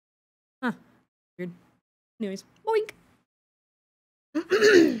Weird. Anyways, boink.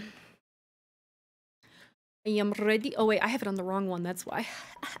 I am ready. Oh wait, I have it on the wrong one. That's why.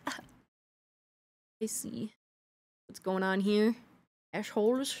 I see what's going on here.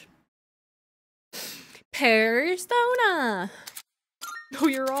 Assholes. Persona. Oh,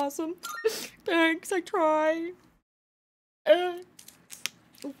 you're awesome. Thanks. I try. Why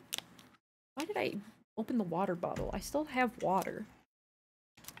did I open the water bottle? I still have water.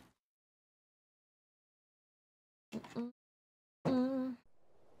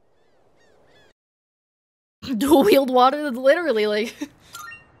 Dual-wheeled water, that's literally like...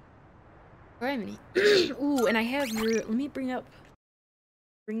 Criminy. Ooh, and I have your... Let me bring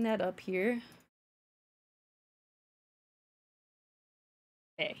that up here.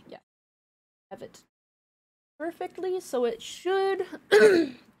 Okay, yeah. Have it perfectly, so it should...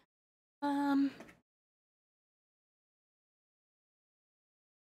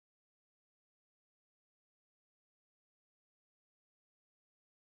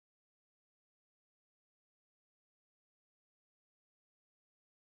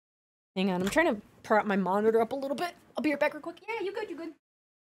 Hang on, I'm trying to prop my monitor up a little bit. I'll be right back real quick. Yeah, you good, you good.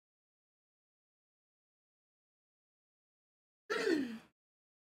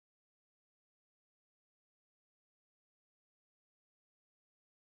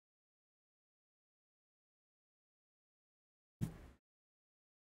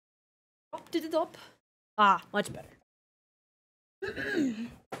 Oh, did it up? Ah, much better.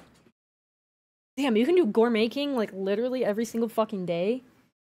 Damn, you can do gourmet king like literally every single fucking day.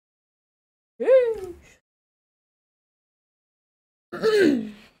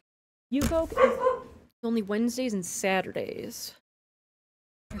 Yuko is only Wednesdays and Saturdays.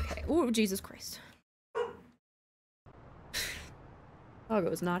 Okay. Oh, Jesus Christ. Doggo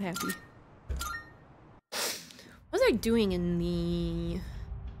is not happy. What was I doing in the...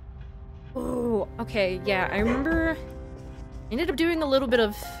 Oh, okay, yeah, I remember I ended up doing a little bit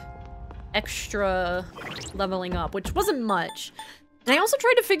of extra leveling up, which wasn't much. And I also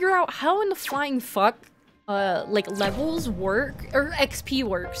tried to figure out how in the flying fuck, like, levels work, or XP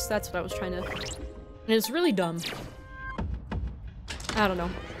works. That's what I was trying to... And it's really dumb. I don't know.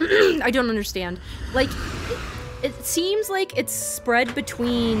 I don't understand. Like, it seems like it's spread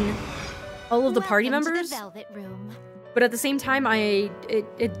between all of the party members. To the Velvet Room. But at the same time,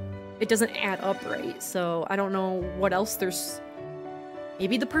 it doesn't add up right, so I don't know what else there's...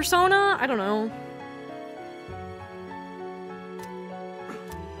 Maybe the persona? I don't know.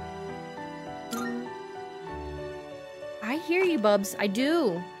 I hear you, Bubs. I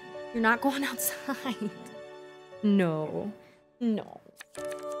do. You're not going outside. No. No.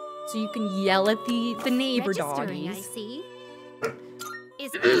 So you can yell at the neighbor Registering, doggies. I see.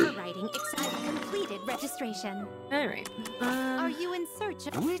 Is overriding completed registration. Alright. Are you in search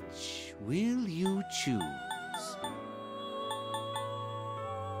of... Which will you choose?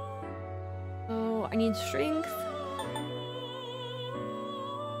 So, I need strength.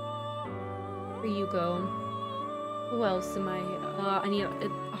 Where you go? Who else am I? I need a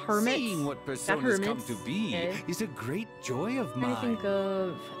hermit. Seeing what personas come hermits? to be Okay. is a great joy of I'm trying to mine. think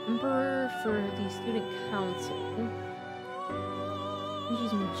of Emperor for the student council.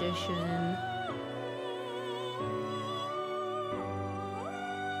 She's magician.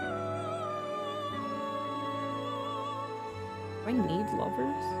 Do I need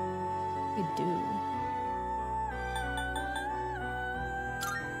lovers? I do.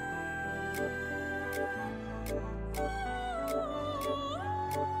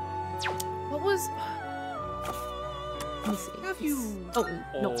 What was... Let me see. Have you Oh,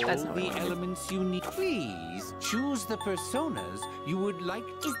 no, that's all not the what I wanted. elements you need? Please choose the personas you would like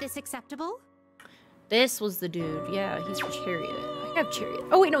to. Is this acceptable? This was the dude. Yeah, he's for Chariot. I have Chariot.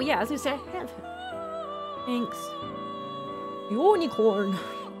 Oh, wait, no, yeah, I was gonna say I have him. Thanks. Unicorn.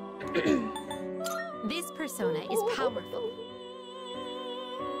 This persona is powerful.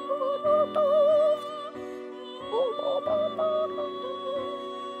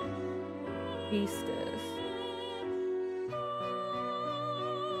 Priestess.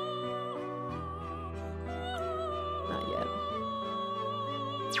 Not yet.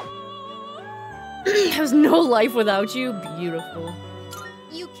 Has no life without you. Beautiful.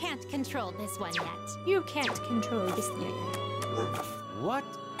 You can't control this one yet. You can't control this yet. What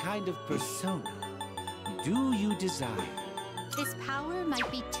kind of persona do you desire? This power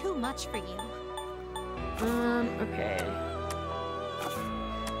might be too much for you. Okay.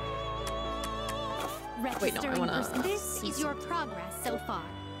 Wait, no, I Registering wanna This is your progress so far.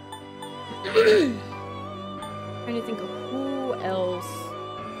 Trying to think of who else.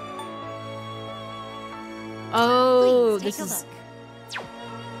 Oh, Please this take a is...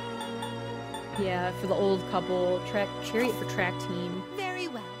 look. Yeah, for the old couple. Chariot for track team. Very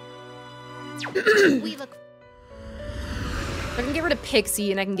well. We look. I can get rid of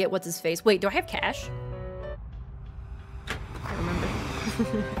Pixie and I can get what's his face. Wait, do I have cash? I remember.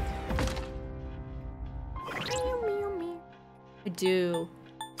 I do.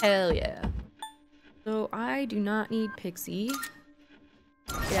 Hell yeah. So I do not need Pixie.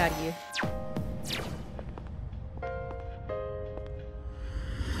 Get out of here.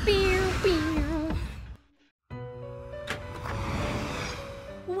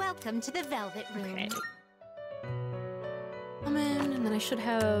 Welcome to the Velvet Room. Okay. Come in, and then I should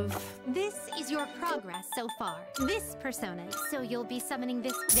have... This is your progress so far. This persona, so you'll be summoning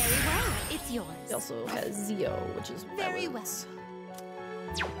this very well. It's yours. He also has Zio, which is Very Valence.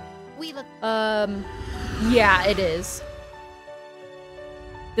 We look. Yeah, it is.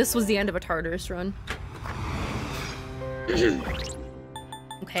 This was the end of a Tartarus run.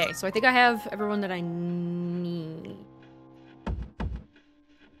 Okay, so I think I have everyone that I need.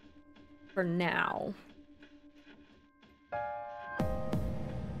 For now.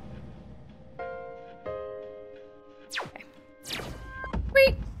 Okay.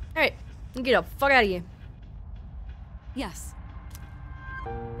 Wait! Alright, get the fuck out of here. Yes.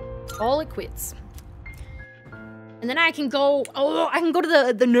 All it quits. And then I can go, oh, I can go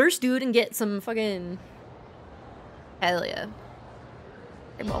to the nurse dude and get some fucking, hell yeah.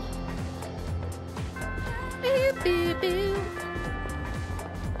 Hey, ball.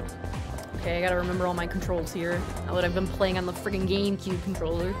 Okay, I gotta remember all my controls here, now that I've been playing on the friggin' GameCube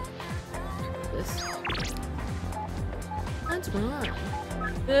controller. This. That's wrong.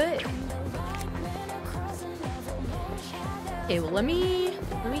 Good. Okay, well let me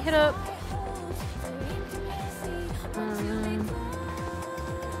hit up.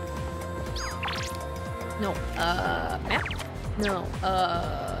 No, map? No,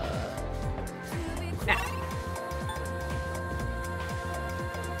 map.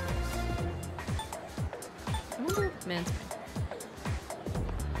 I wonder, man, it's fine.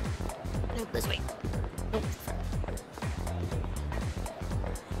 Nope, this way. Nope.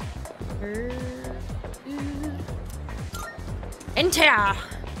 Enter! I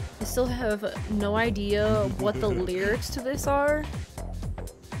still have no idea what the lyrics to this are.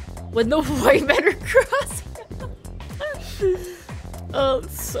 When the white men are crossing. Oh,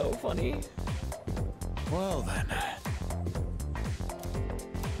 it's so funny. Well then.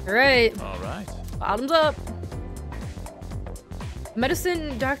 Alright. Alright. Bottoms up.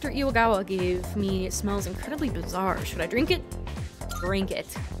 Medicine Dr. Iwagawa gave me smells incredibly bizarre. Should I drink it? Drink it.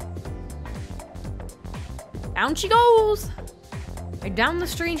 Down she goes! I downed the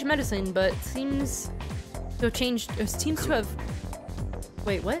strange medicine, but seems to have changed. Seems to have.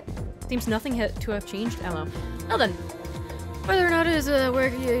 Wait, what? Seems nothing to have changed? I don't know. Well then. Whether or not it is where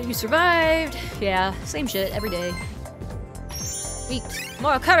you survived. Yeah, same shit every day. Sweet.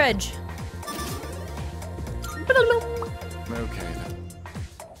 More courage! Okay then.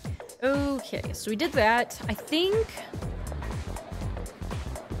 Okay, so we did that. I think.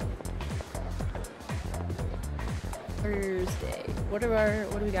 Thursday. What do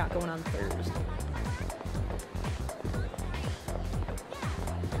we got going on Thursday?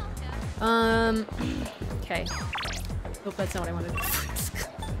 Okay. Hope that's not what I wanted.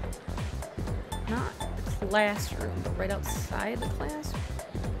 Not the classroom, but right outside the class.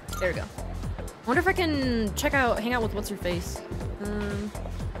 There we go. I wonder if I can hang out with what's her face.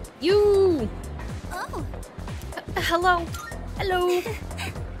 You. Oh. Hello. Hello.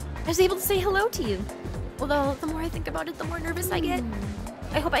 I was able to say hello to you. Although, the more I think about it, the more nervous I get.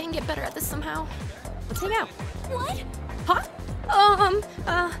 I hope I can get better at this somehow. Let's hang out. What?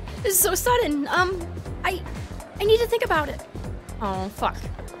 Huh? This is so sudden. I need to think about it. Oh, fuck.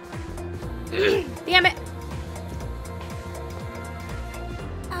 Damn it.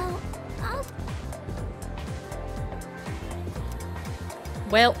 I'll...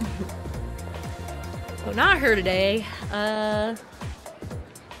 Well. So not her today.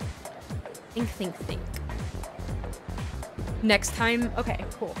 Think. Next time? Okay,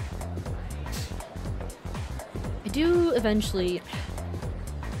 cool. I do eventually...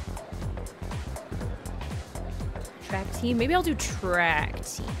 Track team? Maybe I'll do track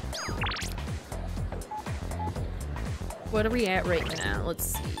team. What are we at right now?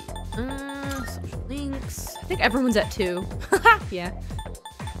 Let's see. Social links. I think everyone's at 2. Yeah.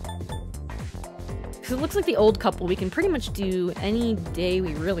 Because it looks like the old couple. We can pretty much do any day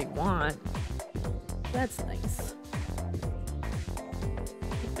we really want. That's nice.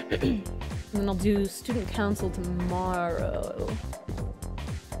 And then I'll do student council tomorrow.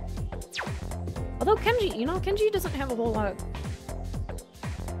 Although Kenji, Kenji doesn't have a whole lot of...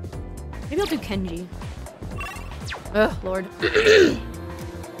 Maybe I'll do Kenji. Oh, Lord.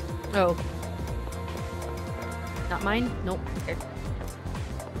 Oh. Not mine? Nope. Okay.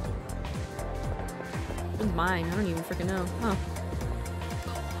 What's mine? I don't even freaking know. Huh.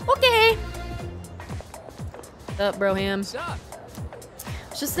 Okay. What's up, Broham? What's up? I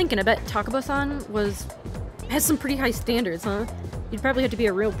was just thinking, I bet Takabasan has some pretty high standards, huh? You'd probably have to be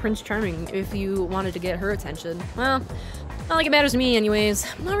a real Prince Charming if you wanted to get her attention. Well, not like it matters to me anyways.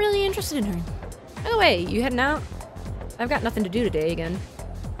 I'm not really interested in her. By the way, you heading out? I've got nothing to do today again.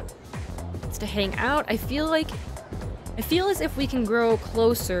 It's to hang out. I feel as if we can grow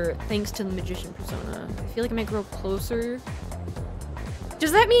closer thanks to the Magician persona. I feel like I might grow closer.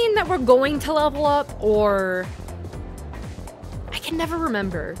 Does that mean that we're going to level up, or... I can never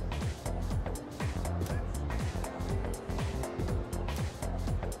remember.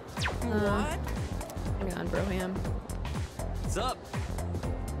 What? Hang on, Broham. What's up?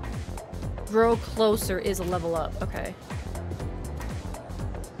 Grow closer is a level up. Okay.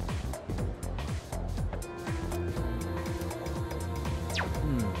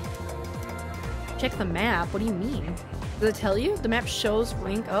 Check the map. What do you mean? Does it tell you? The map shows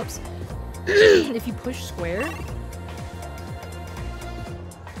rank ups if you push square? What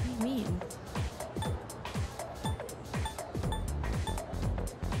do you mean?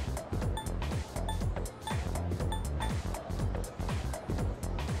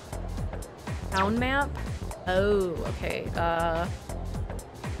 Town map? Oh, okay. Oh,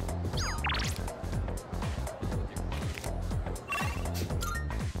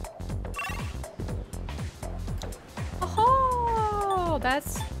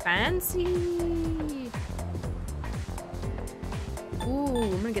 that's fancy. Ooh,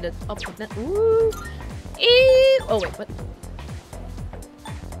 I'm gonna get it up with that. Ooh. Ew. Oh, wait, what?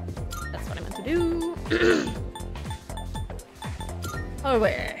 That's what I meant to do. Oh,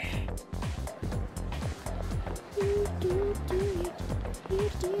 wait.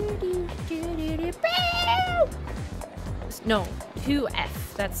 No,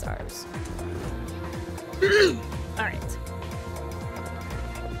 2F. That's ours. Alright.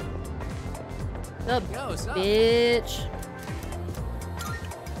 Up, bitch.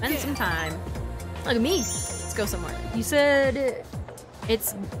 Spend some time. Look at me. Let's go somewhere. You said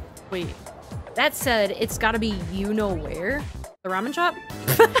it's... Wait. That said it's gotta be you know where? The ramen shop?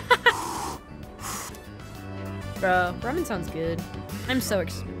 Bro, ramen sounds good. I'm so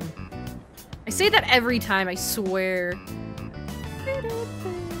excited. I say that every time, I swear.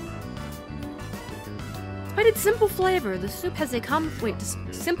 But it's simple flavor. The soup has a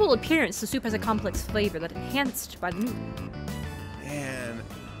simple appearance. The soup has a complex flavor that enhanced by the noodle. Man,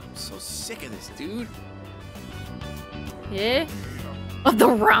 I'm so sick of this, dude. Yeah? Of the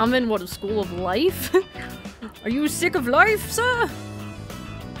ramen, what a school of life? Are you sick of life, sir?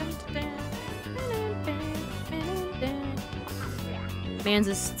 Man's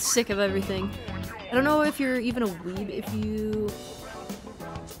is sick of everything. I don't know if you're even a weeb if you...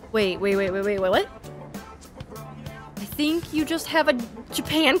 Wait, what? I think you just have a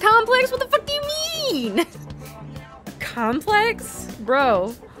Japan complex? What the fuck do you mean? Complex?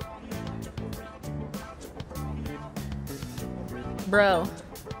 Bro.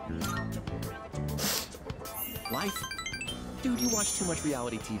 Life? Dude, you watch too much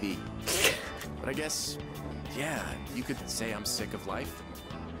reality TV. But I guess, yeah, you could say I'm sick of life.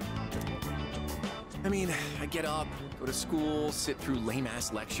 I mean, I get up, go to school, sit through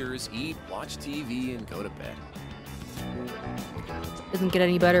lame-ass lectures, eat, watch TV, and go to bed. Doesn't get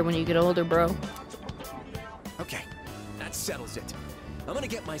any better when you get older, bro. Okay, that settles it. I'm gonna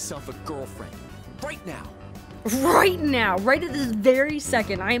get myself a girlfriend. Right now. Right now, right at this very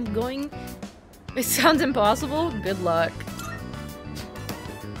second, I am going... It sounds impossible. Good luck.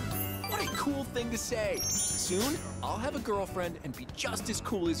 What a cool thing to say. Soon, I'll have a girlfriend and be just as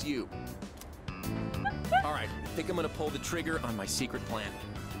cool as you. All right, I think I'm gonna pull the trigger on my secret plan.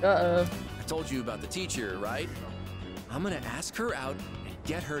 Uh-oh. I told you about the teacher, right? I'm gonna ask her out and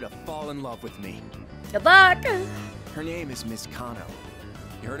get her to fall in love with me. Good luck! Her name is Miss Kano.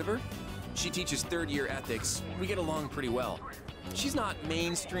 You heard of her? She teaches third-year ethics. We get along pretty well. She's not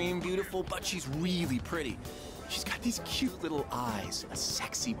mainstream beautiful, but she's really pretty. She's got these cute little eyes, a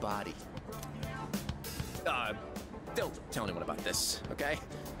sexy body. Don't tell anyone about this, okay?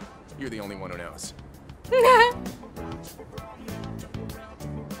 You're the only one who knows.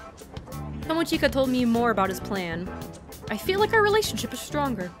 Tomochika told me more about his plan. I feel like our relationship is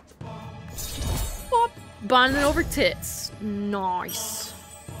stronger. Bop. Bonding over tits. Nice.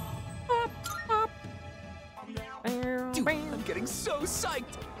 Bop, bop. Dude, I'm getting so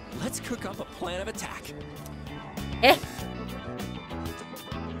psyched. Let's cook up a plan of attack. Eh.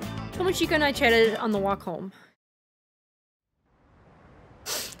 Tomochika and I chatted on the walk home.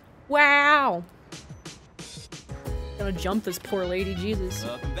 Wow. Gonna jump this poor lady, Jesus.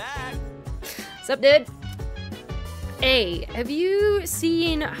 Welcome back. What's up, dude? Hey, have you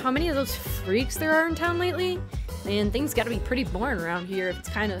seen how many of those freaks there are in town lately? Man, things gotta be pretty boring around here if it's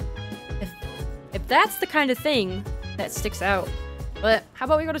kind of... If that's the kind of thing that sticks out. But how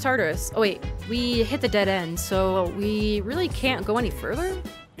about we go to Tartarus? Oh wait, we hit the dead end, so we really can't go any further?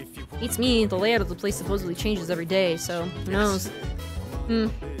 Beats me, the layout of the place supposedly changes every day, so who knows?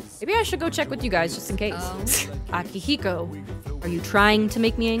 Maybe I should go check with you guys just in case. Akihiko, are you trying to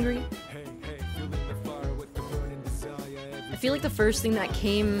make me angry? I feel like the first thing that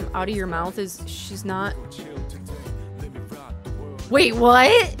came out of your mouth is she's not... Wait,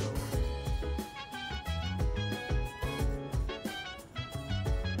 what?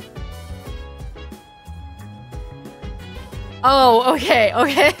 Oh, okay,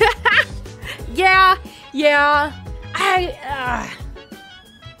 okay. yeah.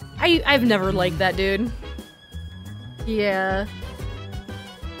 I've never liked that dude. Yeah.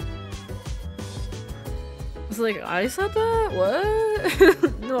 I was like, I said that?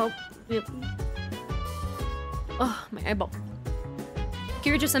 What? No. Yep. Oh, my eyeball.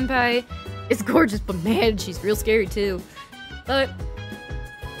 Kirija senpai is gorgeous, but man, she's real scary too. But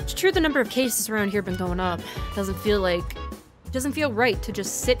it's true the number of cases around here have been going up. Doesn't feel right to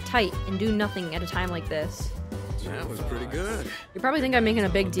just sit tight and do nothing at a time like this. That was pretty good. You probably think I'm making a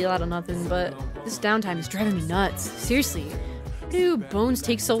big deal out of nothing, but this downtime is driving me nuts. Seriously, why do bones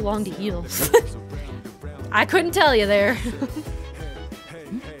take so long to heal? I couldn't tell you there.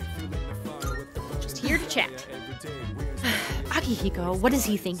 Just here to chat. Akihiko, what is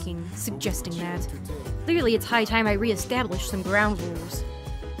he thinking, suggesting that? Clearly it's high time I re-establish some ground rules.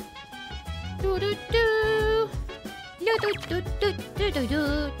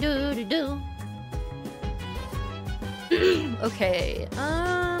 Okay,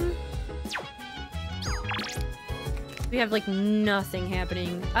 we have like nothing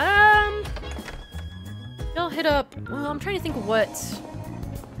happening. I'll hit up, well, I'm trying to think of what.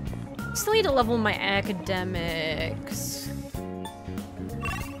 I still need to level my academics.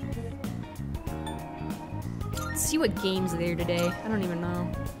 Let's see what games are there today. I don't even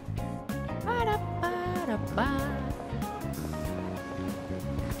know.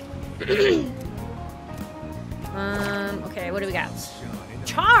 Okay, what do we got?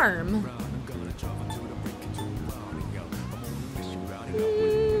 Charm!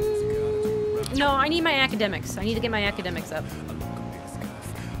 No, I need my academics. I need to get my academics up.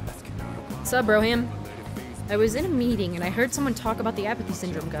 What's up, Broham? I was in a meeting and I heard someone talk about the apathy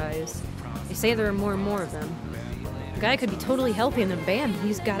syndrome guys. They say there are more and more of them. The guy could be totally healthy and then bam,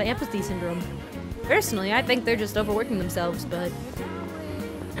 he's got apathy syndrome. Personally, I think they're just overworking themselves, but...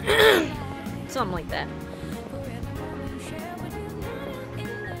 something like that.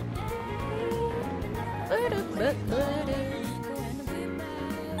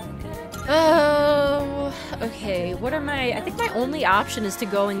 Oh, okay, what are my... I think my only option is to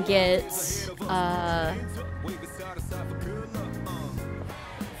go and get,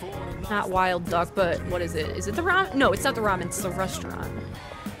 not Wild Duck, but what is it? Is it the ramen? No, it's not the ramen, it's the restaurant.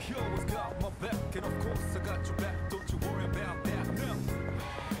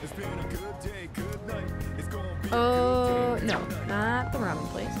 Oh, no, not the ramen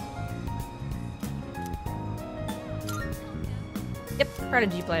place. Yep,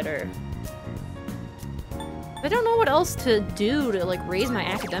 Prodigy Platter. I don't know what else to do to, like, raise my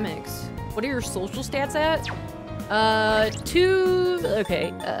academics. What are your social stats at? 2...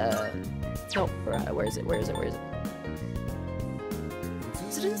 Okay, no, where is it? Where is it? Where is it?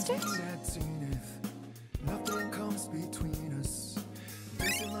 Is it in the stats?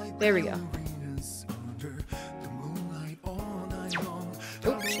 There we go.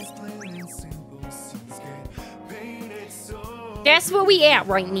 That's where we at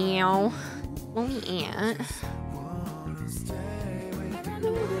right now. Where we at?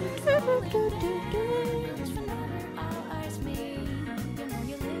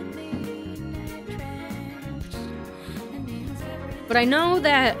 But I know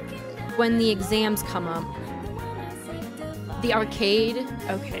that when the exams come up, the arcade,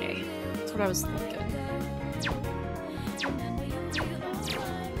 okay, that's what I was thinking.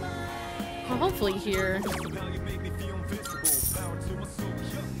 Well, hopefully here.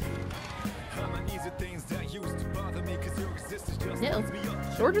 No,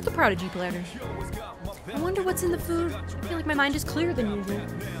 ordered the Prodigy Platter. I wonder what's in the food. I feel like my mind is clearer than usual.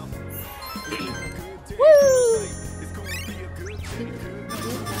 Woo!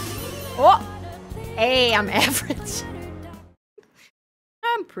 Oh! Hey, I'm average.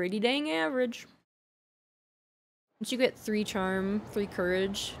 I'm pretty dang average. Once you get 3 charm, 3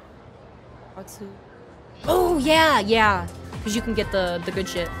 courage. Oh yeah, yeah. Because you can get the good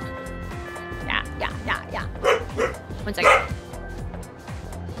shit. Yeah. 1 second.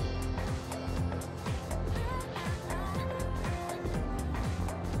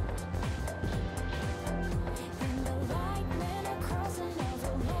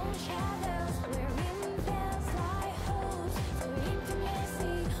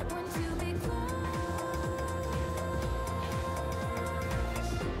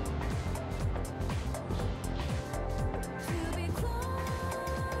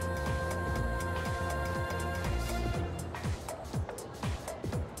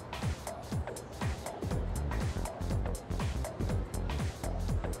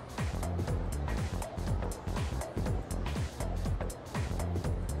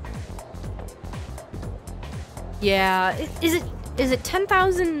 Yeah, is it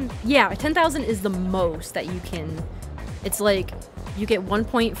 10,000? Yeah, 10,000 is the most that you can. It's like you get 1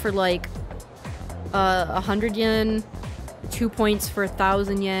 point for like 100 yen, 2 points for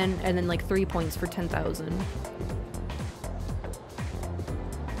 1,000 yen, and then like 3 points for 10,000.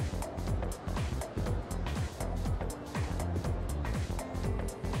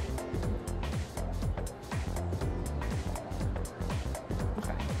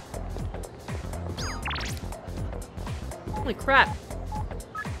 Holy crap.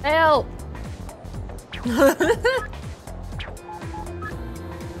 Help!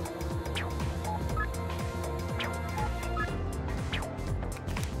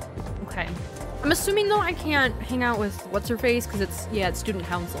 Okay. I'm assuming though I can't hang out with what's-her-face because it's student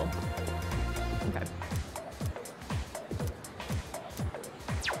council. Okay.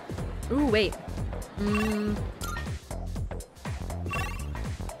 Ooh, wait.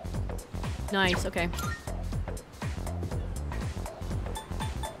 Nice, okay.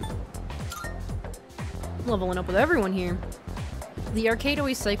 Leveling up with everyone here. The arcade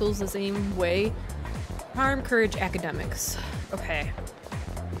always cycles the same way. Charm, courage, academics. Okay.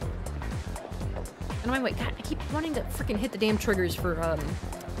 And I'm like, God, I keep wanting to freaking hit the damn triggers for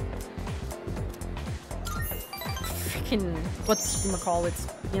freaking what's-you-call-it's,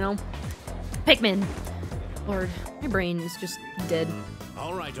 you know? Pikmin. Lord, my brain is just dead.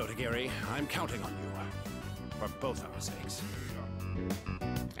 All right, Otagiri, I'm counting on you. For both our sakes.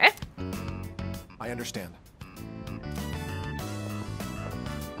 Eh? I understand.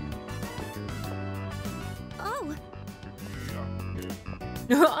 Oh.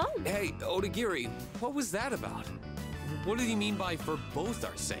 Hey, Otagiri, what was that about? What did he mean by for both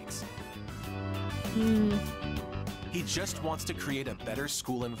our sakes? He just wants to create a better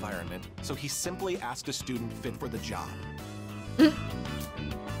school environment, so he simply asked a student fit for the job.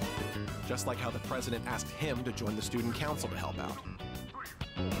 Just like how the president asked him to join the student council to help out.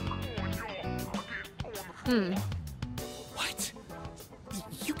 What?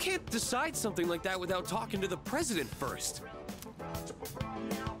 You can't decide something like that without talking to the president first.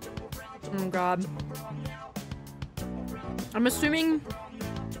 Oh god. I'm assuming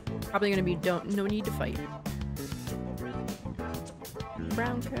probably gonna be no need to fight.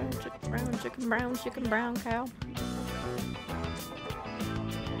 Brown cow, chicken, brown chicken, brown chicken, brown cow.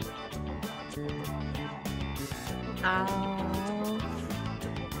 Ow.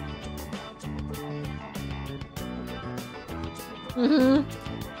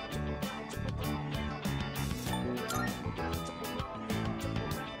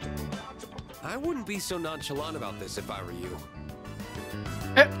 I wouldn't be so nonchalant about this if I were you.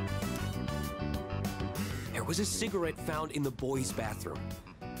 There was a cigarette found in the boys' bathroom.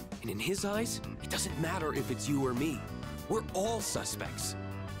 And in his eyes, it doesn't matter if it's you or me. We're all suspects.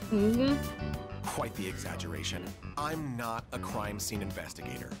 Quite the exaggeration. I'm not a crime scene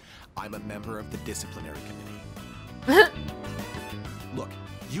investigator. I'm a member of the disciplinary committee. Look,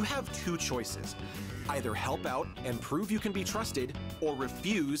 you have 2 choices. Either help out and prove you can be trusted, or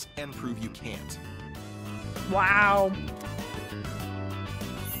refuse and prove you can't. Wow.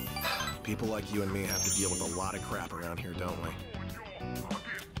 People like you and me have to deal with a lot of crap around here, don't we?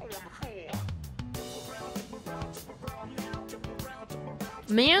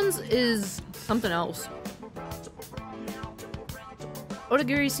 Mans is something else.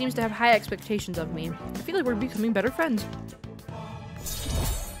 Otagiri seems to have high expectations of me. I feel like we're becoming better friends.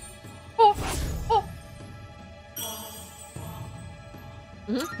 Oh!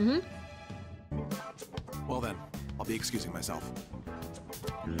 Well then, I'll be excusing myself.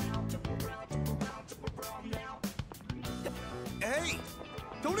 Hey!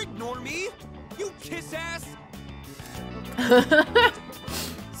 Don't ignore me! You kiss-ass!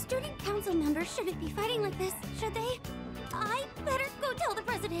 Student council members shouldn't be fighting like this, should they? I better go tell the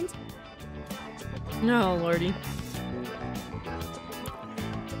president. confident. No, lordy.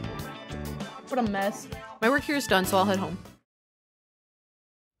 What a mess. My work here is done, so I'll head home.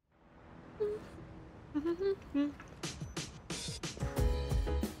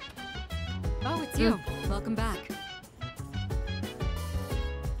 Oh, it's you. Welcome back.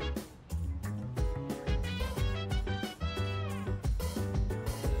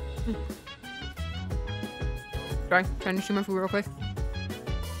 Sorry, trying to chew my food real quick.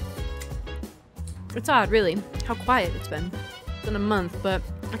 It's odd, really, how quiet it's been. It's been a month, but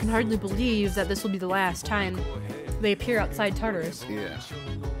I can hardly believe that this will be the last time they appear outside Tartarus. Yeah.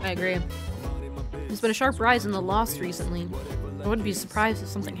 I agree. There's been a sharp rise in the loss recently. I wouldn't be surprised if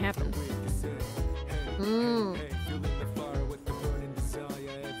something happened.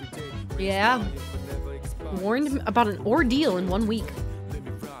 Yeah. Warned him about an ordeal in 1 week.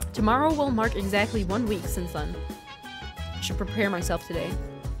 Tomorrow will mark exactly 1 week since then. I should prepare myself today.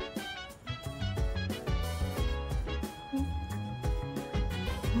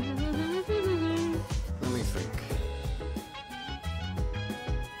 Let me think.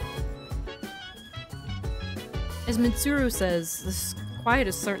 As Mitsuru says, this quiet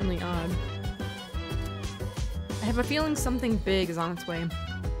is certainly odd. I have a feeling something big is on its way.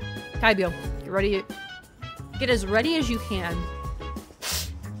 Kaibyo, get ready. Get as ready as you can.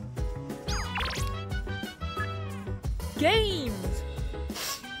 Games!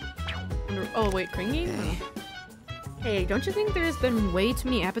 Oh wait, Kringy? Hey, don't you think there's been way too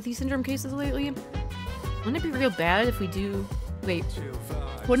many apathy syndrome cases lately? Wouldn't it be real bad if we do... Wait.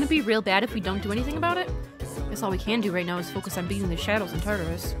 Wouldn't it be real bad if we don't do anything about it? Guess all we can do right now is focus on beating the shadows in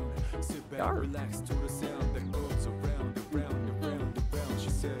Tartarus. Dark.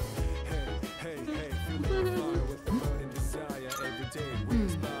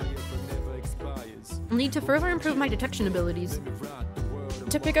 I'll need to further improve my detection abilities.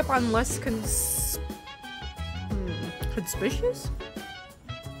 To pick up on less conspicuous?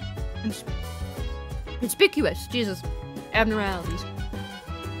 Conspicuous, Jesus. Abnormalities.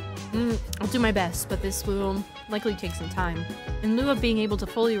 I'll do my best, but this will likely take some time. In lieu of being able to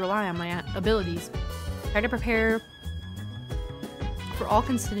fully rely on my abilities, try to prepare for all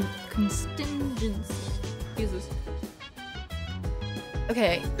contingencies. Jesus.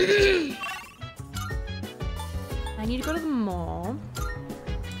 Okay. I need to go to the mall.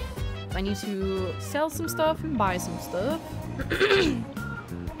 I need to sell some stuff and buy some stuff.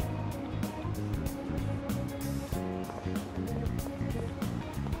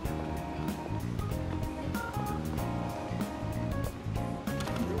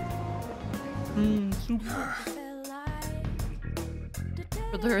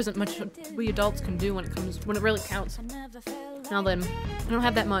 But there isn't much we adults can do when it really counts. Now then, I don't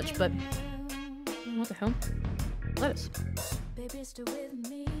have that much, but what the hell? Lettuce.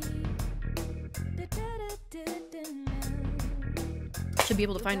 Should be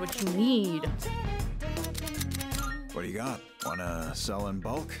able to find what you need. What do you got? Wanna sell in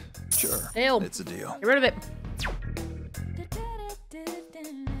bulk? Sure. Ew. It's a deal. Get rid of it.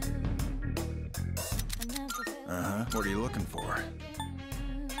 Uh-huh. What are you looking for?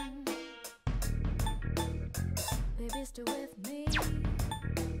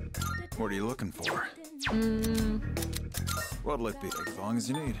 What are you looking for? What'll it be? As long as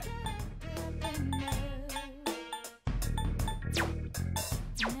you need.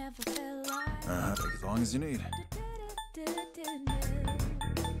 Uh-huh. As long as you need.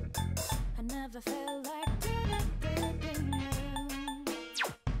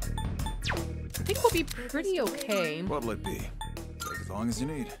 I think we'll be pretty okay. What'll it be? As long as you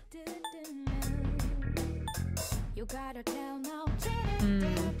need.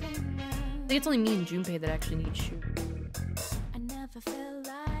 I think it's only me and Junpei that actually need shoes.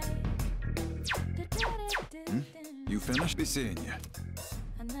 You finished? Be seeing you.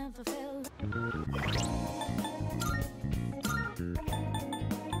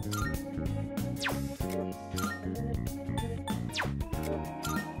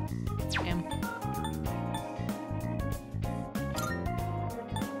 Damn.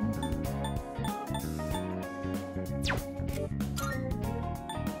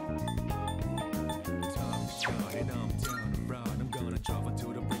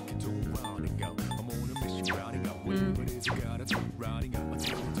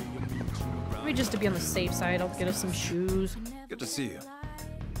 Maybe just to be on the safe side, I'll get us some shoes. Good to see you.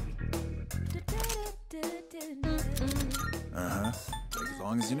 Uh-huh. Take as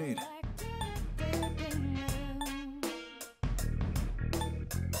long as you need.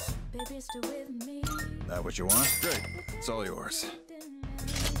 That what you want? Great. It's all yours.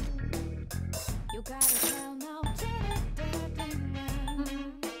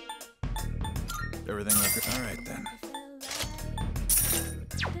 Everything okay? All right then.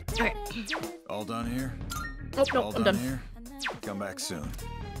 Okay. All done here? Oh, no, All I'm done done. here? Come back soon.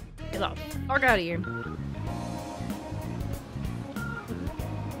 Get the fuck out of here.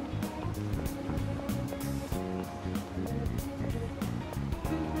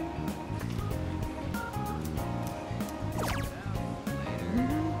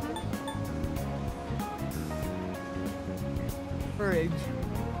 Fridge.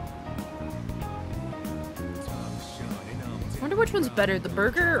 I wonder which one's better, the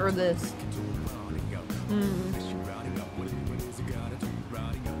burger or this?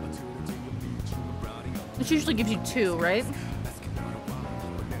 This usually gives you 2, right? If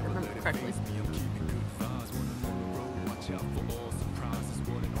I remember correctly.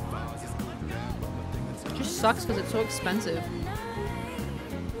 It just sucks because it's so expensive.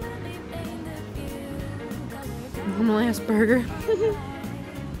 Normal ass burger.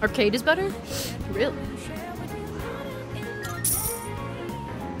 Arcade is better? Really?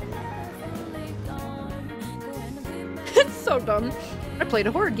 It's so dumb. I played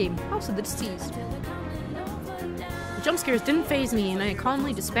a horror game, House of the Deceased. The jump scares didn't faze me, and I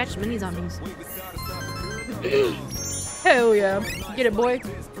calmly dispatched many zombies. Hell yeah. Get it, boy.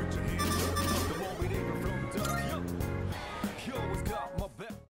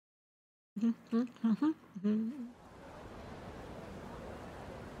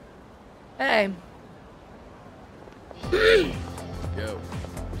 Hey. Yo.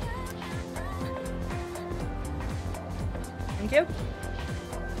 Thank you.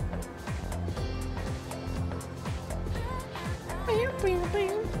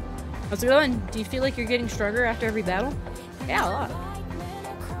 How's it going? Do you feel like you're getting stronger after every battle? Yeah, a lot.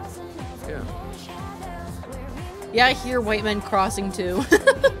 Yeah. Yeah, I hear white men crossing too.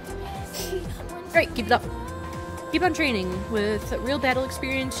 Great, keep it up. Keep on training. With real battle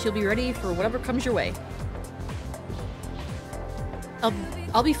experience, you'll be ready for whatever comes your way.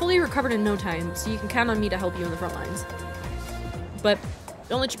 I'll be fully recovered in no time, so you can count on me to help you in the front lines. But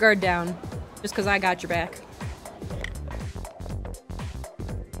don't let your guard down, just because I got your back.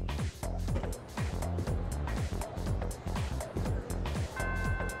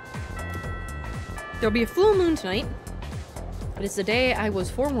 There'll be a full moon tonight, but it's the day I was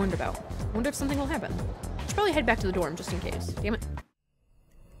forewarned about. I wonder if something will happen. I should probably head back to the dorm just in case. Damn it.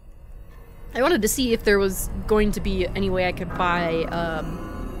 I wanted to see if there was going to be any way I could buy,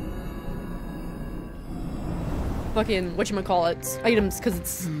 fucking, whatchamacallit, items, because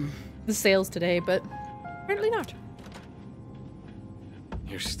it's the sales today, but apparently not.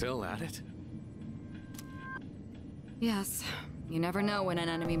 You're still at it? Yes. You never know when an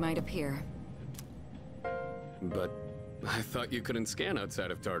enemy might appear. But I thought you couldn't scan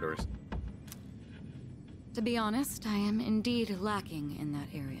outside of Tartarus. To be honest, I am indeed lacking in that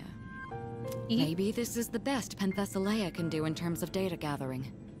area. Maybe this is the best Penthesilea can do in terms of data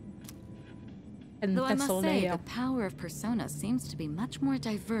gathering. And Though I must say, Penthesilea. the power of Persona seems to be much more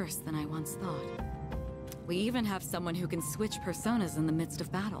diverse than I once thought. We even have someone who can switch personas in the midst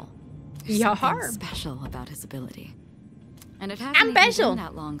of battle. There's Yeah, something harm. special about his ability. And it I'm hasn't even special. been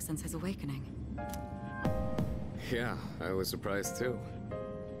that long since his awakening. Yeah, I was surprised too.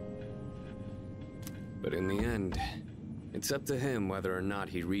 But in the end, it's up to him whether or not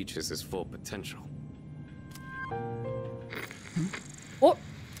he reaches his full potential. Oh,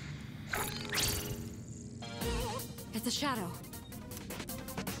 It's a shadow.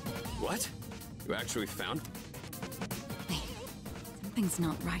 What? You actually found? Wait, something's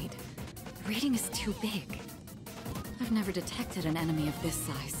not right. The reading is too big. I've never detected an enemy of this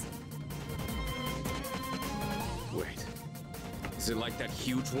size. Wait. Is it like that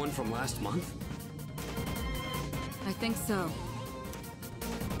huge one from last month? I think so.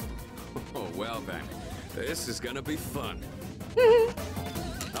 Oh, well then. This is gonna be fun.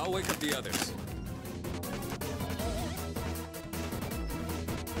 I'll wake up the others.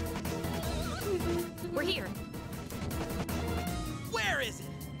 We're here. Where is it?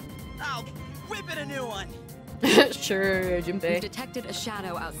 I'll whip it a new one. sure, We've Junpei. detected a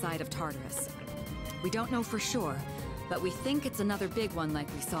shadow outside of Tartarus. We don't know for sure, but we think it's another big one like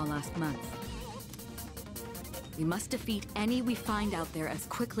we saw last month. We must defeat any we find out there as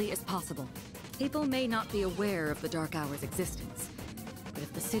quickly as possible. People may not be aware of the Dark Hour's existence, but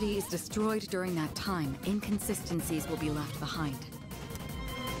if the city is destroyed during that time, inconsistencies will be left behind.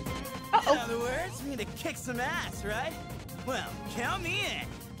 In other words, we need to kick some ass, right? Well, count me in.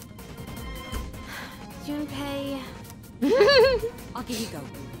 Junpei. Akihiko,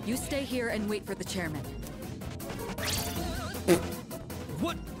 you stay here and wait for the chairman.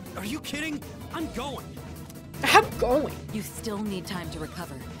 What? Are you kidding? I'm going. I'm going. You still need time to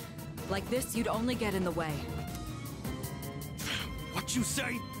recover. Like this, you'd only get in the way. What you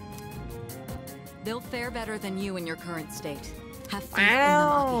say? They'll fare better than you in your current state. Have faith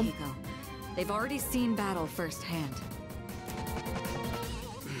Wow. in them, Akihiko. They've already seen battle firsthand.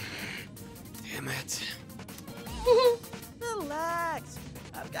 Damn it. Relax.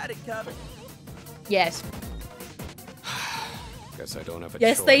 I've got it covered. Yes. Guess I don't have a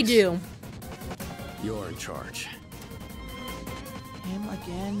Yes, choice. they do. You're in charge. Him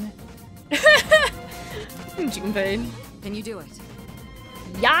again? Junpei. Can you do it?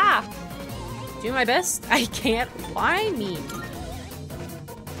 Yeah. Do my best. I can't. Why me?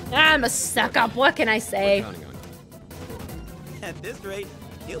 I'm a suck up. What can I say? Counting on you. At this rate,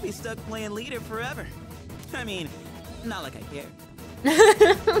 he'll be stuck playing leader forever. I mean, not like I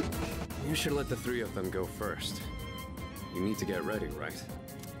care. You should let the three of them go first. You need to get ready, right?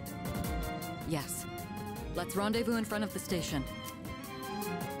 Yes. Let's rendezvous in front of the station.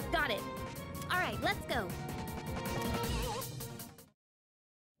 Got it. All right, let's go.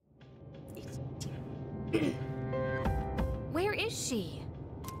 Where is she?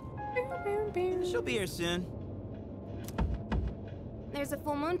 She'll be here soon. There's a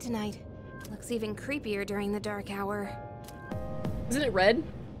full moon tonight. Looks even creepier during the dark hour. Isn't it red?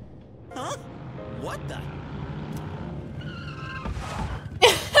 Huh? What the?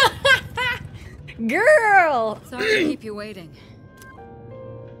 Girl! Sorry to keep you waiting.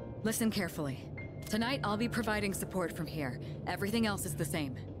 Listen carefully. Tonight, I'll be providing support from here. Everything else is the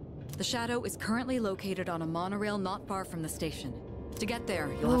same. The Shadow is currently located on a monorail not far from the station. To get there,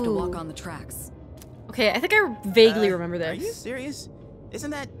 you'll have to walk Ooh. on the tracks. Okay, I think I vaguely remember Are you this. serious?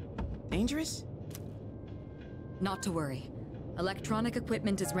 Isn't that dangerous? Not to worry. Electronic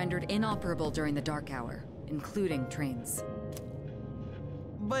equipment is rendered inoperable during the dark hour, including trains.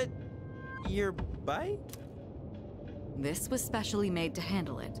 But your bike? This was specially made to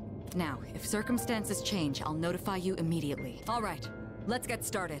handle it. Now, if circumstances change, I'll notify you immediately. All right, let's get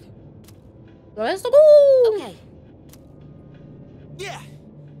started. Let's go! Okay. Yeah!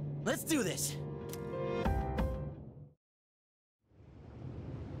 Let's do this!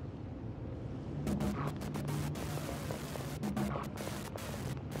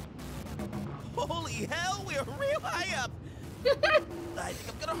 Holy hell, we're real high up! I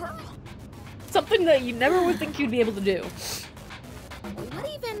think I'm gonna hurl. Something that you never would think you'd be able to do. What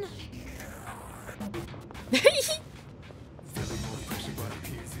even?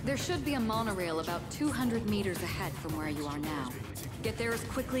 There should be a monorail about 200 meters ahead from where you are now. Get there as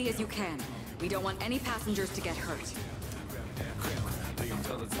quickly as you can. We don't want any passengers to get hurt.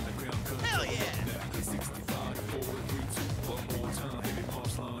 Hell yeah!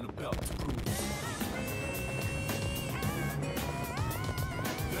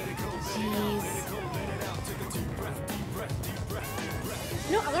 Jeez.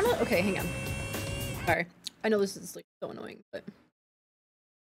 No, I wanna. Okay, hang on. Sorry. I know this is like so annoying, but.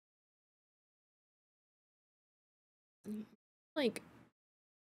 Like.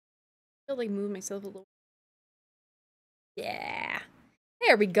 I feel like move myself a little. Yeah.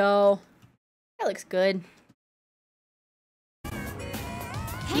 There we go. That looks good.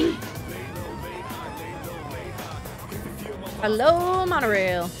 Hey, Hello,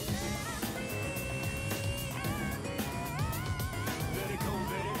 monorail.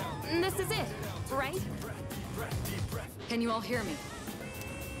 this is it, right? Can you all hear me?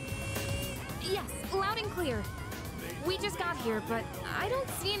 Yes, loud and clear. We just got here, but I don't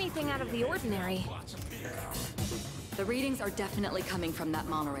see anything out of the ordinary. The readings are definitely coming from that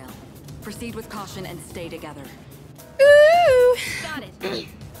monorail. Proceed with caution and stay together. Ooh. Got it.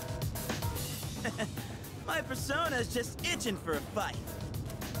 My persona's just itching for a fight.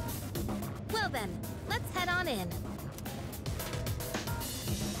 Well then, let's head on in.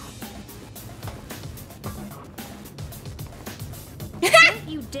 Don't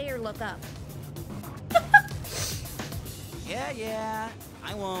you dare look up. Yeah,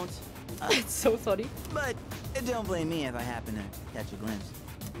 I won't. It's so funny. But don't blame me if I happen to catch a glimpse.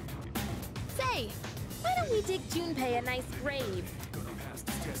 Say, why don't we dig Junpei a nice grave?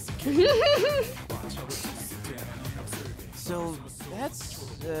 So that's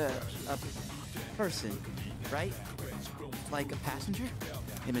a person, right? Like a passenger?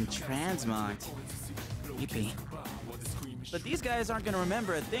 They've been transmogged. Yippee. But these guys aren't gonna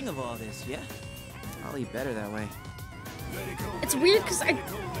remember a thing of all this, yeah? Probably better that way. It's weird because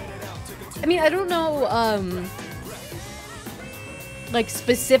I mean, I don't know, like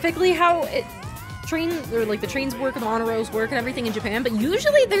specifically how train or like the trains work and the monorails work and everything in Japan, but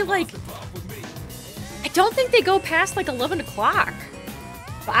usually they're like, I don't think they go past like 11 o'clock.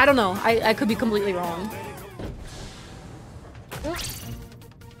 But I don't know. I could be completely wrong.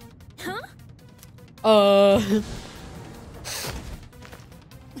 Damn!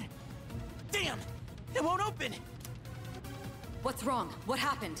 It won't open! What's wrong? What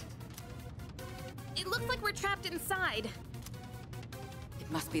happened? It looks like we're trapped inside.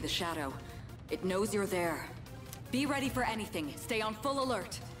 It must be the shadow. It knows you're there. Be ready for anything. Stay on full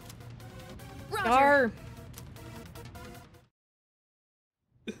alert. Roger. Dar.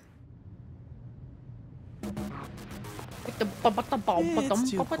 It's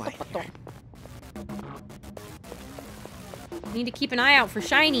too quiet here. Need to keep an eye out for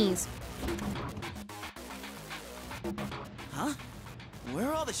shinies. Huh? Where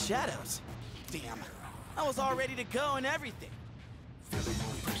are all the shadows? Damn. I was all ready to go and everything.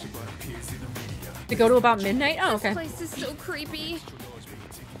 To go to about midnight? Oh, okay. This place is so creepy.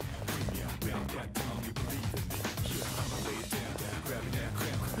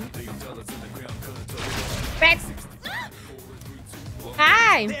 Rex!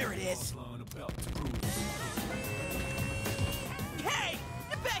 Hi! There it is. Hey!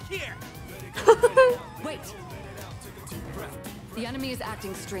 Get back here! Wait! The enemy is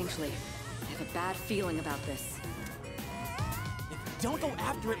acting strangely. I have a bad feeling about this. If we don't go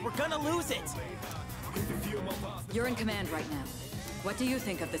after it, we're gonna lose it. You're in command right now. What do you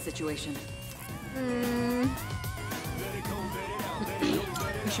think of the situation?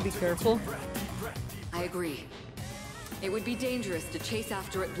 We should be careful. I agree. It would be dangerous to chase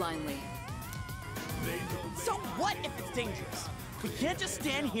after it blindly. So what if it's dangerous? We can't just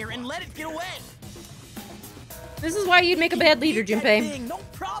stand here and let it get away. This is why you'd make a bad leader, Eat that Junpei. thing, no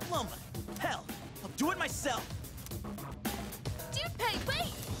problem. Hell, I'll do it myself. Junpei,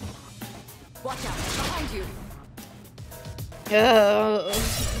 wait! Watch out! Behind you!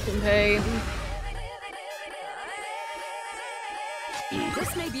 Junpei.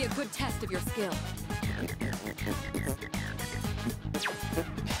 This may be a good test of your skill.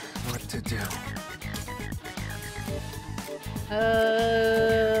 What to do?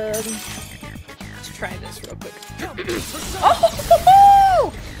 Let's try this real quick.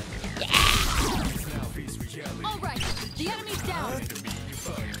 Oh! All right, the enemy's down.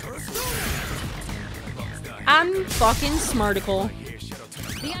 I'm fucking smarticle.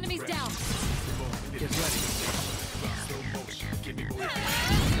 The enemy's down.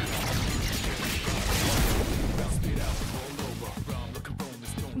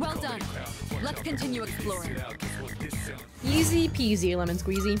 Well done. Let's continue exploring. Easy peasy, lemon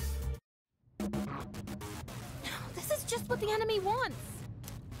squeezy. This is just what the enemy wants.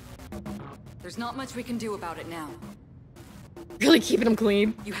 There's not much we can do about it now. Really keeping them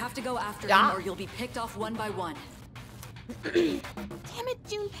clean. You have to go after Yeah. him or you'll be picked off one by one. Damn it,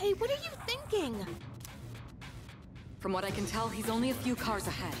 Junpei, what are you thinking? From what I can tell, he's only a few cars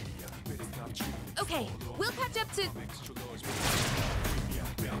ahead. Okay, we'll catch up to...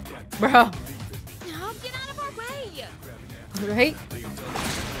 Bruh. Oh, get out of our way! Right?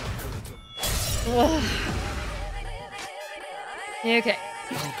 Ugh. Okay.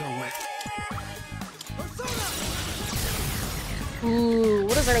 I'll go with. Ooh,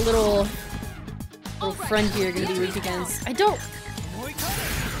 what is our little friend here gonna be weak against? I don't.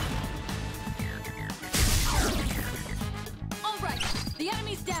 All right, the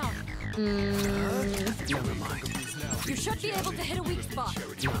enemy's down. Never mind. You should be able to hit a weak spot.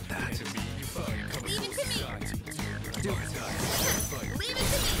 Not that. Leave it to me! Leave it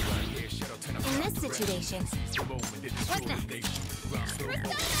to me! In this situation, what next?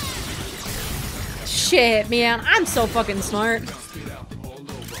 Persona! Shit, man, I'm so fucking smart.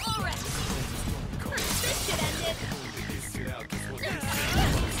 Alright! This should end it!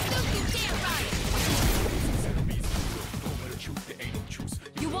 Don't you dare run!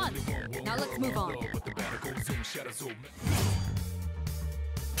 You won. Now let's move on.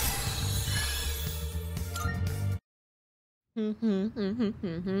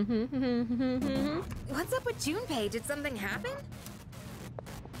 What's up with Junpei? Did something happen?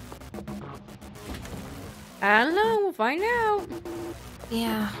 I don't know, we'll find out.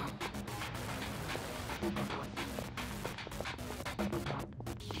 Yeah.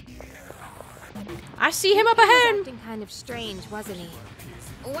 I see him up He was ahead. acting kind of strange, wasn't he?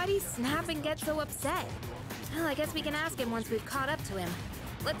 Why'd he snap and get so upset? Well, I guess we can ask him once we've caught up to him.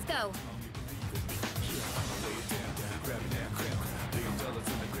 Let's go.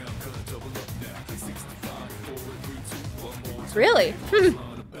 Really? There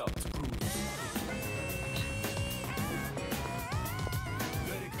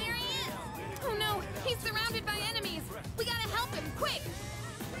he is! Oh no, he's surrounded by enemies! We gotta help him, quick!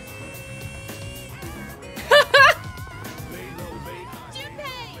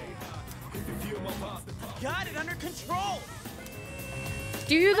 Junpei! Got it under control.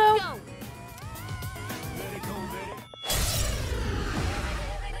 Do you though? Go!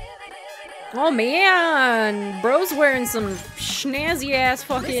 Oh man, bro's wearing some snazzy ass This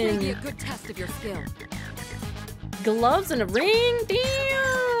may be a fucking good test of your skill. gloves and a ring. Damn.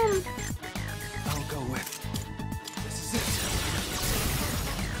 I'll go with. This is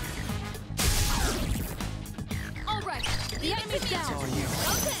it. All right, the enemy's down. All you.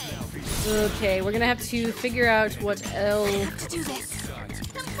 Okay, we're gonna have to figure out what L To do this.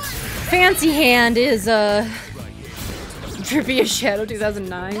 Fancy Hand is. Drippy as Shadow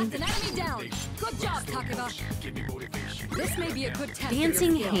 2009. That's an enemy down. Good job, Takeba. This may be a good test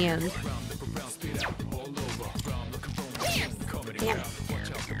Dancing of your skill. Hand.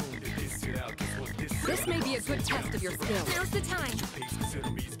 This may be a good test of your skill. Now's the time.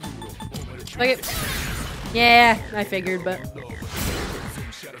 Okay. Yeah, I figured, but.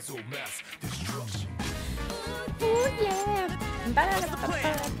 Oh yeah.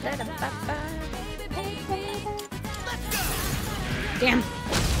 Damn.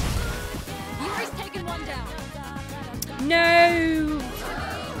 Yuri's taken one down. No.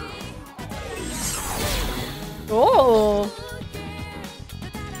 Oh.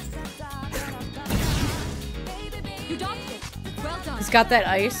 You dodged it. Well done. He's got that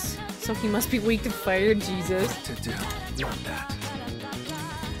ice, so he must be weak to fire. Jesus. To do. Not that.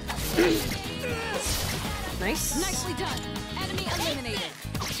 Nice. Nicely done. Enemy eliminated.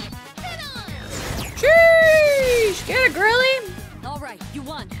 Sheesh! Get it, girly. All right, you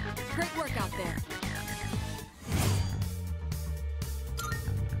won. Great work out there.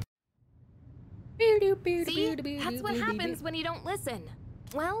 See? That's what happens when you don't listen.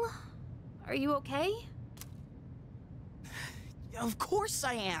 Well, are you okay? Of course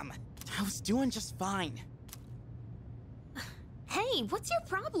I am. I was doing just fine. Hey, what's your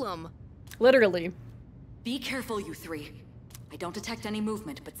problem? Literally. Be careful, you three. I don't detect any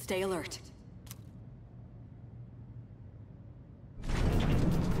movement, but stay alert.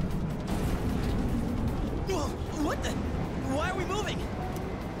 What the? Why are we moving?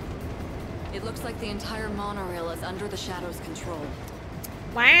 It looks like the entire monorail is under the Shadow's control.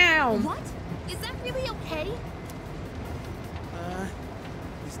 Wow. What? Is that really okay?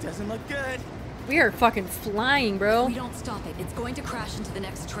 This doesn't look good. We are fucking flying, bro. If we don't stop it, it's going to crash into the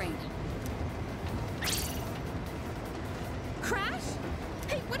next train. Crash?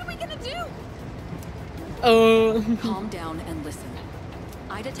 Hey, what are we gonna do? Calm down and listen.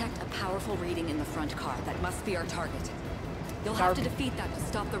 I detect a powerful reading in the front car. That must be our target. You'll have to defeat that to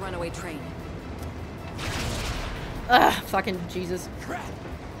stop the runaway train. Ugh, fucking Jesus. Crap!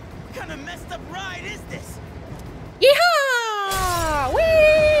 What kind of messed up ride is this? Yeehaw! Whee!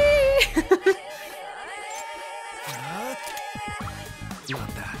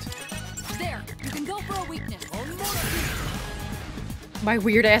 Not that. There, you can go for a weakness. My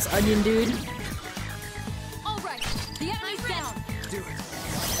weird ass onion dude. All right, the enemy's down. Do it.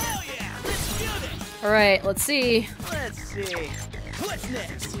 Hell yeah! Let's do this! Alright, let's see. Let's see. What's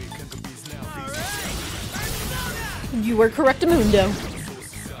next? You were correct, Mundo.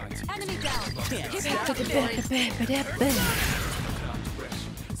 Enemy down. Can't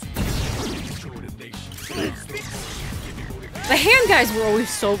The hand guys were always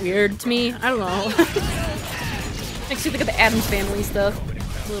so weird to me. I don't know. Makes you think of the Addams Family stuff.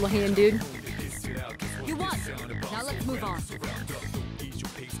 The little hand dude. You won. Now let's move on.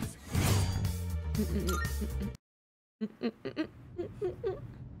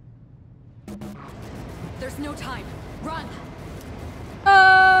 There's no time. Run.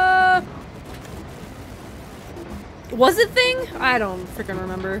 Was it thing? I don't freaking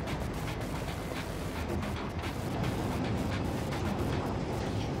remember.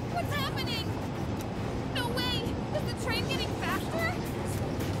 What's happening? No way! Is the train getting faster?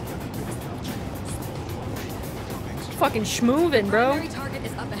 Fucking schmoovin', bro. Primary target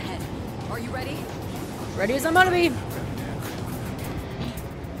is up ahead. Are you ready? Ready as I'm gonna be.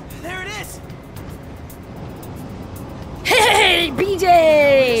 There it is! Hey,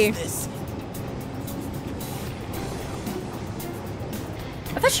 BJ! This.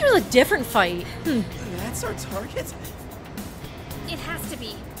 I thought she was a different fight. That's our target? It has to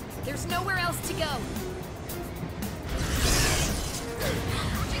be. There's nowhere else to go.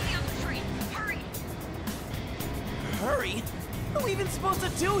 Hurry! What are we even supposed to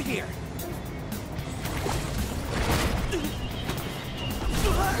do here?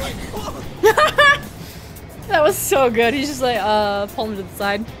 That was so good. He's just like, pull him to the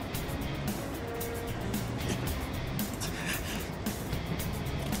side.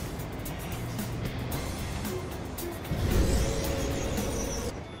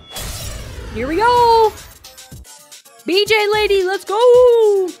 Here we go! BJ lady, let's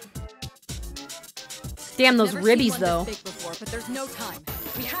go! Damn those Never seen ribbies one though. this big before, but there's no time.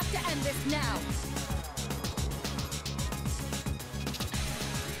 We have to end this now.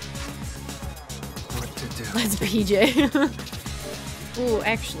 What to do? That's PJ. Ooh,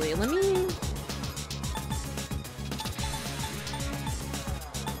 actually, let me...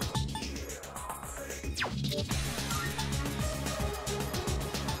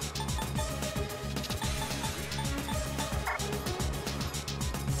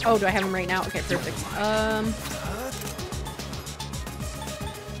 Oh, do I have him right now? Okay, perfect.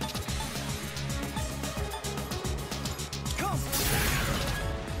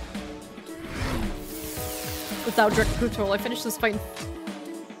 Without direct control, I finished this fight.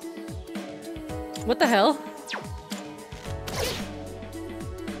 What the hell?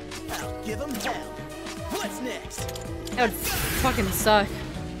 I'll give 'em hell. What's next? That would fucking suck.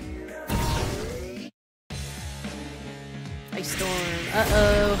 Ice storm.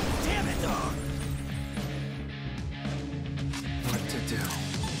 Uh-oh. Damn it, dog. What to do?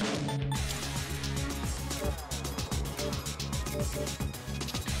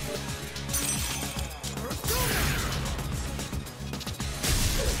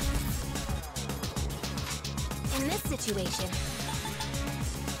 In this situation,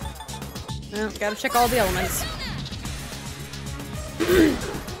 Well, gotta check all the elements.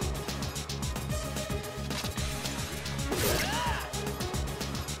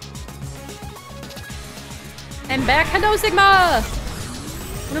 And back. Hello, Sigma!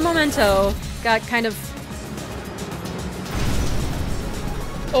 What a momento. Got kind of...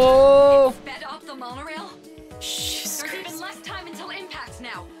 Oh! Sped up the monorail? Jesus There's even Christ. less time until impact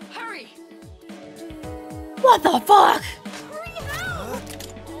now. Hurry! What the fuck?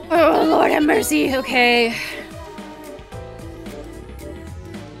 Oh, Lord have mercy. Okay.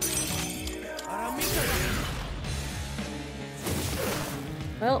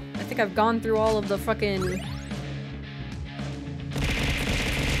 Well, I think I've gone through all of the fucking...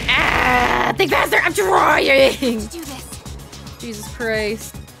 Ah! Think faster! I'm trying! do this. Jesus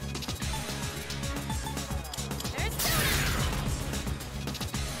Christ.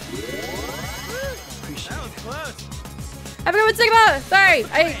 That was close. Have a good one, Sigma! Sorry!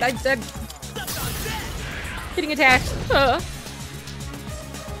 I'm getting attacked.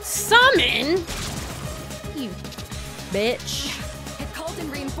 Summon? You bitch. It called in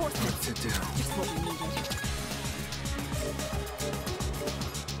reinforcements. What to do? Just what we needed.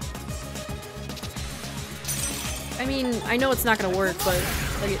 I mean, I know it's not gonna work, but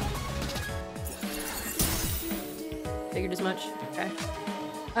like it figured as much. Okay.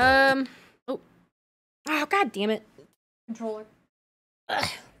 Oh. Oh, god damn it. Controller. Ugh.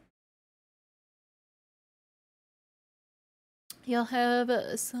 You'll have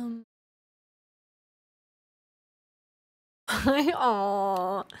some.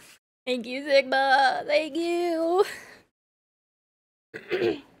 Aw. Thank you, Sigma. Thank you.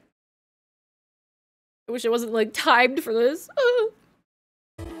 I wish it wasn't like timed for this.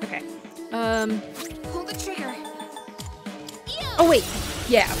 Okay. Pull the trigger. Oh wait.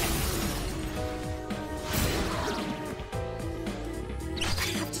 Yeah. Okay. I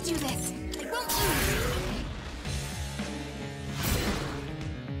have to do this. I won't lose.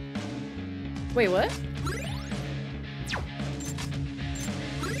 Wait, what?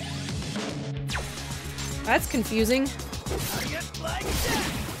 That's confusing.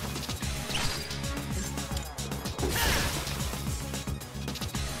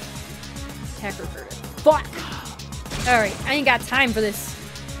 Attacker heard it. Fuck! Alright, I ain't got time for this.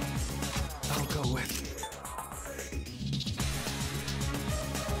 I'll go with.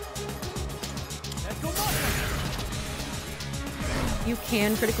 You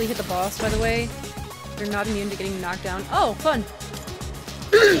can critically hit the boss, by the way. You're not immune to getting knocked down. Oh, fun!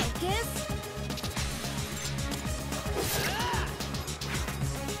 Kiss.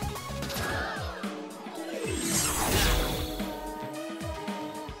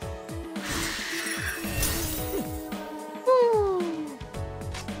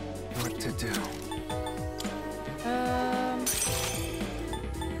 What to do?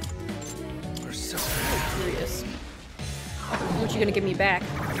 We're so Curious. What you gonna give me back?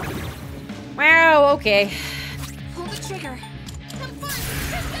 Wow, okay. Pull the trigger. Come fun.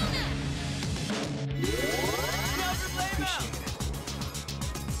 appreciate it.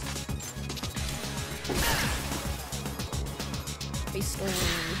 Ice storm.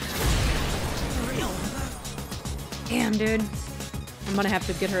 Damn, dude. I'm gonna have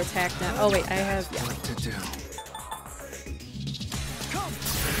to get her attack now. Oh wait, I have. Yeah. What to do?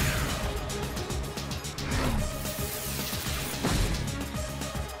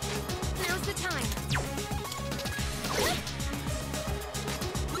 Now's the time.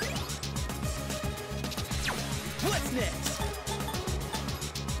 What's next?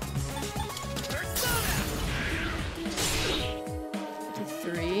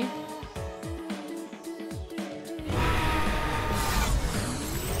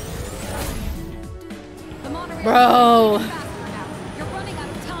 Bro. You're running out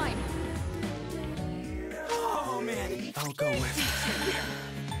of time. Oh man. I'll go with.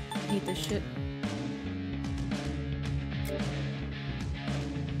 Eat this shit.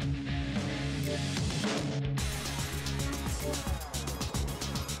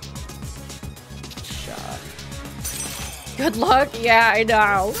 Shot. Good luck. Yeah, I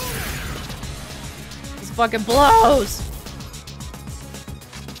know. This fucking blows.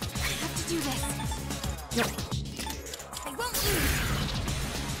 I have to do this. Yep. I won't lose.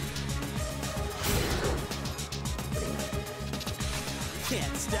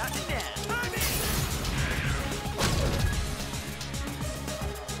 Can't stop it now.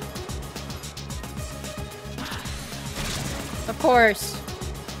 Of course.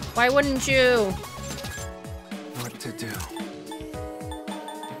 Why wouldn't you? What to do?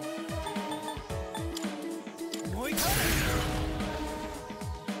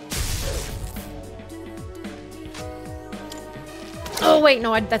 Oh wait,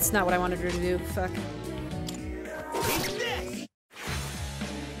 no, that's not what I wanted her to do. Fuck.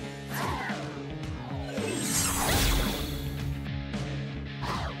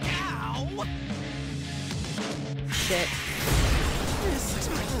 Shit.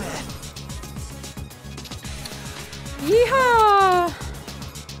 Yeehaw!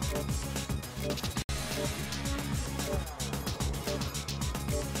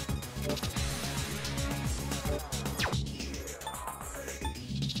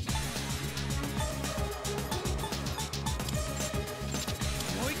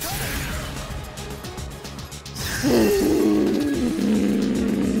 In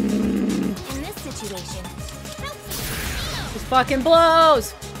this situation, help me. This fucking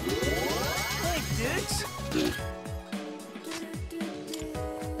blows! Thanks, dudes.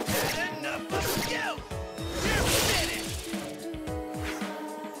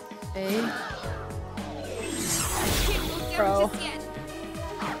 Hey. Can't move down Bro. just yet.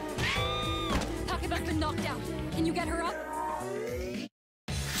 Takeba's been knocked out. Can you get her up?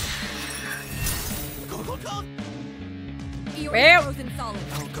 Iori's Well. frozen solid.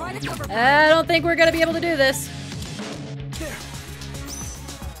 Try to cover. I don't think we're gonna be able to do this.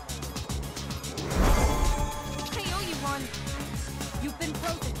 I owe you one. You've been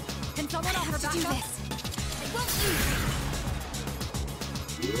frozen. Can someone offer To do backup? this. I won't lose.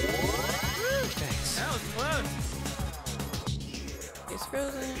 Thanks. That was close. He's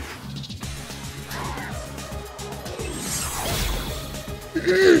frozen.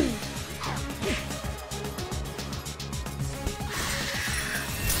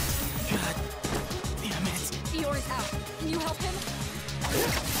 God damn it. Iori's out. Can you help him?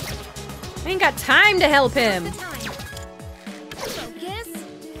 I ain't got time to help him. The time. Focus.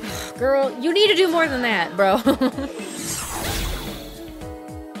 Girl, you need to do more than that, bro.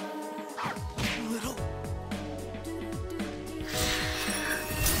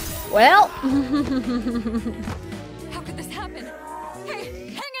 Well. How could this happen? Hey,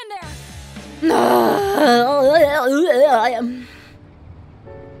 hang in there!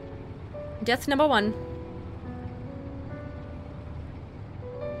 Death number 1.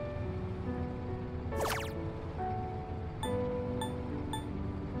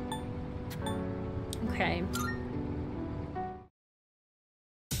 Okay.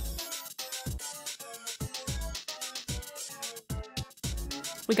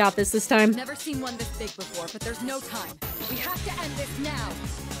 We got this time. Never seen one this big before, but there's no time. We have to end this now.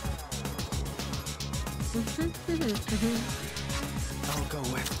 I'll go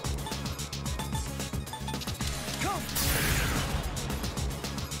with.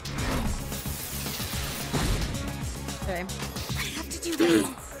 Okay. I have to do this.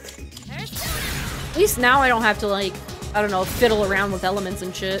 At least now I don't have to, like, I don't know, fiddle around with elements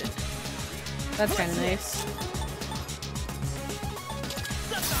and shit. That's kind of nice.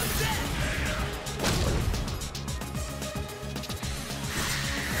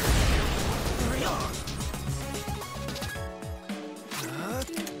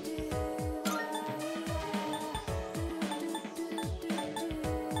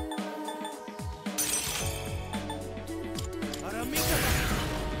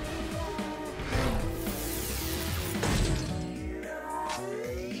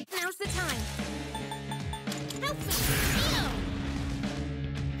 Now's the time. Help me.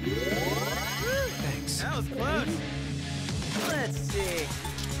 Thanks. That was close. Let's see.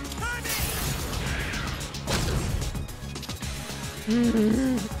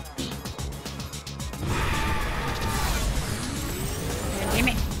 Damn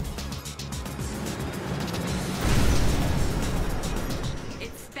it.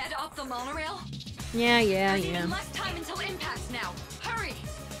 It sped up the monorail? Yeah. There's even less time until impact now. Hurry!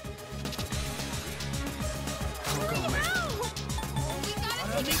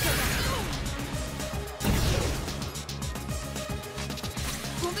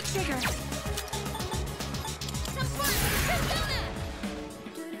 Pull the trigger.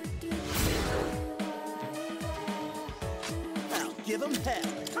 I'll give him hell.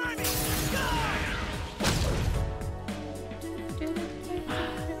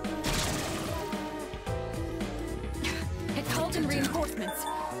 It called in reinforcements.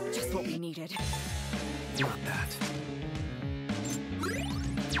 Just what we needed. Not that.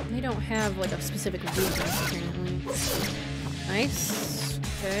 They don't have like a specific weakness apparently. Nice.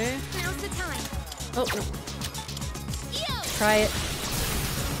 Okay. Now's the time. Oh no. Try it.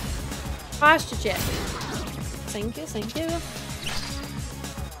 Posture check. Thank you, thank you.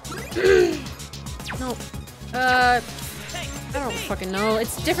 No. I don't fucking know.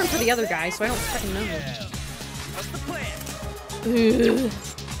 It's different for the other guy, so I don't fucking know. What's the plan? Ugh.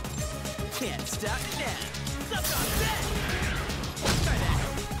 Can't stop it now.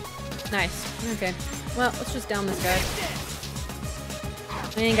 Nice. Okay. Well, let's just down this guy.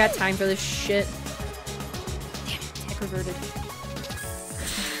 I ain't got time for this shit. Damn it, tech reverted.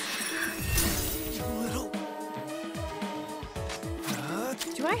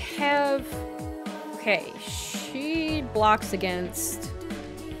 Do I have... Okay, she blocks against...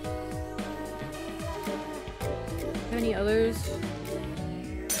 Have any others?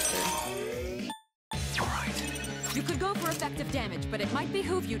 You could go for effective damage, but it might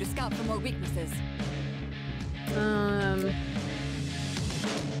behoove you to scout for more weaknesses. I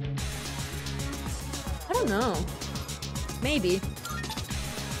don't know. Maybe.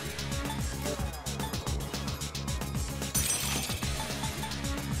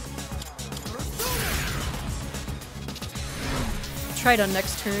 Try it on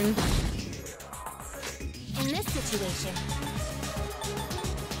next turn. In this situation,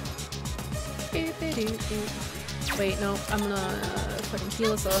 Wait, no, I'm gonna fucking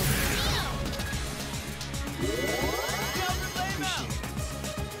heal us up.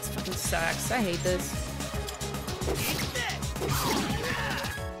 This fucking sucks. I hate this.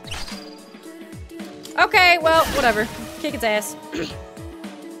 Okay, well, whatever. Kick its ass.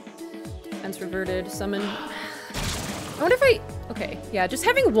 Fence reverted. Summon. I wonder if I... Okay, yeah, just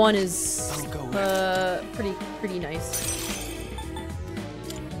having one is pretty nice.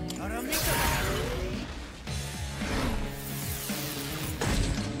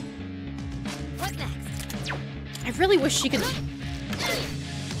 what next? I really wish she could...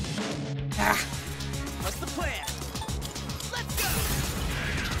 Ah. What's the plan? Let's go.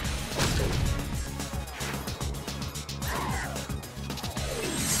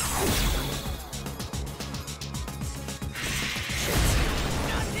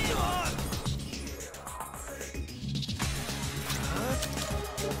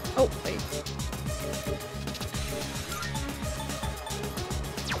 Oh, wait.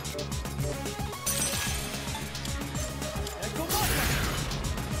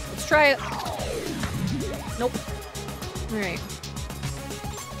 Let's try it. Nope. Alright.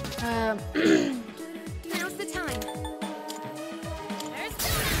 Now's the time.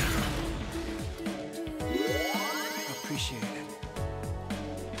 Appreciate it.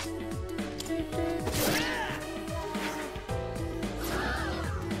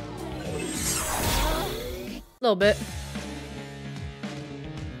 A little bit.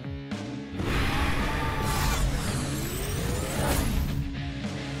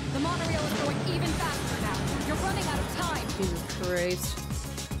 The monorail is going even faster now. You're running out of time. Jesus Christ.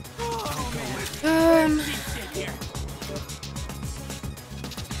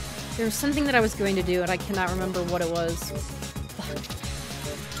 There was something that I was going to do and I cannot remember what it was. Fuck.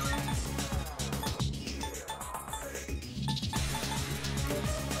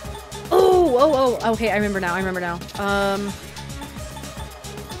 Oh, okay, I remember now,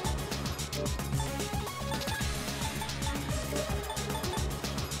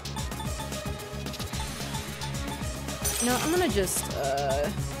 No, I'm gonna just,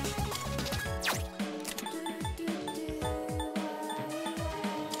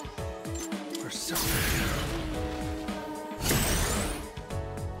 We're so...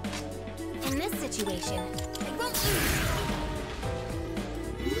 In this situation, they won't lose.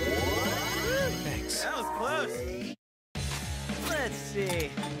 Thanks. That was close. Let's see.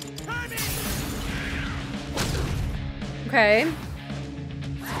 okay.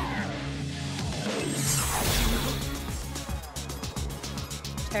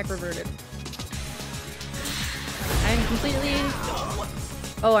 Attack reverted. I'm completely...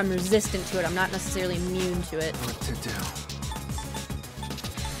 Oh, I'm resistant to it. I'm not necessarily immune to it. What to do?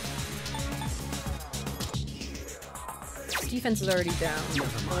 Defense is already down. So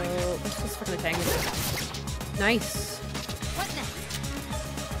let's just fucking attack it. Nice. What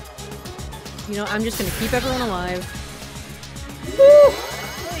next? You know, I'm just gonna keep everyone alive. Woo!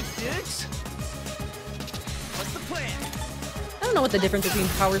 Thanks, dudes. What's the plan? I don't know what the difference between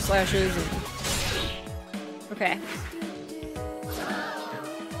power slash is and... Okay.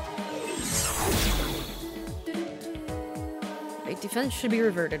 Right, defense should be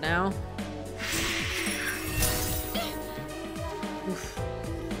reverted now. Oof.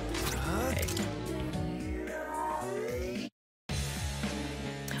 Okay.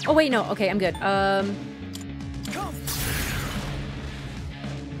 Oh wait, no. Okay, I'm good.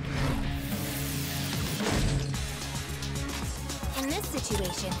 In this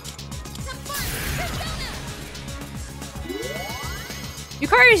situation,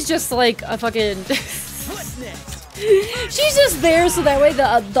 Yukari's just like a fucking... What's next? She's just there so that way the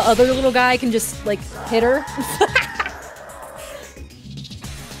other little guy can just, like, hit her.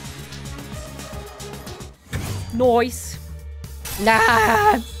 Nice.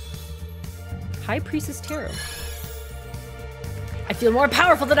 Nah. High Priestess Tarot. I feel more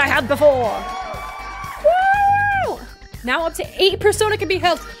powerful than I had before. Woo! Now up to 8 Persona can be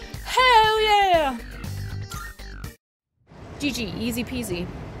held. Hell yeah! GG, easy peasy.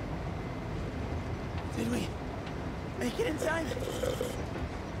 Did we make it in time?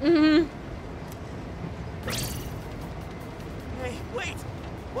 Mm-hmm. Hey, wait!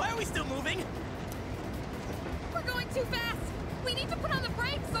 Why are we still moving? we're going too fast. We need to put on the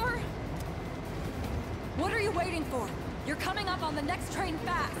brakes, or... What are you waiting for? You're coming up on the next train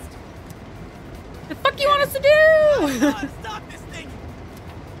fast. The fuck you want us to do? God, stop this thing!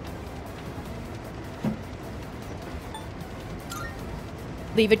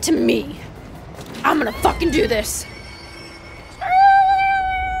 Leave it to me. I'm gonna fucking do this.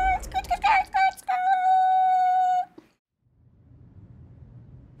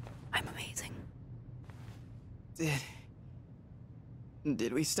 I'm amazing.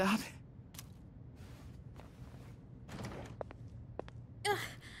 Did we stop?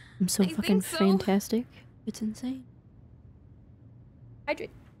 I'm so I fucking think so. fantastic. It's insane. Hydrate.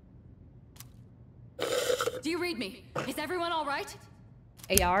 Do you read me? Is everyone all right?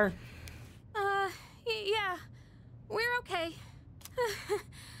 AR. Yeah. We're okay.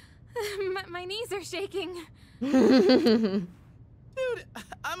 my knees are shaking. Dude,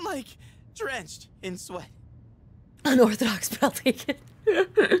 I'm like drenched in sweat. Unorthodox, but I'll take it.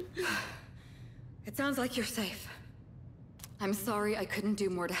 It sounds like you're safe. I'm sorry I couldn't do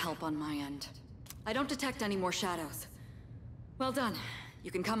more to help on my end. I don't detect any more shadows. Well done. You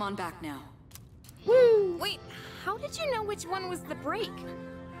can come on back now. Woo! Wait, how did you know which one was the brake?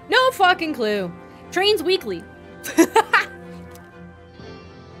 No fucking clue. Trains weekly.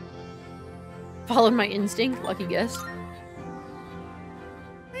 Followed my instinct. Lucky guess. Are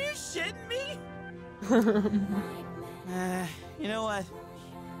you shitting me? You know what?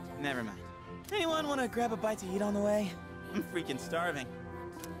 Never mind. Anyone want to grab a bite to eat on the way? I'm freaking starving.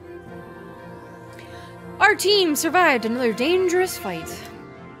 Our team survived another dangerous fight.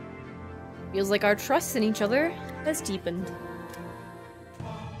 Feels like our trust in each other has deepened.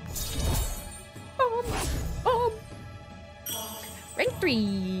 Rank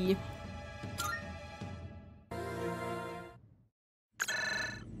 3.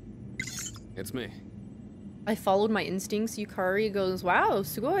 It's me. I followed my instincts. Yukari goes, wow,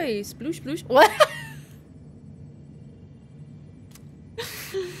 sugoi, sploosh, sploosh. What?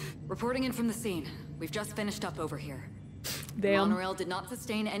 Reporting in from the scene. We've just finished up over here. Damn. Monorail did not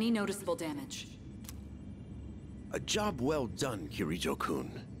sustain any noticeable damage. A job well done,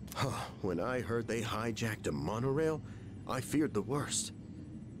 Kirijo-kun. When I heard they hijacked a monorail, I feared the worst.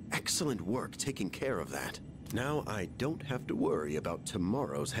 Excellent work taking care of that. Now I don't have to worry about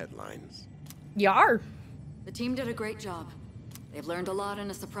tomorrow's headlines. Yar. The team did a great job. They've learned a lot in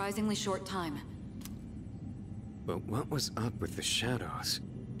a surprisingly short time. But what was up with the shadows?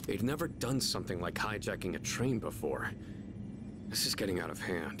 They'd never done something like hijacking a train before. This is getting out of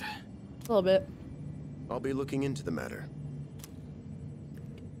hand. A little bit. I'll be looking into the matter.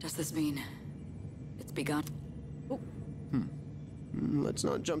 Does this mean it's begun? Let's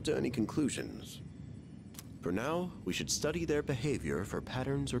not jump to any conclusions. For now, we should study their behavior for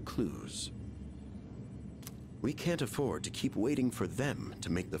patterns or clues. We can't afford to keep waiting for them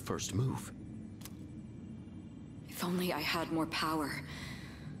to make the first move. If only I had more power,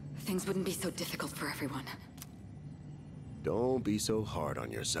 things wouldn't be so difficult for everyone. Don't be so hard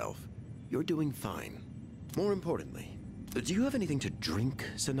on yourself. You're doing fine. More importantly, do you have anything to drink,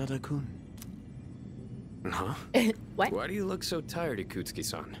 Sanada-kun? Huh? What? Why do you look so tired,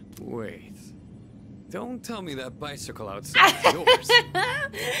 Ikutsuki-san? Wait. Don't tell me that bicycle outside is yours.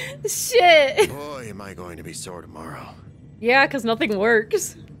 Shit. Boy, am I going to be sore tomorrow. Yeah, because nothing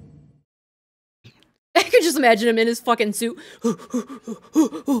works. I could just imagine him in his fucking suit.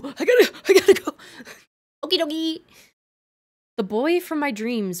 I gotta go. Okie dokie. The boy from my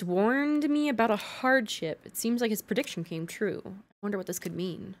dreams warned me about a hardship. It seems like his prediction came true. I wonder what this could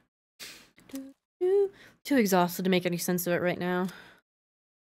mean. Too exhausted to make any sense of it right now.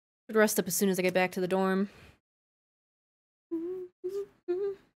 Should rest up as soon as I get back to the dorm.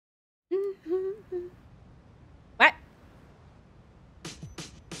 What?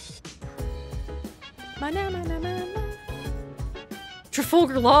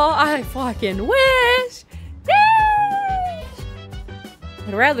 Trafalgar Law, I fucking wish! Yay!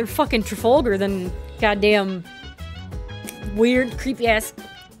 I'd rather fucking Trafalgar than goddamn weird, creepy-ass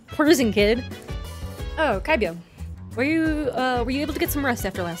prison kid. Oh, Kaibyo. Were you able to get some rest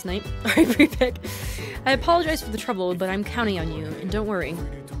after last night? Alright, Prefect. I apologize for the trouble, but I'm counting on you, and don't worry.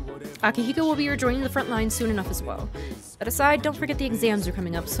 Akihiko will be rejoining the front line soon enough as well. That aside, don't forget the exams are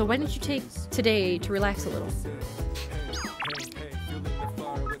coming up, so why don't you take today to relax a little?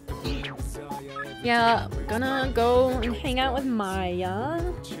 Yeah, we're gonna go and hang out with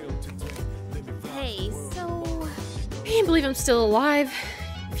Maya. Hey, so... I can't believe I'm still alive.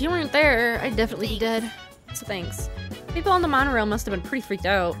 If you weren't there, I'd definitely be dead. So thanks. People on the monorail must have been pretty freaked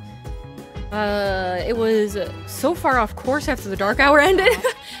out. It was so far off course after the dark hour ended.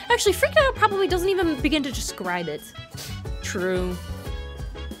 Actually, freaked out probably doesn't even begin to describe it. True.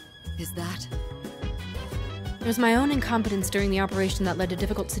 Is that? It was my own incompetence during the operation that led to a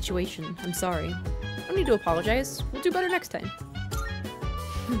difficult situation. I'm sorry. No need to apologize. We'll do better next time.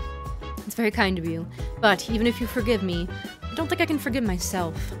 It's very kind of you. But even if you forgive me, I don't think I can forgive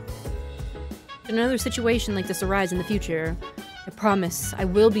myself. Should another situation like this arise in the future, I promise I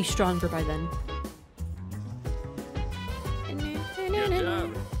will be stronger by then.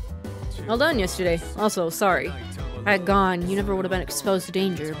 Well done yesterday. Also, sorry. I had gone, you never would have been exposed to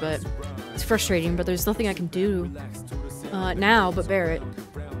danger, but it's frustrating, but there's nothing I can do now but bear it.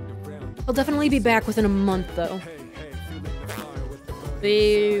 I'll definitely be back within a month, though.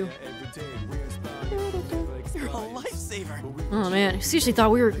 Boo. You're a lifesaver. Oh man, I seriously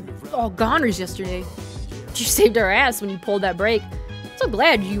thought we were all goners yesterday. You saved our ass when you pulled that break. So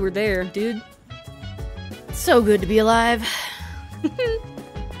glad you were there, dude. So good to be alive.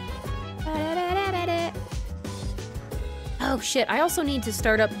 Oh shit, I also need to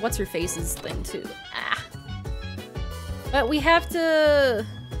start up What's-Her-Face's thing too. Ah. But we have to...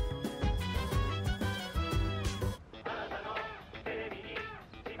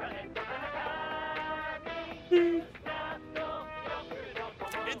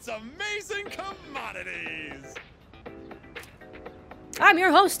 It's amazing commodities! I'm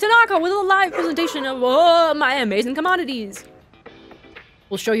your host, Tanaka, with a live presentation of my amazing commodities.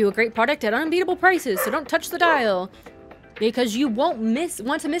 We'll show you a great product at unbeatable prices, so don't touch the dial. Because you won't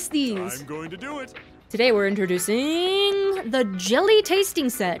want to miss these. I'm going to do it. Today we're introducing the Jelly Tasting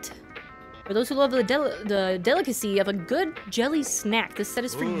Set. For those who love the delicacy of a good jelly snack, this set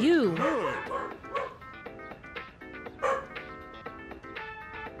is for you. Good.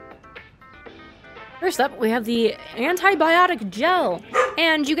 First up, we have the antibiotic gel,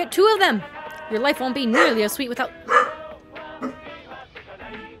 and you get 2 of them. Your life won't be nearly as sweet without...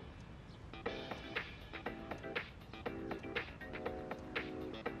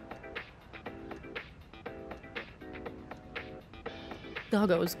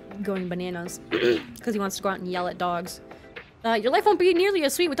 Doggo's going bananas because he wants to go out and yell at dogs. Your life won't be nearly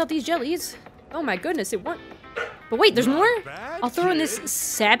as sweet without these jellies. Oh my goodness, it won't. But wait, there's more? I'll throw in this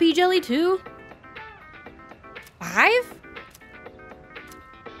sappy jelly too. 5?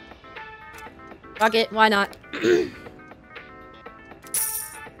 Fuck it, why not? Give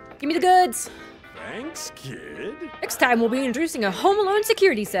me the goods. Thanks, kid. Next time we'll be introducing a Home Alone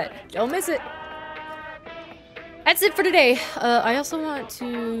security set. Don't miss it. That's it for today. I also want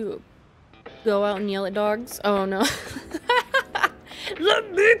to go out and yell at dogs. Oh no.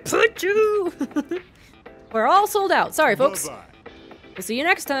 Let me put you. We're all sold out. Sorry, folks. Bye-bye. We'll see you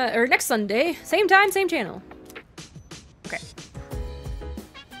next time, or next Sunday. Same time, same channel. Okay.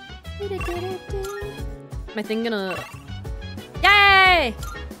 Am I thing gonna... Yay!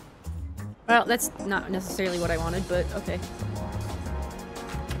 Well, that's not necessarily what I wanted, but okay.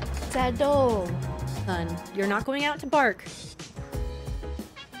 Saddle. Son, you're not going out to bark.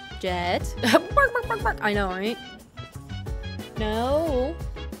 Jet. Bark, bark, bark, bark. I know, right? No.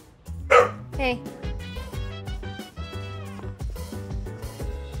 Hey.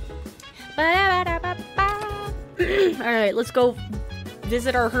 Alright, let's go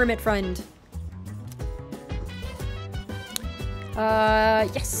visit our hermit friend.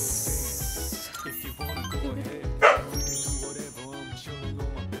 Yes.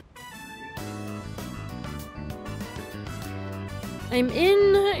 I'm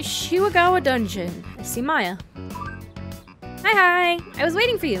in Shiwagawa Dungeon. I see Maya. Hi. I was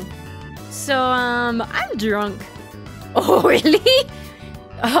waiting for you. So, I'm drunk. Oh, really?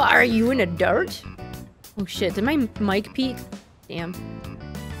 Are you in a dart? Oh shit, did my mic peak? Damn.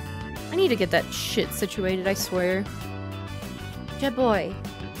 I need to get that shit situated, I swear. Jet boy.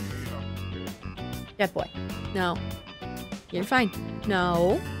 Jet boy. No. You're fine.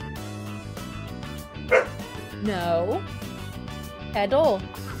 No. No. Pedal.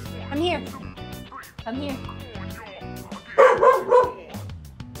 Come here. Come here.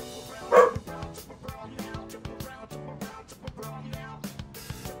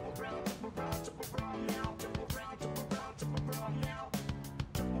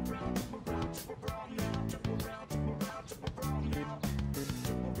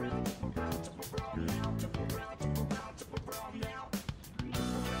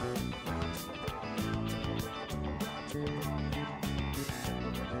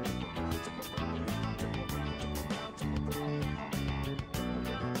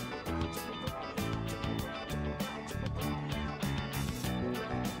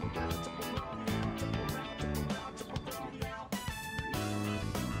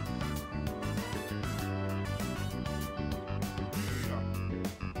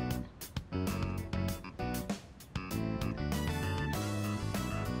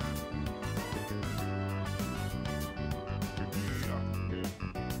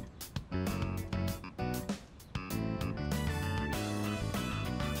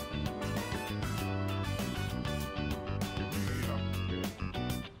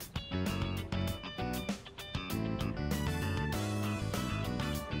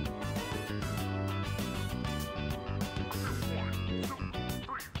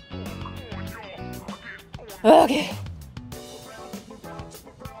 Okay.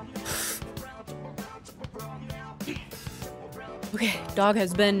 Okay, dog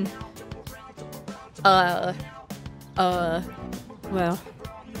has been, well,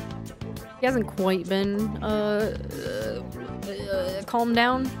 he hasn't quite been, calmed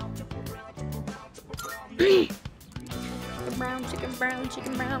down.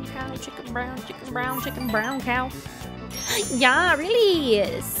 Chicken brown cow, chicken brown cow. Yeah,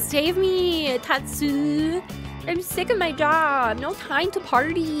 really, save me, Tatsu. I'm sick of my job, no time to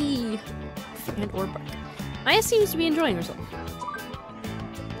party. And or bark. Maya seems to be enjoying herself.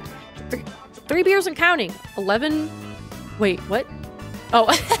 3 beers and counting. 11. Wait, what? Oh,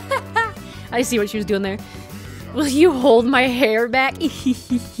 I see what she was doing there. Will you hold my hair back?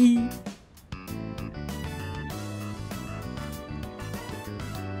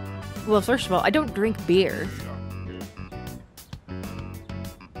 Well, first of all, I don't drink beer.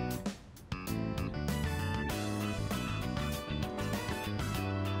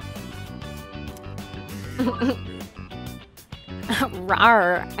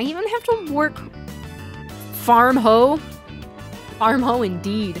 Rawr. I even have to work farm hoe. Farm hoe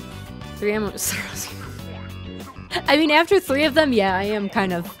indeed. 3 ammo. I mean, after 3 of them, yeah, I am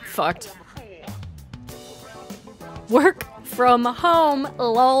kind of fucked. Work from home,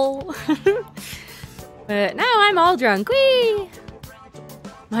 lol. But now I'm all drunk. Whee!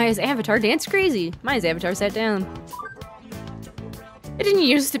 Maya's avatar danced crazy. Maya's avatar sat down. It didn't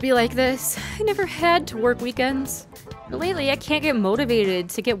used to be like this. I never had to work weekends. But lately, I can't get motivated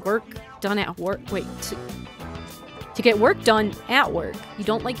to get work done at work. Wait, to get work done at work. You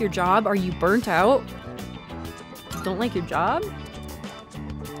don't like your job? Are you burnt out? You don't like your job?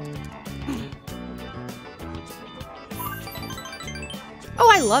 Oh,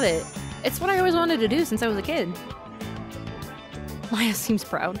 I love it. It's what I always wanted to do since I was a kid. Maya seems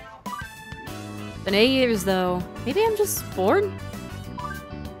proud. Been 8 years though. Maybe I'm just bored?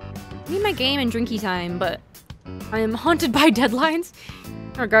 I need my game and drinky time, but I am haunted by deadlines.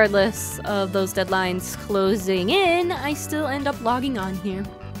 Regardless of those deadlines closing in, I still end up logging on here.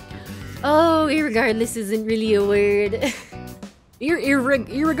 Oh, irregardless isn't really a word.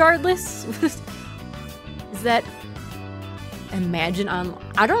 Irregardless? Is that... Imagine on...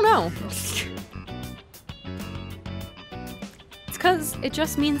 I don't know. It's because it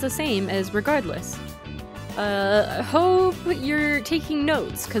just means the same as regardless. I hope you're taking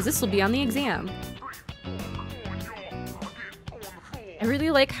notes, because this will be on the exam. I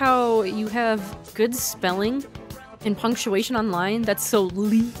really like how you have good spelling and punctuation online. That's so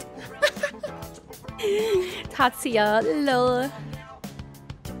elite. Tatsuya, lol.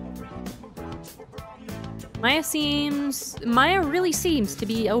 Maya really seems to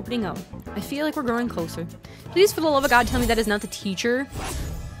be opening up. I feel like we're growing closer. Please, for the love of God, tell me that is not the teacher.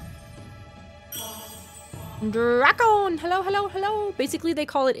 Dracon! Hello, hello, hello! Basically, they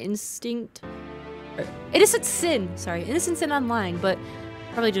call it instinct. Innocent Sin. Sorry, Innocent Sin Online, but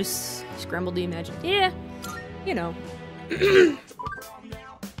probably just scrambled the imagine. Yeah, you know. Have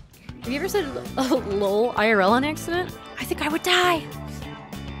you ever said lol IRL on accident? I think I would die.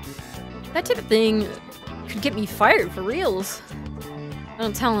 That type of thing could get me fired for reals.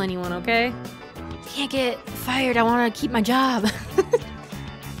 Don't tell anyone, okay? Can't get fired, I want to keep my job.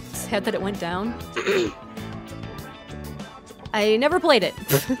 Sad that it went down. I never played it.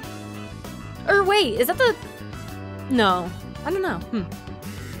 Or wait, is that the... No, I don't know.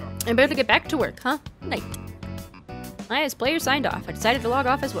 I better get back to work, huh? Night. As player signed off, I decided to log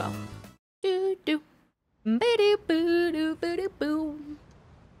off as well. Do do. Ba-do boo do boo do boo.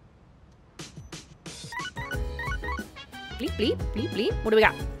 Bleep bleep bleep bleep. What do we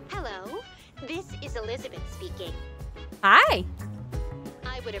got? Hello, this is Elizabeth speaking. Hi.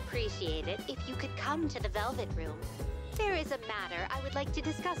 I would appreciate it if you could come to the Velvet Room. There is a matter I would like to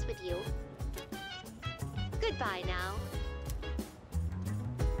discuss with you. Goodbye now.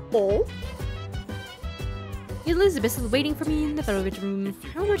 Oh. Elizabeth is waiting for me in the Velvet Room.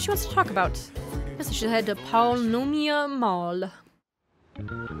 I wonder what she wants to talk about. Guess I should head to Paulonomia Mall.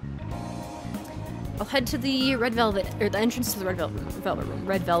 I'll head to the Red Velvet, or the entrance to the Red Velvet Room.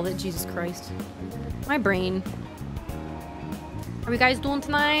 Red Velvet, Jesus Christ. My brain. Are we guys doing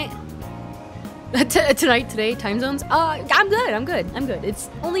tonight? Today, time zones? I'm good. It's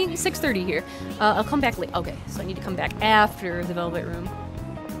only 6:30 here. I'll come back late. Okay, so I need to come back after the Velvet Room.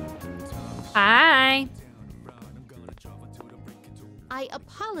 Hi. I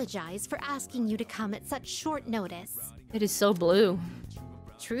apologize for asking you to come at such short notice. It is so blue.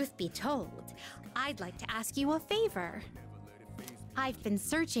 Truth be told, I'd like to ask you a favor. I've been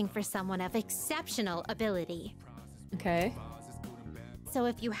searching for someone of exceptional ability. Okay. So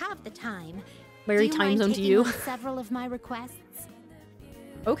if you have the time, Very do you time mind zone to taking you. on several of my requests?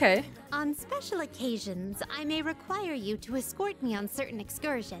 Okay. On special occasions, I may require you to escort me on certain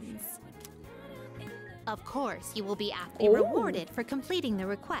excursions. Of course, you will be aptly rewarded for completing the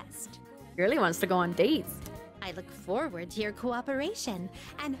request. Really wants to go on dates. I look forward to your cooperation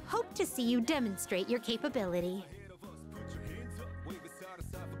and hope to see you demonstrate your capability.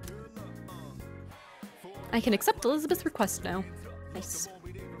 I can accept Elizabeth's request now. Nice.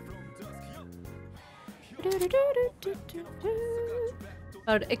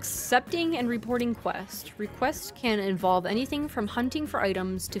 About accepting and reporting quests. Requests can involve anything from hunting for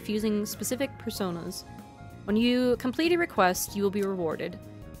items to fusing specific personas. When you complete a request, you will be rewarded.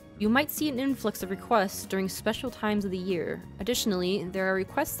 You might see an influx of requests during special times of the year. Additionally, there are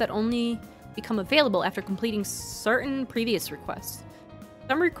requests that only become available after completing certain previous requests.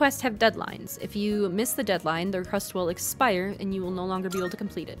 Some requests have deadlines. If you miss the deadline, the request will expire and you will no longer be able to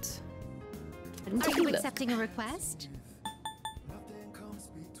complete it. Are you accepting a request?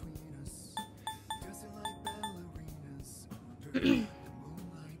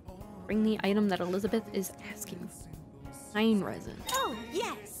 Bring the item that Elizabeth is asking for. Pine resin. Oh,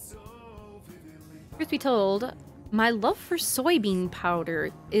 yes! Truth be told, my love for soybean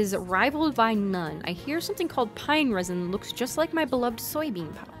powder is rivaled by none. I hear something called pine resin looks just like my beloved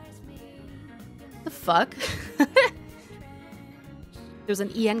soybean powder. The fuck? There was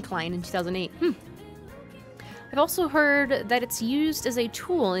an EN Klein in 2008. I've also heard that it's used as a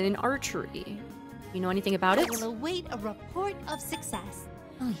tool in archery. You know anything about it? I will await a report of success.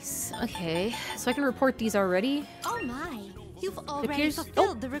 Nice. Okay, so I can report these already. Oh my! You've already appears-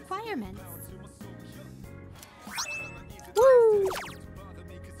 fulfilled the requirements. Woo!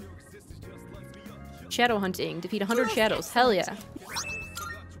 Shadow hunting. Defeat 100 shadows. Hell yeah. Take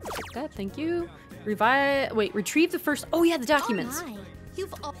that, thank you. Retrieve the first. Oh yeah, the documents. Oh my!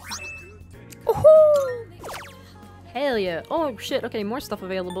 You've Woohoo! Hell yeah. Oh shit. Okay, more stuff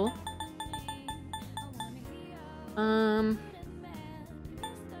available.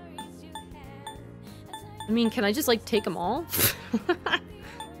 I mean, can I just like take them all?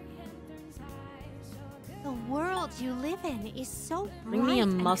 The world you live in is so bright. Bring me a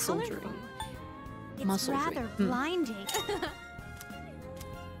and muscle colorful. drink. It's Muscle rather drink. blinding.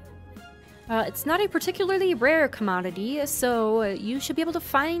 It's not a particularly rare commodity, so you should be able to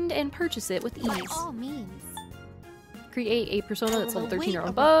find and purchase it with By ease. all means. Create a persona that's I will level 13 or await a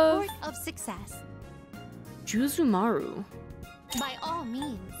above. report of success. Juzumaru. By all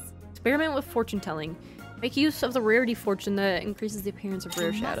means. Experiment with fortune telling. Make use of the rarity fortune that increases the appearance of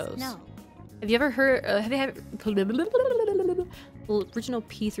rare You must shadows. know. Have you ever heard? Have you had the original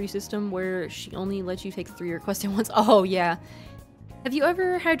P3 system where she only lets you take 3 requests at once? Oh yeah. Have you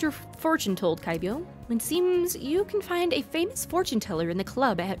ever had your fortune told, Kaibyo? It seems you can find a famous fortune teller in the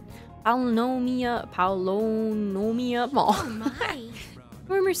club at Paulonomia Mall. Oh my!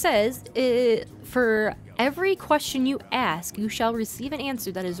 Rumor says, for every question you ask, you shall receive an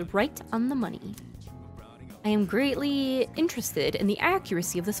answer that is right on the money. I am greatly interested in the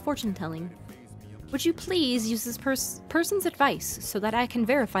accuracy of this fortune-telling. Would you please use this person's advice so that I can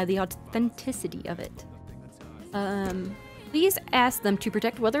verify the authenticity of it? Please ask them to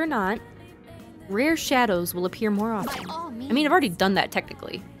predict whether or not rare shadows will appear more often. I mean, I've already done that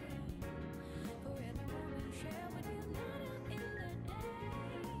technically.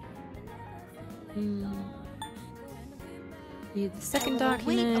 Read the second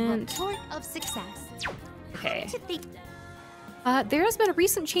document. A report of success. Okay. There has been a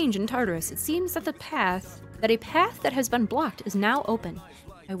recent change in Tartarus. It seems that a path that has been blocked is now open.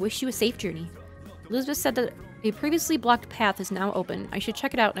 I wish you a safe journey. Elizabeth said that a previously blocked path is now open. I should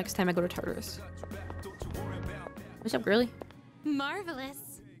check it out next time I go to Tartarus. What's up, girly?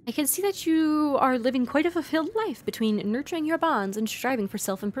 Marvelous. I can see that you are living quite a fulfilled life between nurturing your bonds and striving for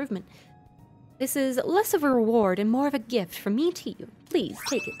self-improvement. This is less of a reward and more of a gift from me to you. Please,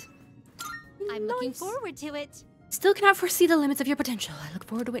 take it. I'm looking forward to it. Still cannot foresee the limits of your potential. I look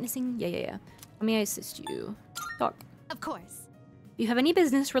forward to witnessing. Yeah. How may I assist you? Talk. Of course. If you have any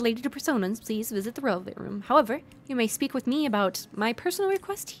business related to personas, please visit the Velvet Room. However, you may speak with me about my personal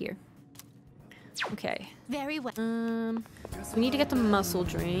request here. Okay. Very well. We need to get the muscle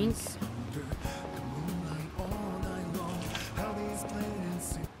drink.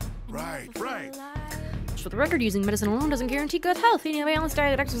 Right. For the record, using medicine alone doesn't guarantee good health. Eating a balanced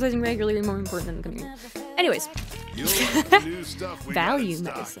diet, exercising regularly are more important than coming. Anyways. Value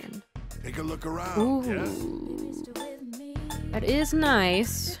medicine. Take a look around. Ooh. That is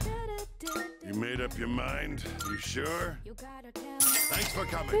nice. You made up your mind? You sure? Thanks for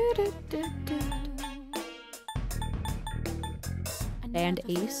coming. And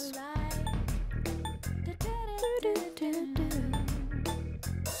Ace.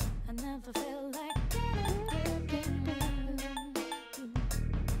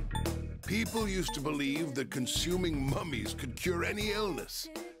 People used to believe that consuming mummies could cure any illness.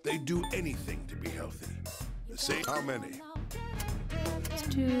 They'd do anything to be healthy. The same. How many? Let's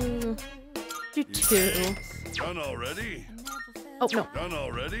do two. Done already? Oh, no. Done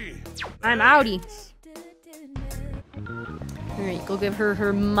already? I'm outie. Alright, go give her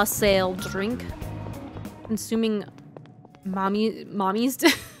her muscle drink. Consuming mommies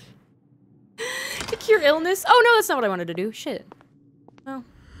to cure illness. Oh no, that's not what I wanted to do. Shit. Oh.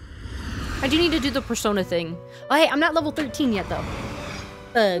 I do need to do the persona thing. Oh hey, I'm not level 13 yet though.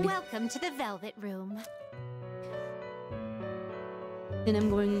 Bug. Welcome to the Velvet Room. Then I'm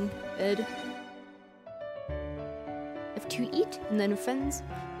going to bed. Have to eat and then friends.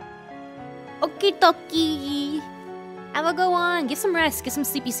 Okie dokie. Have a go on. Get some rest. Get some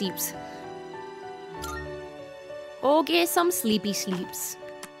sleepy sleeps. Oh, get some sleepy sleeps.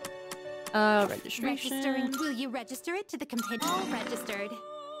 Registration. Registering. Will you register it to the compendium? All registered.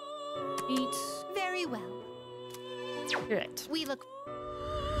 Eat. Very well. Right. We look.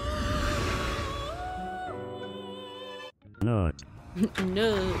 No.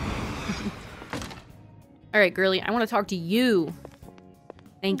 No. Alright, girly, I want to talk to you.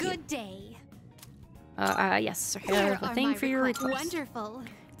 Thank you. Good day. Yes, I have a thing for your request. Wonderful.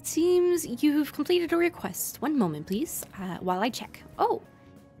 It seems you've completed a request. One moment, please, while I check. Oh,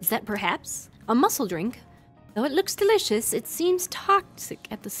 is that perhaps a muscle drink? Though it looks delicious, it seems toxic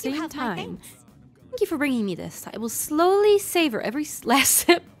at the same time. Thank you for bringing me this. I will slowly savor every last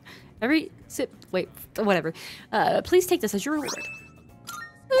sip. Every sip. Wait, whatever. Please take this as your reward.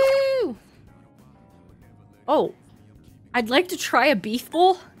 Woo! Oh, I'd like to try a beef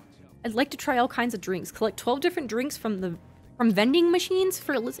bowl. I'd like to try all kinds of drinks. Collect 12 different drinks from vending machines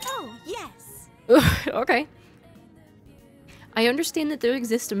for Elizabeth. Oh, yes. Okay. I understand that there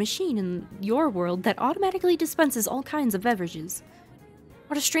exists a machine in your world that automatically dispenses all kinds of beverages.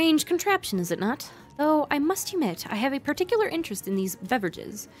 What a strange contraption, is it not? Though I must admit, I have a particular interest in these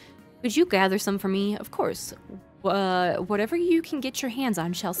beverages. Could you gather some for me? Of course. Whatever you can get your hands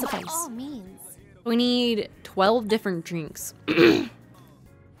on shall suffice. By all means. We need 12 different drinks.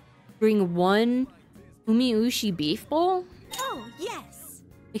 Bring one Umiushi beef bowl? Oh, yes.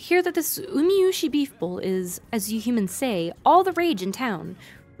 I hear that this Umiushi beef bowl is, as you humans say, all the rage in town.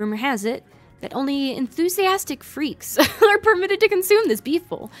 Rumor has it that only enthusiastic freaks are permitted to consume this beef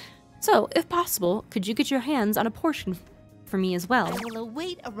bowl. So, if possible, could you get your hands on a portion for me as well? I will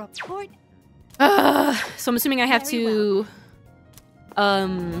await a report. So I'm assuming I have to...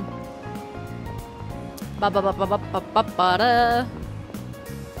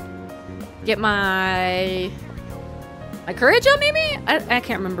 Get my courage up, maybe? I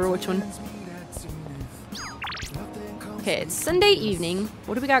can't remember which one. Okay, it's Sunday evening.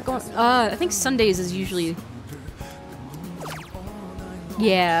 What do we got going? I think Sundays is usually...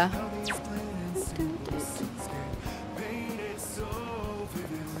 Yeah.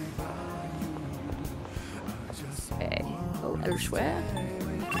 Okay. Oh, elsewhere.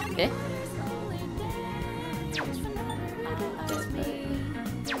 Okay.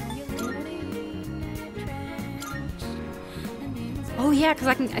 Oh yeah, because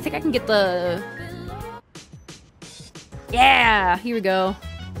I think I can get the... Yeah, here we go.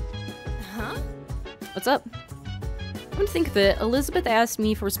 Huh? What's up? Come to think of it, Elizabeth asked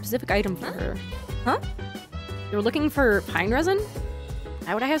me for a specific item for her. Huh? You're looking for pine resin?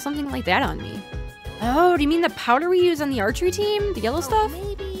 Why would I have something like that on me? Oh, do you mean the powder we use on the archery team? The yellow stuff?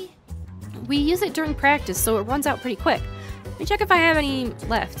 Maybe. We use it during practice, so it runs out pretty quick. Let me check if I have any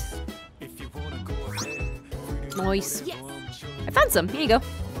left. Nice. Yes. I found some. Here you go.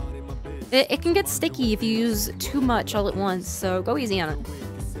 It can get sticky if you use too much all at once, so go easy on it.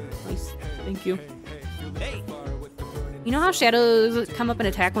 Nice. Thank you. Hey. You know how shadows come up and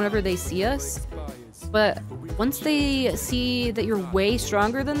attack whenever they see us? But once they see that you're way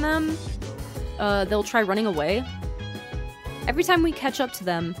stronger than them, they'll try running away. Every time we catch up to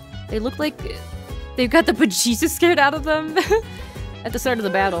them, they look like they've got the bejesus scared out of them at the start of the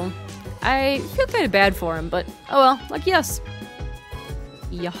battle. I feel kind of bad for him, but oh well, lucky us.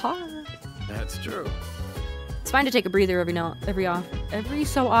 Yaha. That's true. It's fine to take a breather every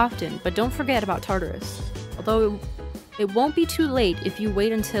so often, but don't forget about Tartarus. Although it won't be too late if you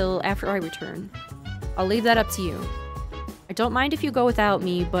wait until after I return. I'll leave that up to you. I don't mind if you go without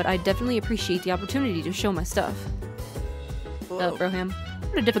me, but I definitely appreciate the opportunity to show my stuff. Broham.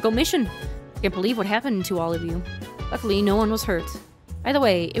 What a difficult mission. I can't believe what happened to all of you. Luckily, no one was hurt. By the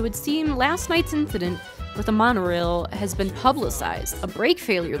way, it would seem last night's incident with the monorail has been publicized. A brake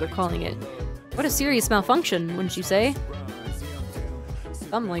failure, they're calling it. What a serious malfunction, wouldn't you say?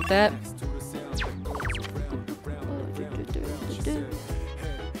 Something like that.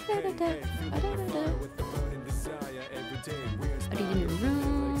 Buddy in your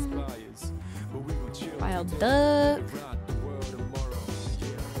room. Wild duck.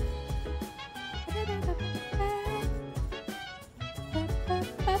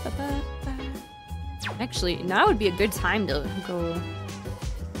 Actually, now would be a good time to go.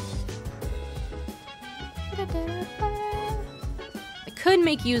 I could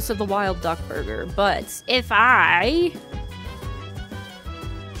make use of the wild duck burger, but if I...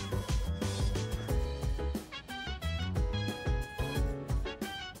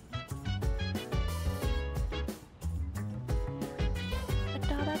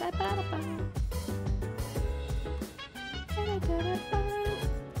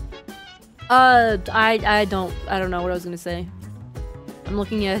 I don't know what I was gonna say. I'm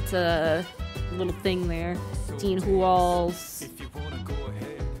looking at a little thing there. Seeing who all's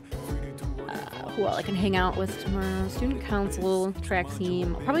who all I can hang out with tomorrow. Student council, track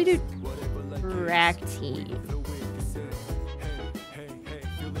team. I'll probably do track team.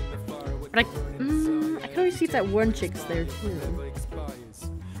 But I can always see if that one chick's there too.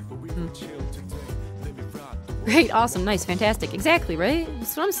 Great, awesome, nice, fantastic. Exactly, right?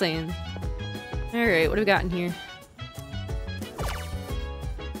 That's what I'm saying. Alright, what do we got in here?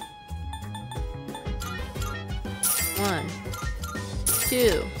 One,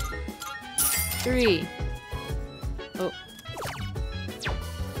 2, 3. Oh.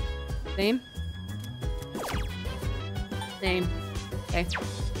 Same? Same. Okay.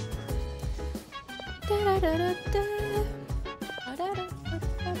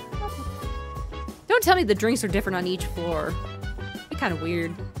 Don't tell me the drinks are different on each floor. It's kind of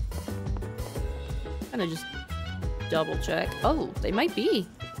weird. Kinda just double check. Oh, they might be.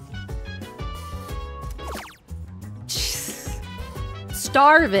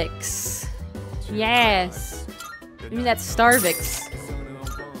 Starvix. Yes. I mean that's Starvix.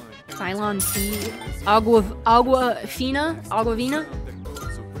 Cylon tea. Aquavina.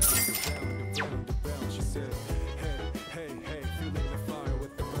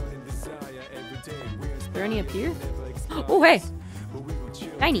 Is there any up here? Oh hey.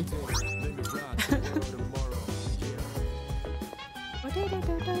 Tiny.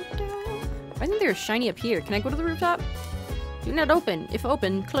 Why isn't there a shiny up here? Can I go to the rooftop? Do not open. If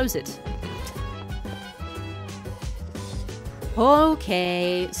open, close it.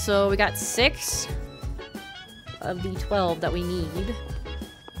 Okay, so we got 6 of the 12 that we need.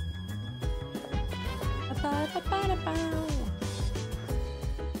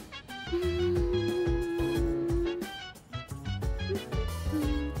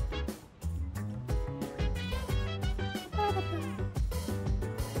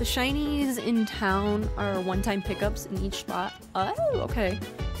 The shinies in town are one-time pickups in each spot. Oh, okay.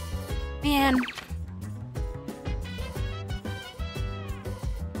 Man.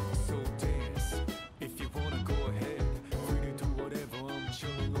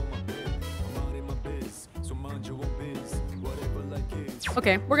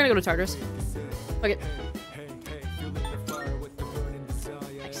 Okay, we're gonna go to Tartarus. Okay.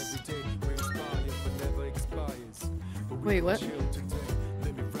 Nice. Wait, what?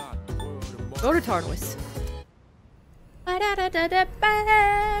 Go to Tartarus.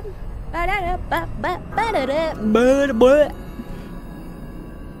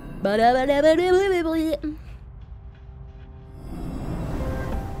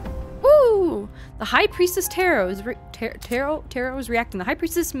 Woo! The High Priestess Tarot is reacting. The High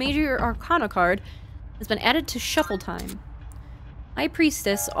Priestess Major Arcana card has been added to Shuffle Time. High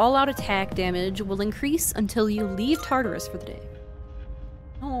Priestess all-out attack damage will increase until you leave Tartarus for the day.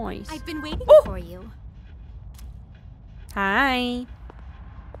 Nice. I've been waiting for you. Hi.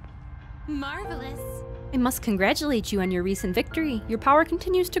 Marvelous. I must congratulate you on your recent victory. Your power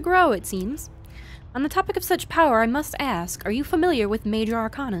continues to grow, it seems. On the topic of such power, I must ask, are you familiar with Major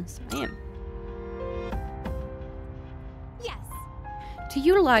Arcanas? I am. Yes. To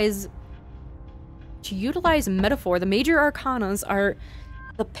utilize metaphor, the Major Arcanas are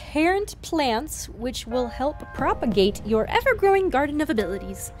the parent plants which will help propagate your ever-growing garden of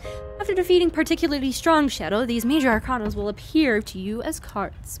abilities. After defeating particularly strong shadow, these Major Arcanas will appear to you as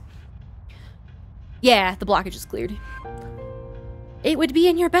cards. Yeah, the blockage is cleared. It would be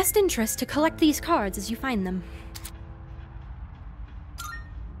in your best interest to collect these cards as you find them.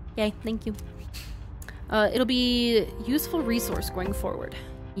 Okay, thank you. It'll be a useful resource going forward.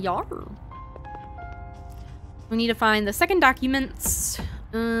 Yar. We need to find the second documents.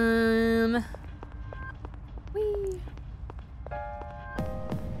 Whee.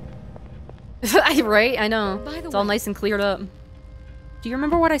 Right? I know. It's all nice and cleared up. Do you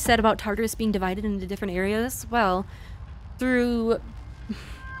remember what I said about Tartarus being divided into different areas? Well, through...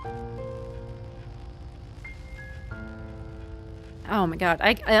 Oh my god,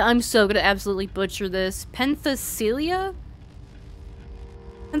 I'm so gonna absolutely butcher this. Penthesilea?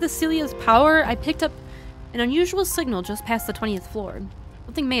 Penthesilia's power? I picked up an unusual signal just past the 20th floor.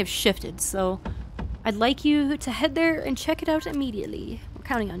 Something may have shifted, so I'd like you to head there and check it out immediately. We're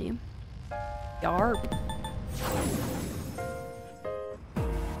counting on you. Yarp.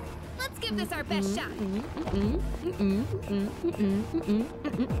 Let's give this our best shot.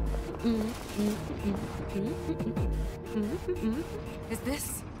 Is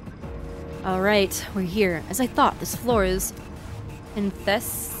this? Alright, we're here. As I thought, this floor is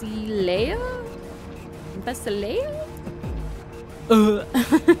Penthesilea? Penthesilea?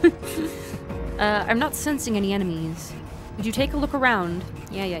 I'm not sensing any enemies. Could you take a look around?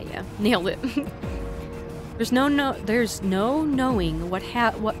 Yeah. Nailed it. There's no knowing what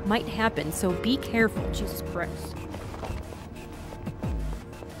might happen, so be careful. Jesus Christ.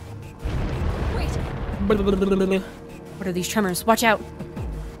 Wait. What are these tremors? Watch out.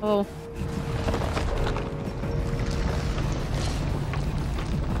 Oh.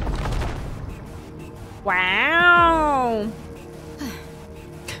 Wow.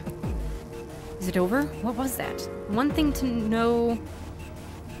 Is it over? What was that? It's one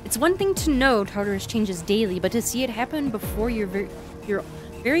thing to know Tartarus changes daily, but to see it happen before your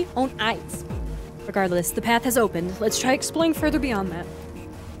very own eyes. Regardless, the path has opened. Let's try exploring further beyond that.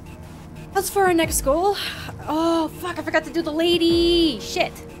 As for our next goal... Oh, fuck, I forgot to do the lady!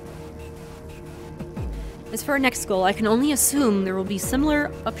 Shit! As for our next goal, I can only assume there will be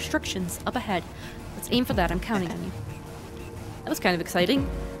similar obstructions up ahead. Let's aim for that, I'm counting on you. That was kind of exciting.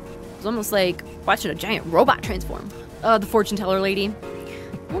 It was almost like watching a giant robot transform. The fortune teller lady.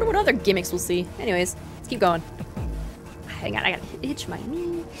 I wonder what other gimmicks we'll see. Anyways, let's keep going. Hang on, I gotta itch my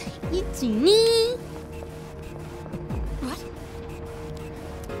knee. Itchy knee! What?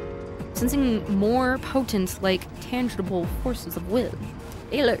 Sensing more potent, like, tangible forces of will.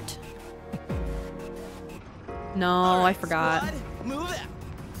 Stay alert. No, I forgot. Move it.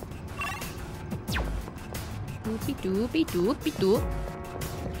 Doopy doopy doopy doop.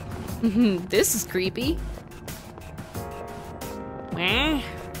 This is creepy.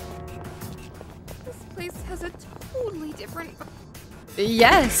 This place has a totally different...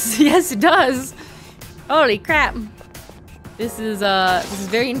 Yes, yes it does. Holy crap. This is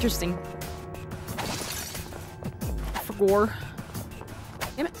very interesting. For gore.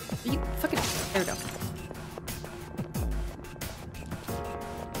 Damn it. You fucking... There we go.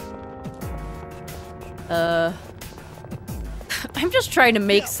 I'm just trying to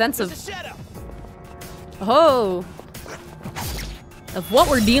make sense of... Oh! of what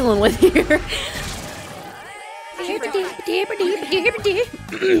we're dealing with here. There,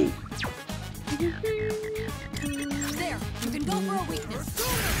 you can go for a weakness.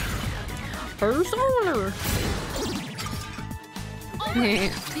 Persona.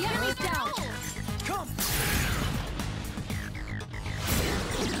 The enemy's down. Come.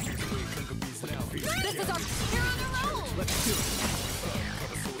 This is our hero on the roll. Let's do it.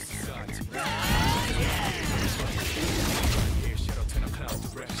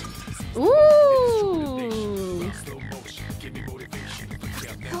 Ooh.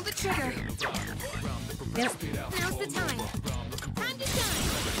 Pull the trigger. Yep. Now's the time. Time to shine.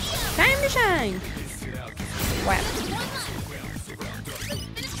 Time to shine. Wow.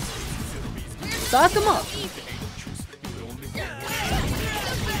 Suck him up.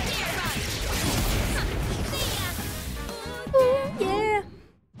 Ooh, yeah.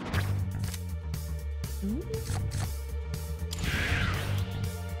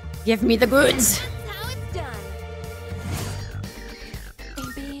 Give me the goods. That's how it's done.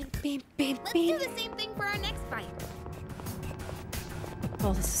 Let's do the same thing for our next fight.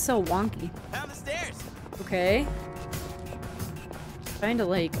 Oh, this is so wonky. Down the stairs. Okay. Trying to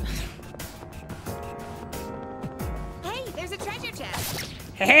like. Hey, there's a treasure chest.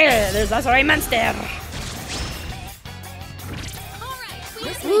 Hey, there's also a monster. All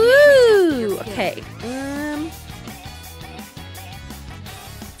right, Woo! Okay.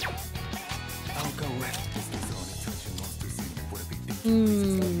 I'll go with.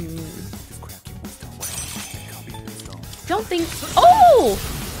 Don't think. Oh!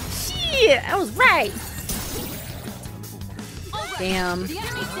 Shit! I was right. Damn. The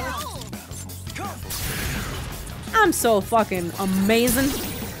enemy's down. I'm so fucking amazing.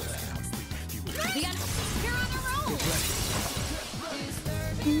 The enemy's hero on the roll.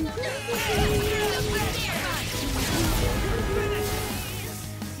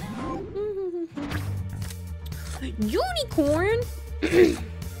 Unicorn.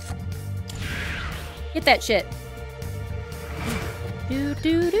 Get that shit. Do,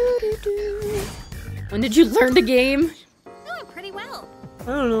 do, do, do, do. When did you learn the game? Doing pretty well. I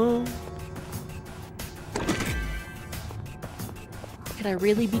don't know. Could I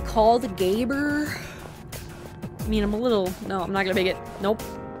really be called a gamer? I mean, I'm a little... No, I'm not gonna make it. Nope.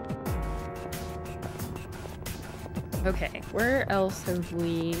 Okay, where else have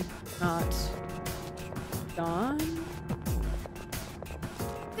we not gone?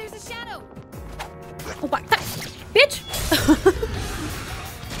 There's a shadow. Oh my... Bitch!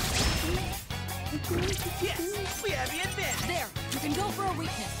 Yes, we have the advantage. There, you can go for a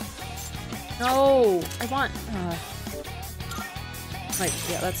weakness. No! I want... Wait,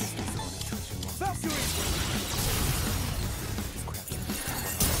 yeah, that's...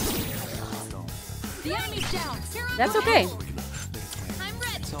 The enemy's down. That's okay. I'm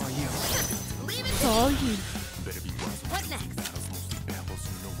ready. It's all you. Leave it It's to all me. you. What next?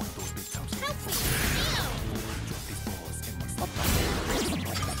 Help me.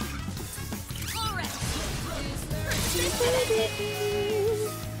 All right.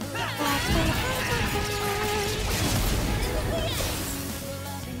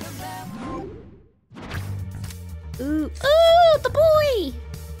 Ooh, ooh, the boy!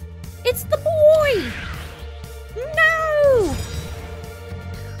 It's the boy! No!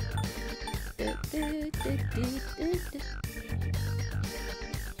 Did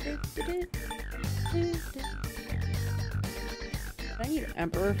I need an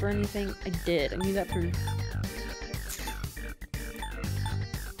emperor for anything? I did. I need that for...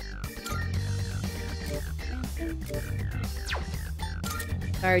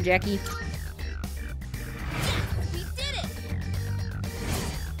 Sorry, Jackie. We did it.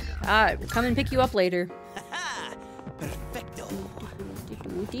 Alright, we'll come and pick you up later. Perfecto.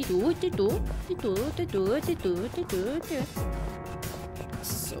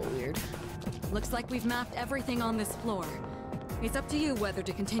 So weird. Looks like we've mapped everything on this floor. It's up to you whether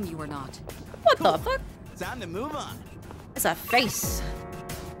to continue or not. What the fuck? Time to move on. It's a face.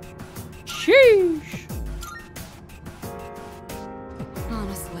 Sheesh.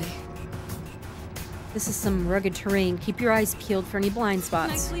 Honestly. This is some rugged terrain. Keep your eyes peeled for any blind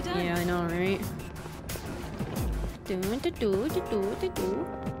spots. Nicely done. Yeah, I know, right?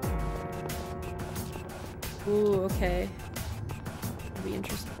 Ooh, okay. That'll be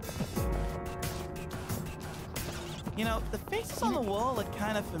interesting. You know, the faces on the wall look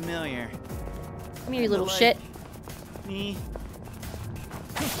kind of familiar. Come here, you little Like shit. Me.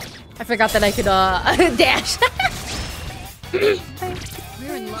 I forgot that I could, dash.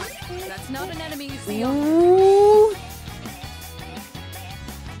 We're in luck. That's not an enemy you see on. Ooh.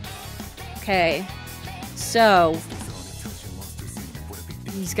 Okay. So.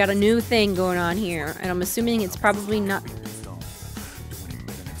 He's got a new thing going on here, and I'm assuming it's probably not...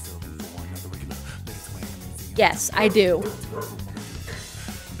 Yes, I do.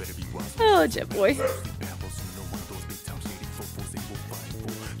 Oh, Jet Boy.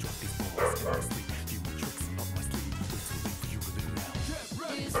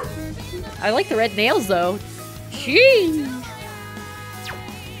 I like the red nails, though. Sheesh.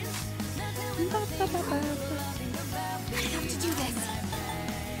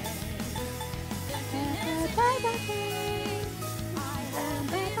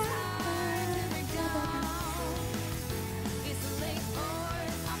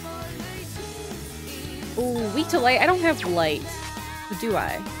 Ooh, weak to light. I don't have light. Or do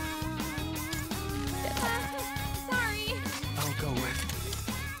I? Sorry. I'll go with.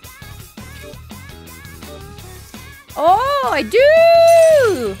 Oh, I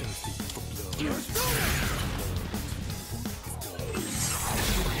do!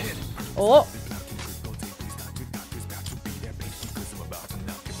 Oh.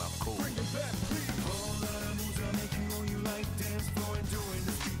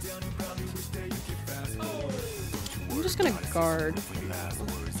 I'm just gonna guard.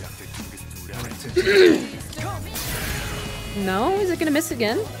 No? Is it gonna miss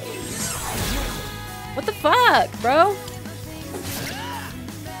again? What the fuck, bro?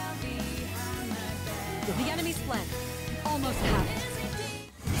 The enemy's fled. Almost have it.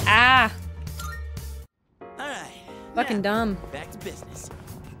 Ah! Alright. Fucking dumb. Back to business.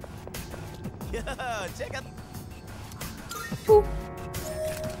 Yo, check out. Ooh.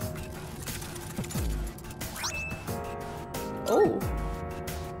 Oh.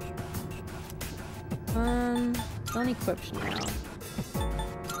 Don't equip now.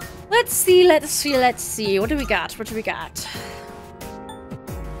 Let's see. What do we got?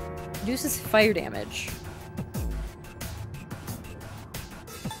 Reduces fire damage.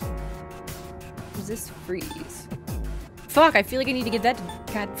 Resist freeze. Fuck, I feel like I need to get that to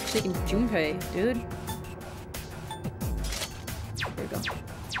God freaking Junpei, dude. There we go.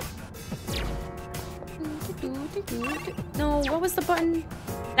 No, what was the button?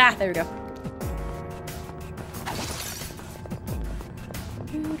 Ah, there we go.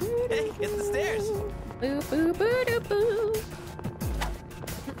 Hey, it's the stairs. Boo, boo, boo, doo, boo.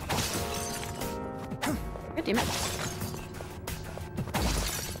 God damn it.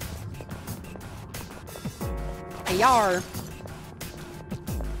 Hey, yar.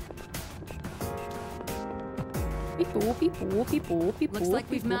 Looks like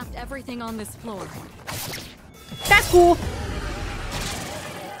we've mapped everything on this floor. That's cool.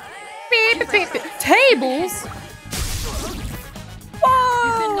 Beep, beep, beep, beep. Tables?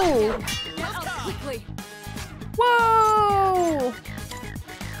 Whoa! Quickly. Whoa!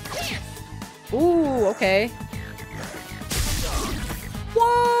 Ooh, okay.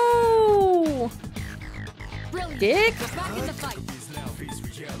 Whoa! Brilliant. Dick? We're back in the fight.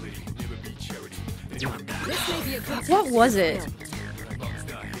 This may be a good What was it?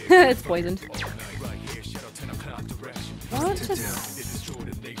 It's poisoned. What just...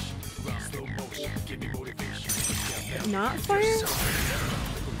 Not fire?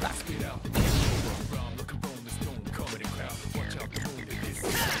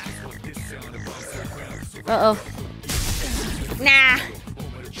 Uh-oh. Nah!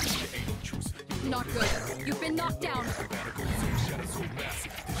 Not good. You've been knocked down.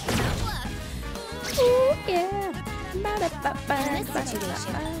 Ooh, yeah. In this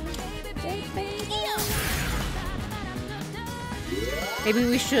situation. Maybe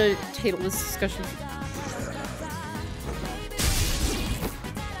we should table this discussion.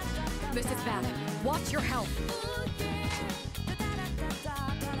 This is bad. Watch your health.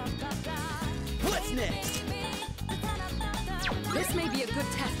 What's next? This may be a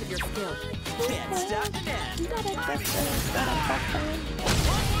good test of your skill. Can't stop now.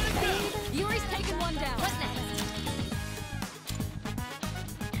 Yuri's taken one down. What's next?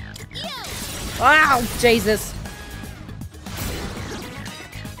 Wow, Jesus.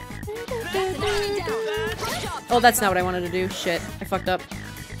 Oh, that's not what I wanted to do. Shit, I fucked up.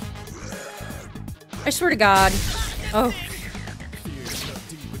 I swear to God. Oh.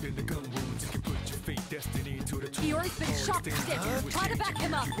 Yuri's been shot to stick. Try to back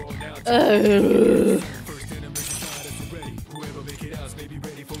him up.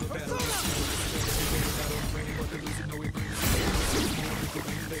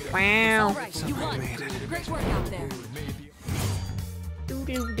 Wow. All right, you won. Great work out there.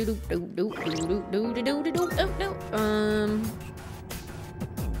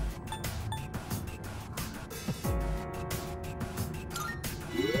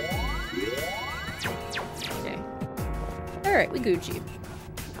 Okay. Alright, we Gucci.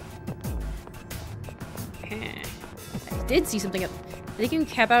 I did see something up. I think you can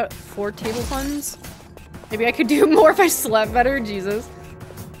cap out 4 table puns. Maybe I could do more if I slept better. Jesus.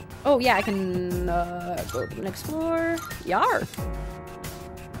 Oh yeah, I can go to the next floor. Yar.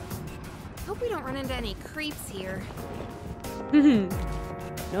 Hope we don't run into any creeps here.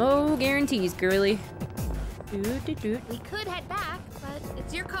 No guarantees, girly. We could head back, but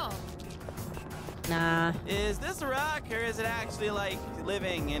it's your call. Nah. Is this a rock, or is it actually, like,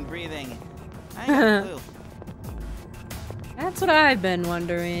 living and breathing? I ain't got a clue. That's what I've been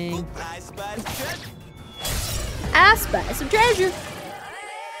wondering. I spy some treasure. I spy some treasure.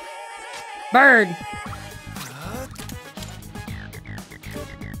 Bird.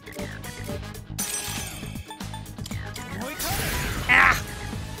 Ah.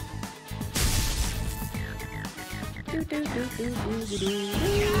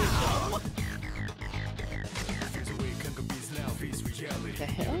 The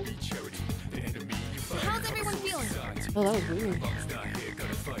hell? How's everyone feeling? Oh, that was weird.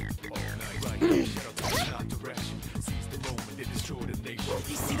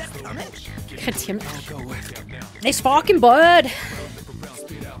 You see that coming? God damn it. Nice fucking bud.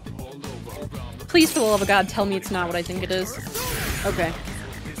 Please, for the love of God, tell me it's not what I think it is. Okay.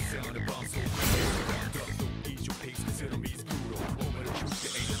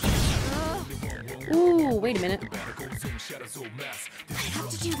 Ooh, wait a minute. I have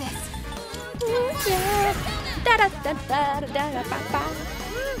to do this.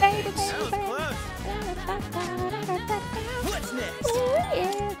 What's next?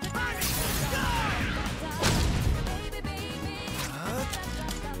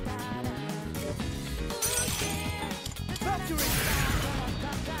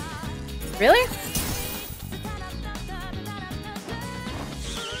 Really?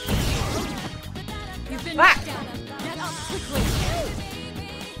 You've been Ah. knocked down. Get up quickly.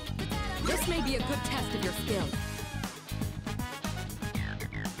 This may be a good test of your skill.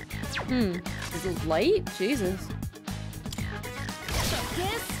 Is it light? Jesus.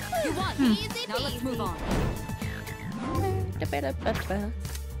 This? You won. Easy Now let's move on.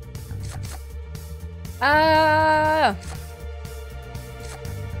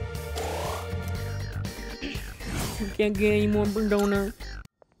 Can't get any more donor.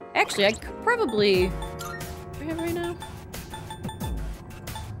 Actually, I could probably. What do I have right now?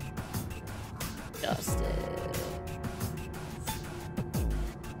 Justice.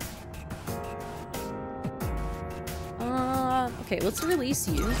 Okay, let's release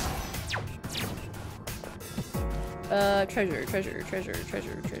you. Treasure.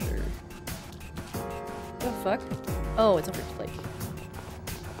 What the fuck? Oh, it's over like.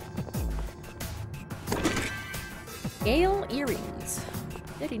 Gale earrings.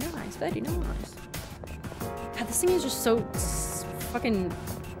 Very nice, very nice. God, this thing is just so fucking.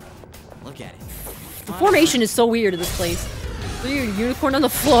 Look at it. The formation is so weird in this place. Weird unicorn on the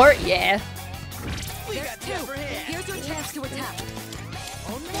floor? Yeah. We got the upper hand. Here's your chance to attack.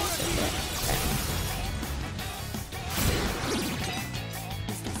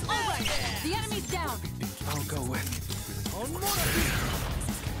 Alright, the enemy's down. I'll go with.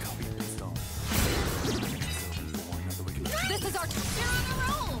 This is our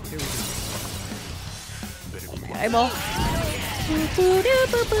Eyeball.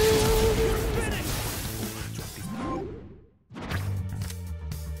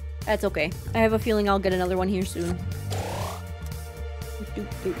 That's okay. I have a feeling I'll get another one here soon.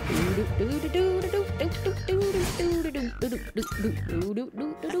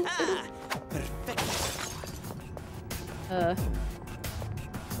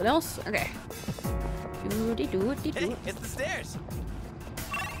 What else? Okay. Hey, it's the stairs.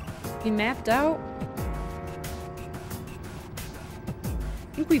 We mapped out.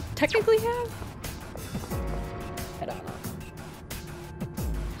 I think we technically have? I don't know.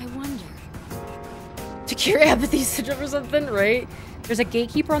 I wonder. Secure apathy syndrome or something, right? There's a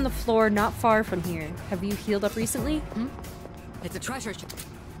gatekeeper on the floor not far from here. Have you healed up recently? Hmm? It's a treasure chest.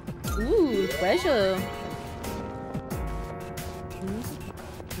 Ooh, treasure.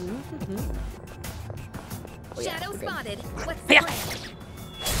 Oh, yeah, Shadow we're good. spotted. What's Hiya. the plan?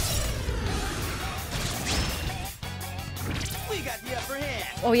 We got the upper hand.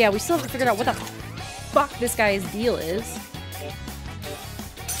 Oh yeah, we still haven't figured out what the fuck this guy's deal is.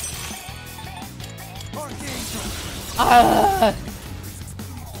 Ah!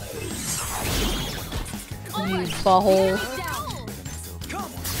 You butthole.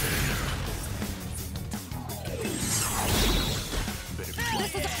 Come.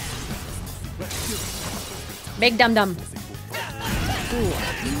 Big dum dum. Ooh.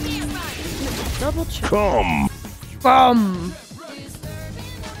 Double check. Come! Come.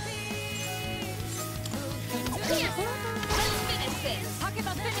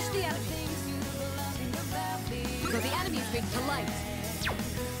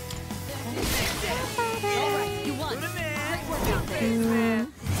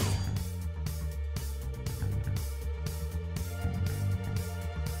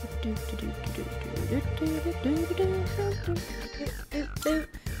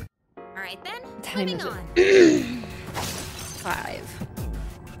 Alright then, Time moving is on. it? 5.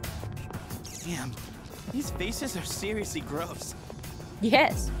 Damn, these faces are seriously gross.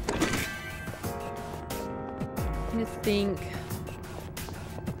 Yes. I think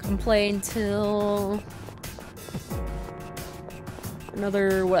I can play until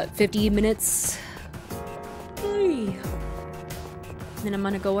another, what, 50 minutes? Hey. Then I'm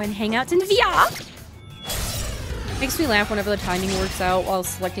gonna go and hang out in VR. Makes me laugh whenever the timing works out while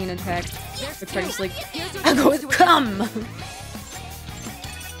selecting an attack. The target's like, I'll go with come!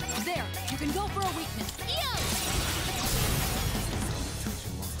 There, you can go for a weakness.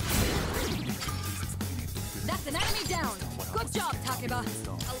 That's an enemy down. Good job, Takeba.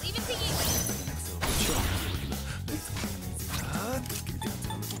 I'll leave it to you.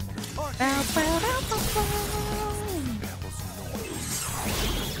 Bow, bow, bow, bow, bow.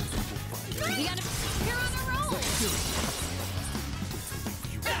 The enemy, you're on a roll.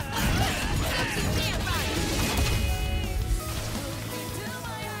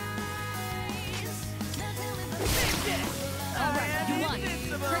 All right, you won.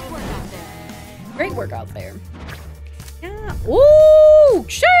 Great work out there. Great work out there. Yeah. Ooh,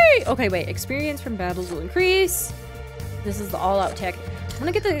 shit! Okay, wait. Experience from battles will increase. This is the all-out tech. I'm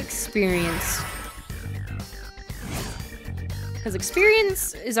gonna get the experience. Because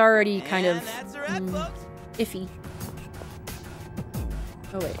experience is already kind of iffy.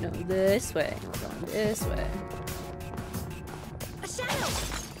 Oh wait, no, this way. We're going this way. A shadow.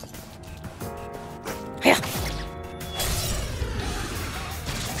 Yeah.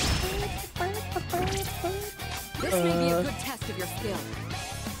 This may be a good test of your skill.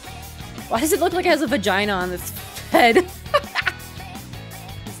 Why does it look like it has a vagina on its head?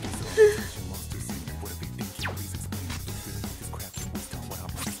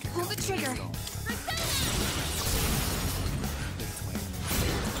 Pull the trigger.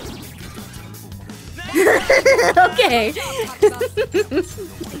 Okay.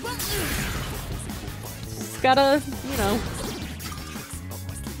 Just gotta, you know,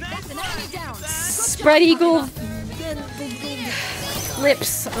 That's an enemy down. spread eagle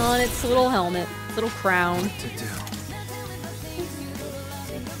lips on its little helmet, little crown.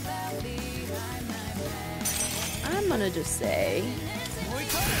 I'm gonna just say,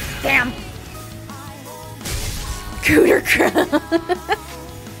 damn, Cooter Crown.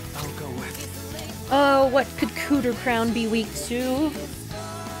 I'll go with. Oh, what could Cooter Crown be weak to?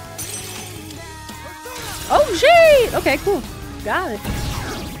 Oh shit! Okay, cool. Got it.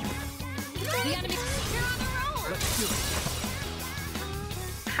 The enemy, you're on a roll.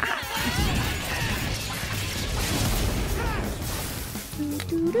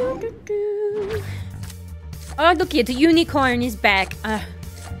 Oh, look at the unicorn is back.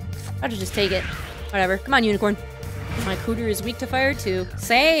 I'll just take it. Whatever. Come on, unicorn. My Cooter is weak to fire too.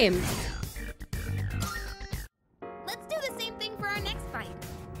 Same. Let's do the same thing for our next fight.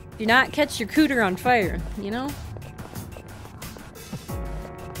 Do not catch your Cooter on fire, you know?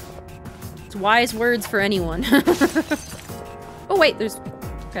 It's wise words for anyone. Oh, wait, there's...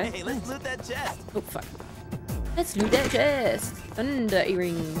 Okay. Hey, let's loot that chest. Oh, fuck. Let's loot that chest. Thunder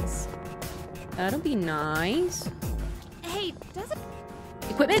earrings. That'll be nice. Hey, does it?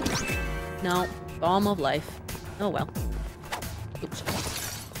 Equipment? No. Balm of life. Oh, well. Oops.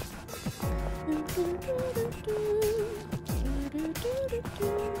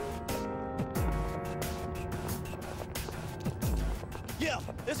 Yeah,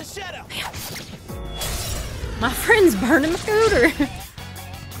 there's a shadow. My friend's burning my Cooter.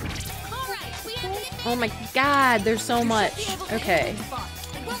 All right, we have it. Oh my god, there's so much. Okay.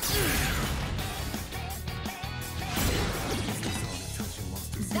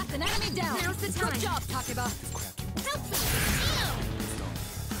 That's an enemy down. Now's the time. Good job, Takeba. Help me.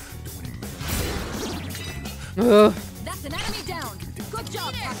 Ugh. That's an enemy down. Good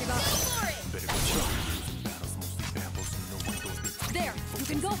job, Takeba. There, you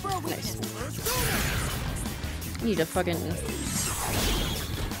can go for a weakness. Need a fucking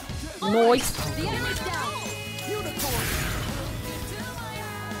noise. The enemy's down. Unicorn.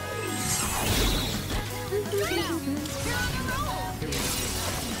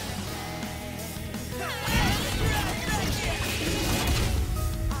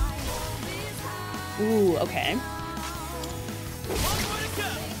 Ooh, okay.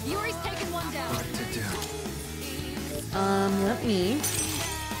 Yuri's taken one down. What to do? Let me.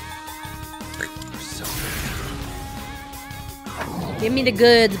 Give me the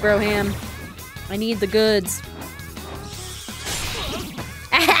goods, Broham. I need the goods.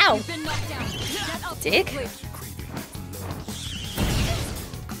 Ow! You've been knocked down. Get up. Dick. Quickly.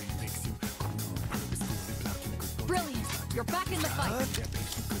 Brilliant. You're back in the fight.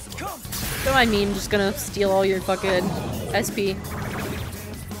 So I mean, just gonna steal all your fucking SP.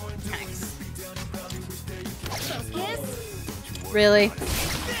 Really?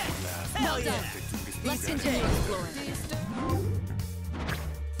 Well done. Let's continue exploring.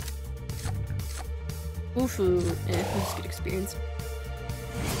 Oofu. Just good experience.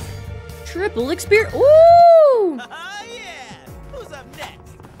 Triple experience. Ooh! Yeah! Who's up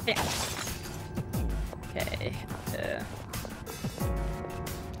next? Yeah. Okay.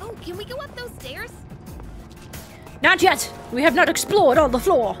 Oh, can we go up those stairs? Not yet! We have not explored on the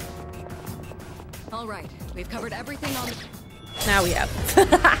floor! All right. We've covered everything on the... Now we have. 2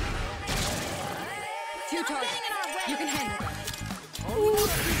 targets. You can handle them.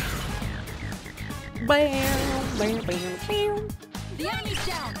 Bam, bam, bam, bam. The enemy's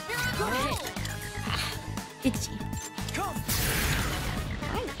down. Good hit. Itchy.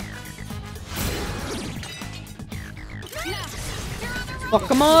 Fuck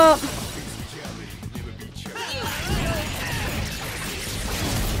him up!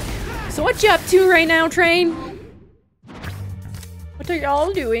 So what you up to right now, Train? What are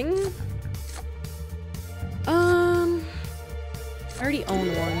y'all doing? I already own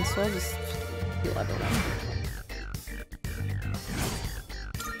one, so I'll just do other one.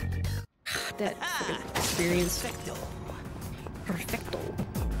 That fucking experience. Perfecto.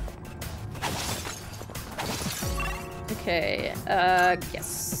 Okay,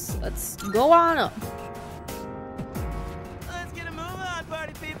 yes. Let's go on up. Let's get a move on,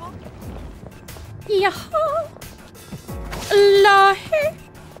 party people. Yahoo! Lahe!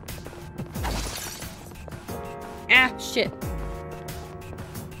 Ah, shit.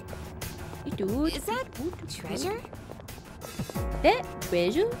 Hey, dude. Is that treasure? That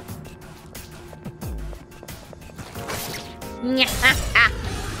treasure?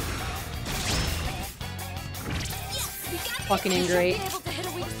 Fucking ingrate.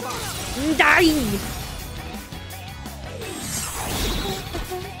 Die!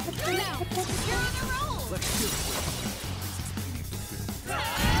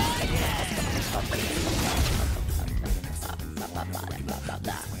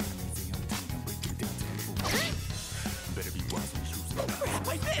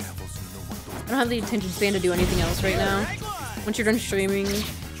 I don't have the attention span to do anything else right now. Once you're done streaming,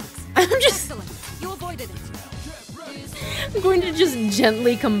 I'm You avoided it. I'm going to just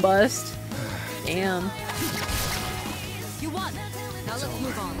gently combust. Damn. You won. Now let's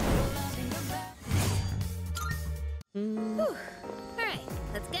move on. Alright,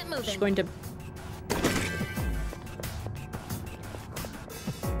 let's get moving. Just going to.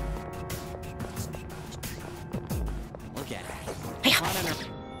 Look at it.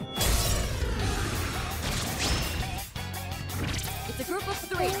 It's a group of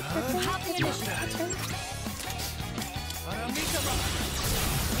 3. You have the initiative.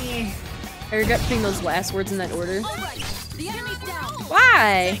 I regret putting those last words in that order. All right. The enemy's down.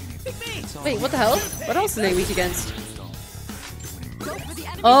 Why? Wait, what the hell? What else are they weak against? Go for the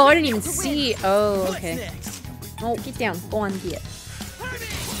enemy. Oh, I didn't even see. Oh, okay. Oh, get down. Go on, get.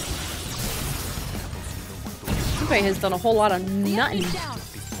 Junpei has done a whole lot of The nothing. enemy's down.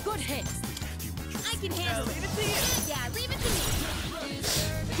 Good hit. I can handle it. Yeah, leave it to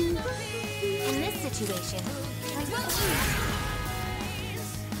me. In this situation, I will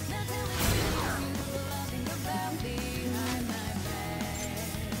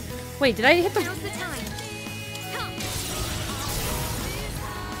Wait, did I hit the? Now's the time. Come.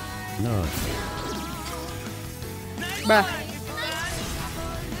 No. Bruh.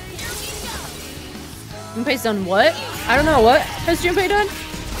 Junpei's done what? I don't know. What has Junpei done?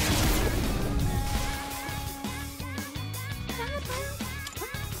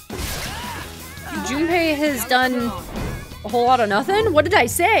 Junpei has done a whole lot of nothing? What did I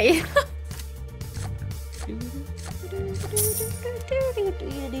say?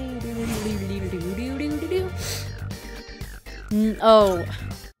 Oh.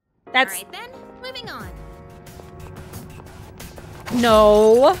 That's... Alright then, moving on.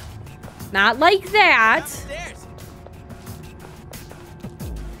 No. Not like that. Downstairs.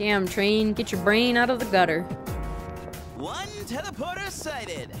 Damn, Train, get your brain out of the gutter. One teleporter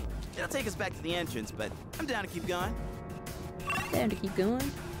sighted. It'll take us back to the entrance, but I'm down to keep going. Down to keep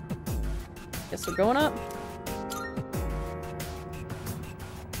going. Guess we're going up.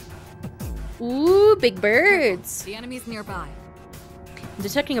 Ooh, big birds. The enemy's nearby. I'm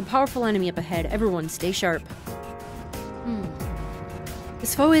detecting a powerful enemy up ahead. Everyone, stay sharp.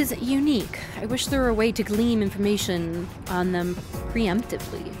 This foe is unique. I wish there were a way to glean information on them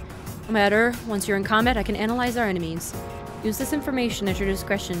preemptively. No matter, once you're in combat, I can analyze our enemies. Use this information at your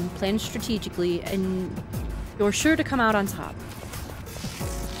discretion, plan strategically, and you're sure to come out on top.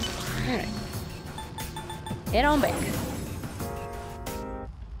 Alright. Head on back.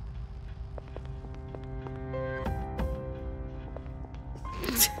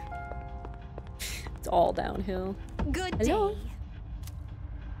 It's all downhill. Good Hello? day.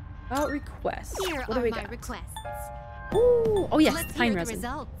 About requests. Here What do are we my got? requests. Ooh, oh yes, Let's pine hear the resin.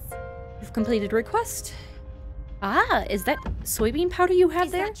 results. You've completed a request. Ah, is that soybean powder you have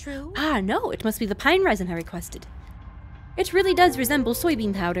Is there? that true? Ah, no, it must be the pine resin I requested. It really does resemble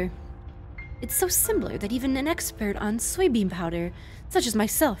soybean powder. It's so similar that even an expert on soybean powder, such as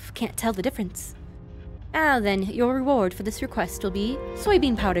myself, can't tell the difference. Ah, then, your reward for this request will be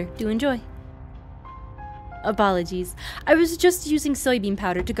soybean powder. Do enjoy. Apologies. I was just using soybean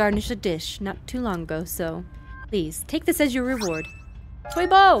powder to garnish a dish not too long ago, so please, take this as your reward. Soy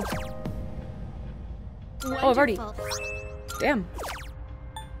bow! Oh, I've already... Wonderful. Damn.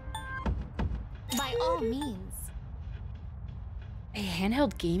 By all means, A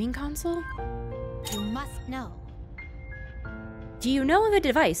handheld gaming console? you must know. Do you know of a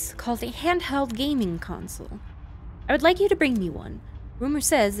device called a handheld gaming console? I would like you to bring me one. Rumor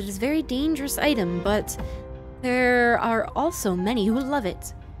says it is a very dangerous item, but there are also many who love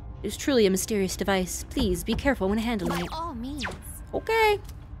it. It is truly a mysterious device. Please be careful when handling By it. all means. Okay.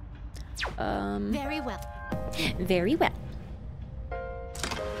 Very well. Very well.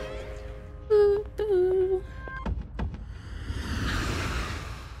 Boo, boo.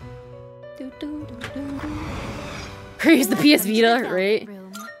 Do, do, do, do, do. Praise the PS Vita, right?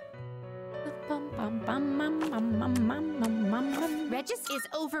 Room. Bum, bum, bum, bum, bum, bum, bum, bum, bum. Regis is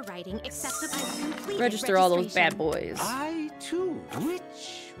overwriting acceptable completed Register all those registration. bad boys. I too.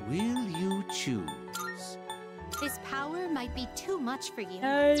 Which will you choose? This power might be too much for you.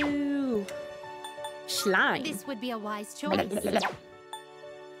 No. Slime. This would be a wise choice.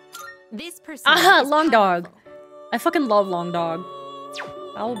 This person. Aha, is long dog. powerful. I fucking love long dog.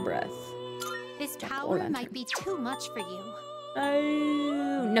 Foul breath. This Jack power O'Lantern. might be too much for you.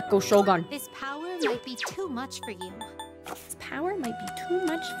 Oh, Neko Shogun. This power might be too much for you. This power might be too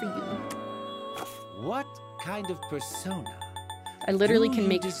much for you. What kind of persona? I literally Do can you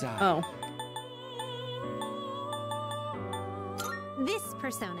make. desire? Oh. This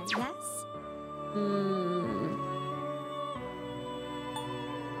persona, yes? Hmm.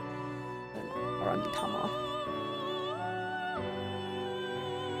 Aragitama.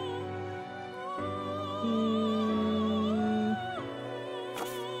 Hmm.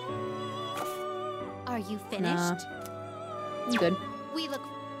 Are you finished? Nah. I'm good. We look.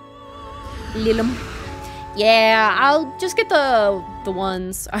 Lilum. Yeah, I'll just get the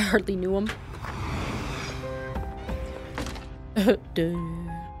ones. I hardly knew them.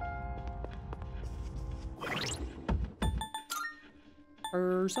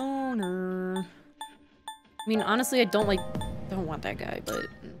 Persona. I mean, honestly, I don't want that guy, but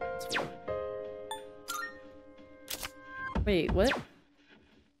it's fine. Wait, what?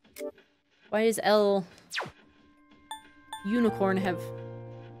 Why does L Unicorn have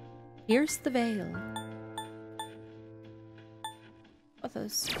pierce the veil? What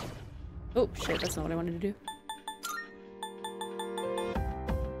this? Oh shit, that's not what I wanted to do.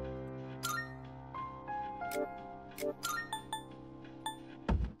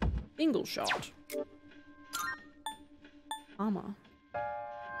 Single shot.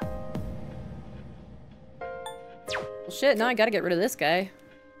 Well, shit, now I gotta get rid of this guy.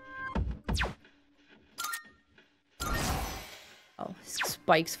 Oh,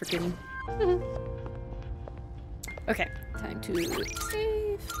 spikes for kidding. Okay, time to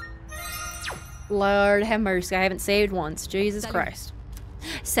save. Lord have mercy, I haven't saved once. Jesus Christ.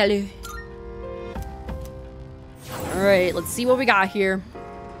 Salut. Alright, let's see what we got here.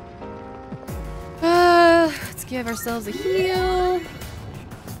 Let's give ourselves a heal.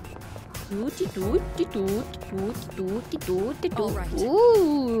 Alright.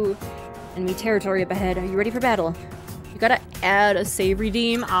 Ooh. Enemy territory up ahead. Are you ready for battle? You gotta add a save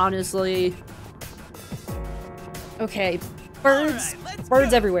redeem, honestly. Okay. Birds.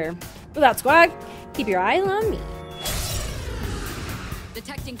 Birds everywhere. Look out, squad. Keep your eyes on me.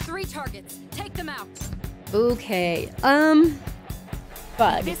 Detecting 3 targets. Take them out. Okay.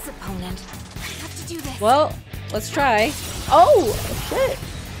 Bug. This opponent. I have to do this. Well, let's try. Oh, shit.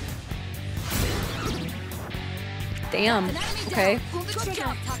 Damn. Okay. Pull the trigger.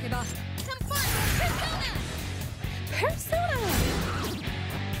 Takeba. Persona.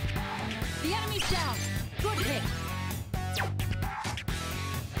 The enemy's down. Good hit.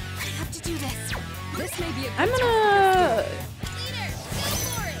 I have to do this. This may be a good I'm gonna...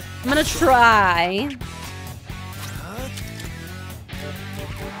 I'm gonna try.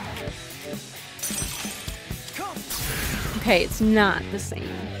 Okay, it's not the same.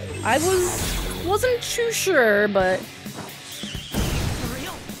 I wasn't too sure, but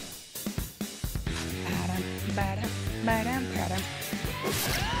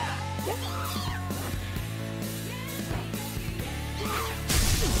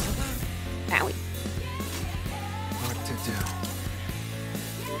owie. What to do?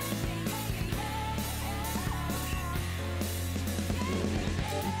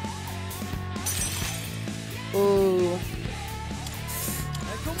 Ooh.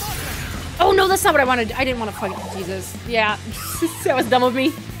 Oh no, that's not what I wanted. I didn't want to fucking Jesus. Yeah, that was dumb of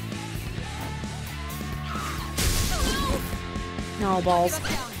me. No balls.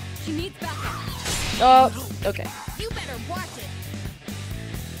 She needs backup. Oh, okay. You better watch it.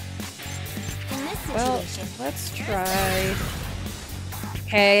 In this Well, situation, let's try.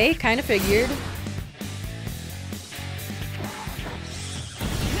 Okay, kind of figured.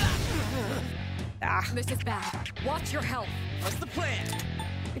 Ah, This is bad. Watch your health. What's the plan?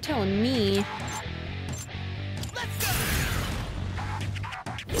 you're telling me.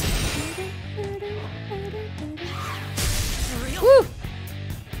 Woo!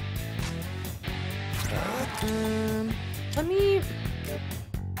 Let me.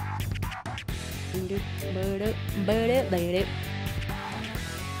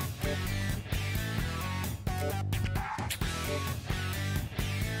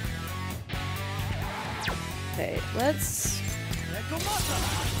 Okay, let's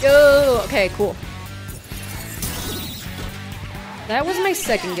go. Okay, cool. That was my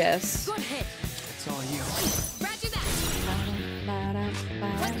second guess. Good hit. It's all you. Roger that.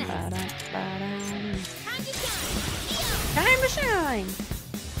 Time to shine. Time to shine.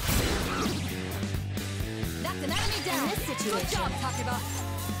 That's an enemy down. in this Good situation, job, Takeba.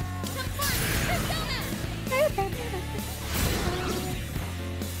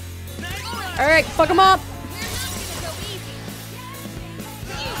 All right, fuck him up.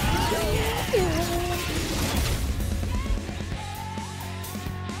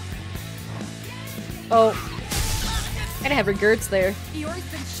 Oh, gotta have regrets there. Iori's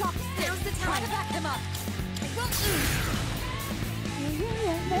been shocked. There's the time to back him up.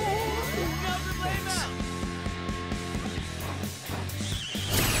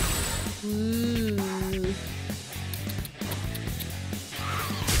 Ooh.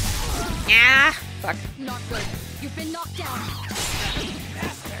 Ah, fuck. Not good. You've been knocked down.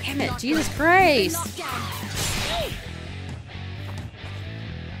 Damn it, Not Jesus good. Christ. Knocked down.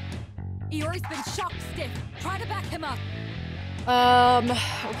 Iori's been shocked stiff. Try to back him up.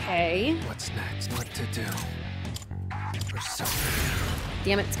 Okay. What's next? What to do? We're so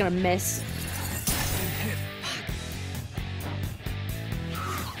Damn it, it's gonna miss.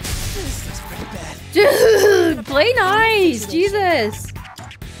 This is pretty bad. Dude, play nice, Jesus.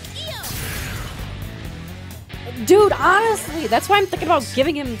 Dude, honestly, that's why I'm thinking about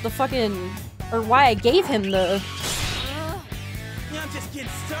giving him the fucking, or why I gave him the. I'm just getting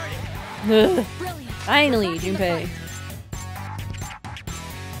started. Ugh. Brilliant. Finally, Back in the Junpei. fight.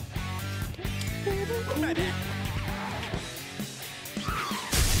 My bad.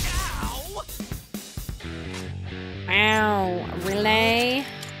 Ow! Ow, relay.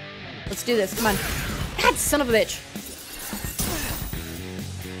 Let's do this, come on. God, son of a bitch.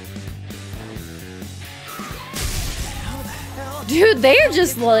 Dude, they're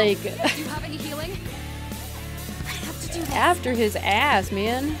just like Do you have any healing? I have to do this. after his ass,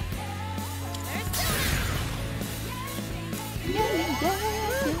 man.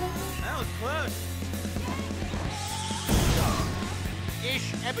 That was close.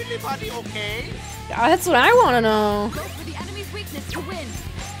 Is everybody okay? That's what I want to know. Go for the enemy's weakness to win.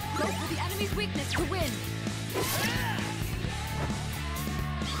 Go for the enemy's weakness to win.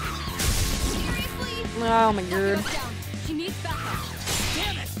 Seriously? Oh my Takeba's god. down. She needs backup.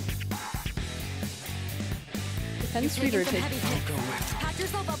 Damn it! Defense Taking reader some take. heavy hits. Patch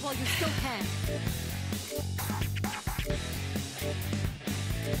yourself up while you still can.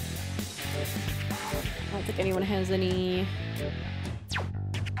 I don't think anyone has any.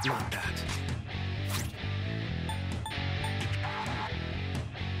 not that.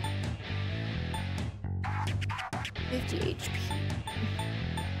 $50 HP.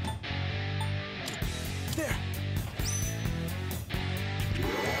 There.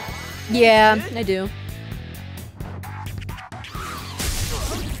 Yeah, I do.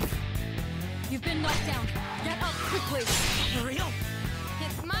 You've been knocked down. Get up quickly. For real?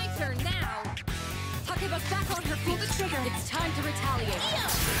 It's my turn now. Takeba's back on her feet. Pull the trigger. It's time to retaliate.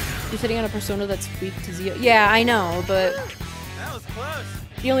 You're sitting on a persona that's weak to Zio. Yeah, I know, but That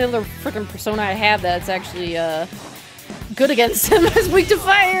The only other freaking persona I have that's actually good against him is weak to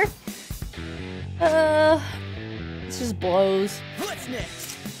fire. This just blows. What's next?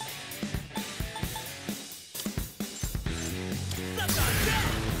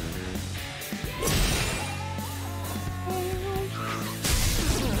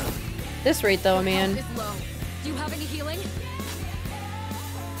 This rate though, man. Do you have any healing?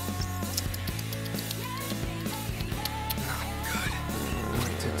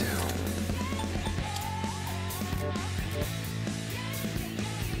 What to do?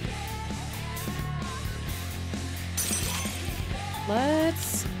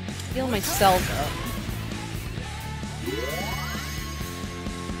 Let's heal myself up.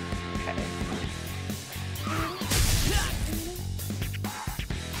 Okay.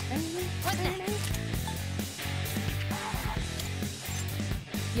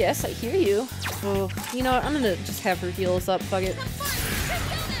 Yes, I hear you. Oh, you know what? I'm gonna just have her heal us up. Fuck it.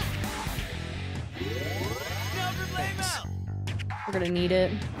 We're gonna need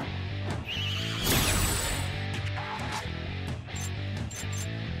it.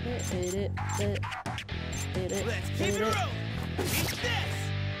 Let's keep it rolling. Eat this.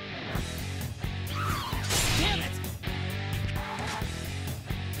 Damn it.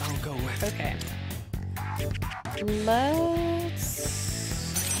 I'll go with. Okay. Let's.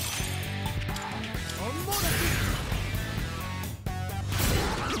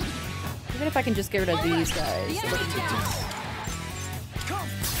 Even if I can just get rid of these guys.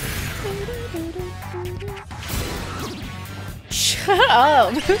 Shut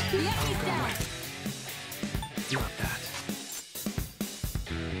up! Not that.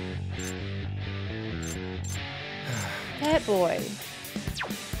 That boy.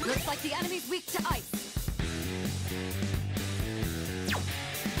 Looks like the enemy's weak to ice.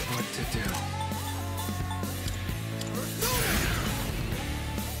 What to do?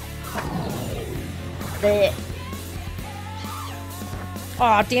 Blech.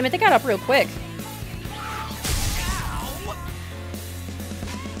 Aw, damn it, they got up real quick.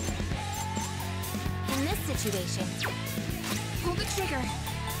 In this situation, pull the trigger. I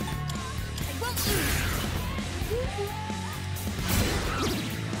won't lose.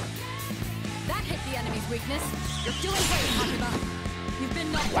 That hit the enemy's weakness. You're doing great, Hakuba. You've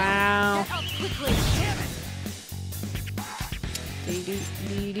been knocked Wow. down. Get up quickly. Damn it.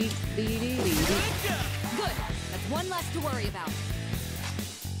 Good. That's one less to worry about.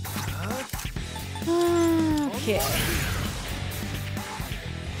 Okay.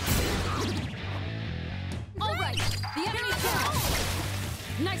 All right. The enemy's down.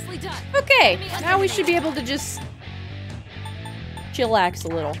 Nicely done. Okay, now we should be able to just chillax a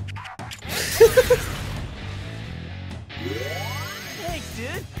little. Thanks,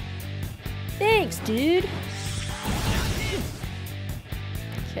 dude. Thanks, dude.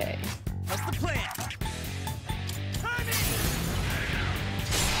 Okay. What's the plan?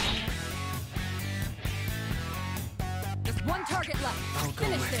 Just one target left. I'll go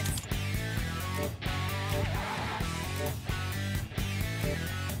Finish with. this.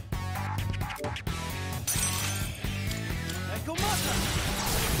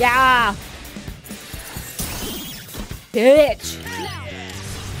 Yeah. Bitch.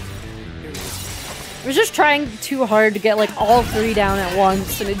 I was just trying too hard to get like all three down at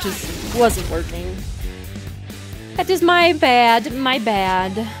once and it just wasn't working. That is my bad. My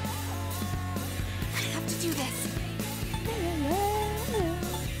bad. I have to do this.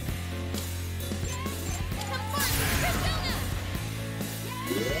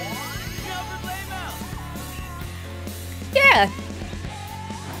 Yeah.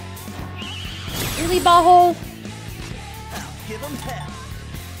 Really, Baho? Give him hell.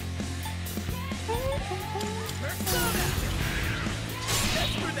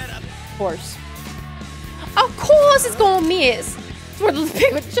 Of course. Of course it's gonna miss. It's one of those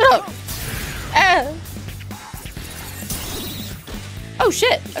big shut up. Ah. Oh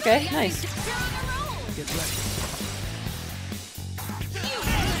shit. Okay, nice.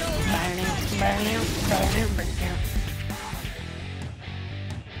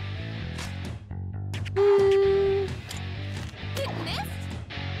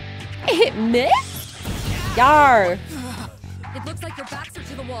 It missed? Yar. It looks like your backs are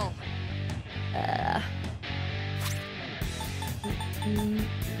to the wall.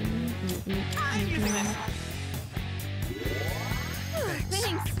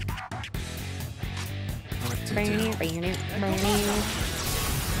 Thanks. What to do?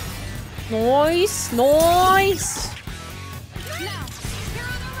 Nice, nice. Now, you're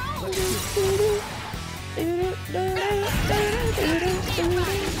on a roll.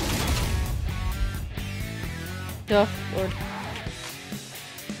 Oh, Lord.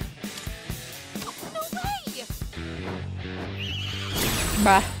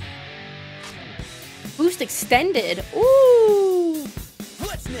 Bruh. Boost extended. Ooh.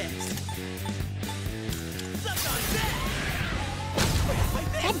 What's next?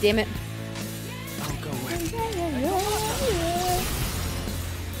 God damn it. I'll go with.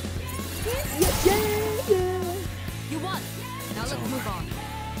 You won. Now let's move on.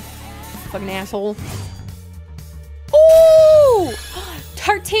 Fucking asshole. Ooh!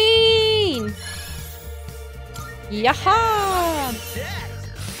 Tartine! Yaha!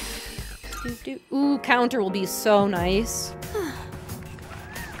 Ooh, counter will be so nice.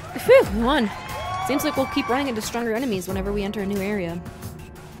 Phew, we won. Seems like we'll keep running into stronger enemies whenever we enter a new area.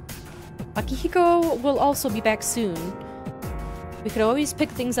 Akihiko will also be back soon. We could always pick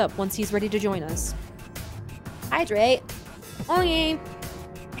things up once he's ready to join us. Hydrate. Okay.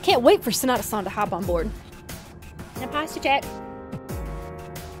 I can't wait for Sonata-san to hop on board. And a pasta check.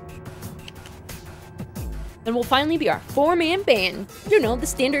 Then we'll finally be our 4-man band. You know, the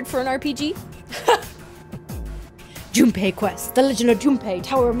standard for an RPG. Junpei Quest, The Legend of Junpei,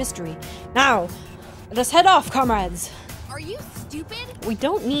 Tower of Mystery. Now, let us head off, comrades. Are you stupid? We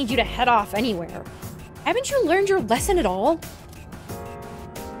don't need you to head off anywhere. Haven't you learned your lesson at all?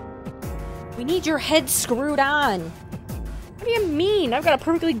 We need your head screwed on. What do you mean? I've got a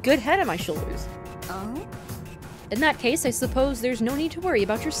perfectly good head on my shoulders. Oh? In that case, I suppose there's no need to worry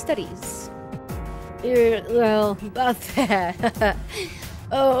about your studies. Well, about that.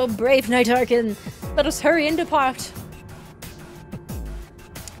 Oh, brave Knight Arkin, let us hurry and depart.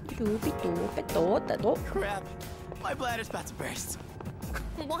 Crap. My bladder's about to burst.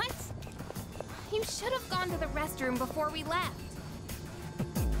 What? You should have gone to the restroom before we left.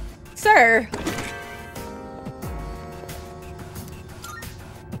 Sir.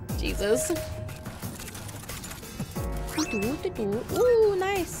 Jesus. Ooh,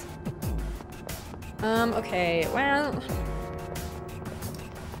 nice. Okay, well...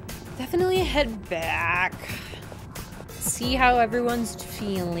 Definitely head back. See how everyone's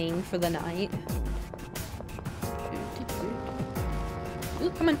feeling for the night. Ooh,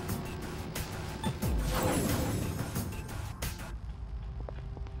 come on.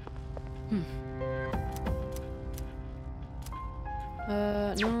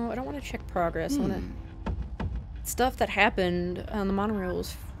 No, I don't want to check progress. I want to... Stuff that happened on the monorail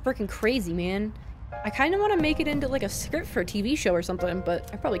was freaking crazy, man. I kind of want to make it into like a script for a TV show or something,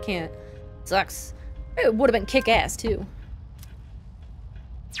 but I probably can't. Sucks. It would have been kick-ass, too.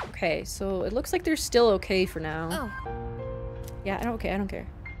 Okay, so it looks like they're still okay for now. Oh. Yeah, I don't care.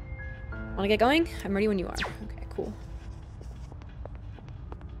 Wanna get going? I'm ready when you are. Okay, cool.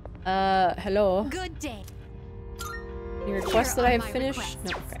 Hello? Good day. Any requests that I have finished?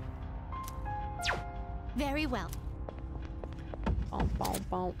 No, okay. Very well. Boom, boom,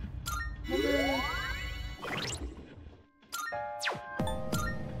 boom.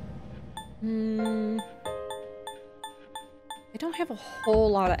 I don't have a whole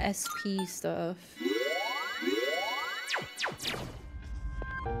lot of SP stuff.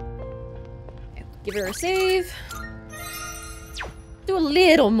 Okay, give her a save. Do a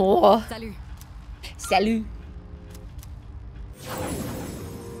little more. Salut. Salut.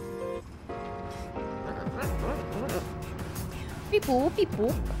 Beep boop, beep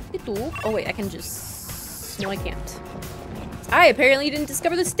boop, beep boop. Oh wait, I can just... No, I can't. I apparently didn't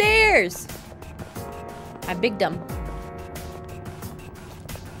discover the stairs! I'm big dumb.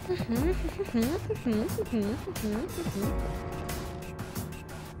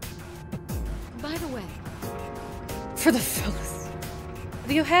 By the way, For the fellas.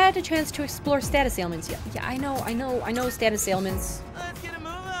 Have you had a chance to explore status ailments yet? Yeah, I know status ailments. Let's get a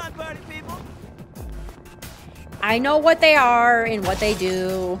move on, party people. I know what they are and what they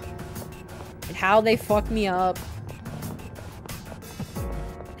do. And how they fuck me up.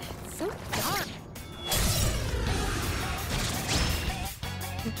 It's so dark.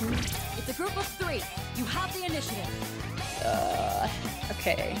 it's a group of 3. You have the initiative.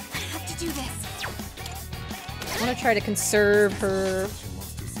 Okay. I have to do this. I want to try to conserve her.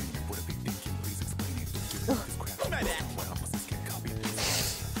 Try that.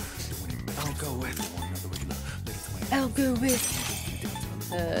 I'll go with. I'll go with.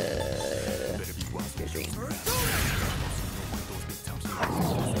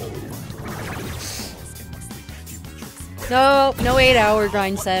 No 8-hour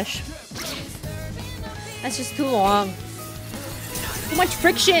grind sesh. That's just too long. Too much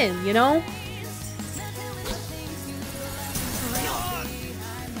friction, you know?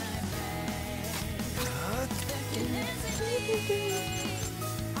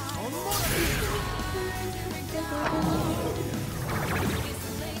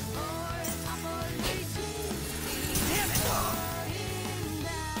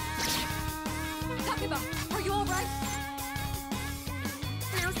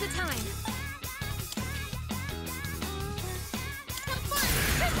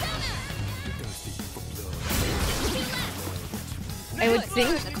 I would think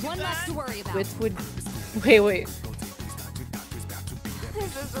That's one less to worry about. Wits would... Wait.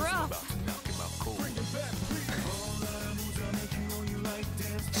 This is rough.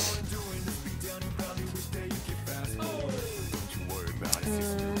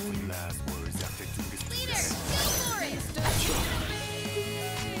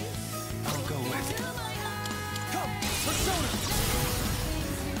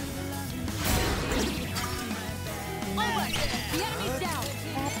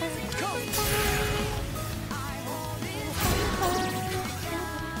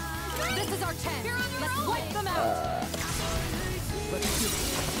 This is our chance. Let's wipe them out.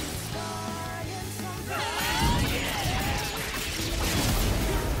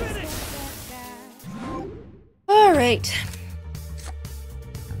 All right.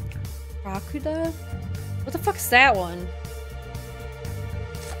 Rakuda? What the fuck's that one?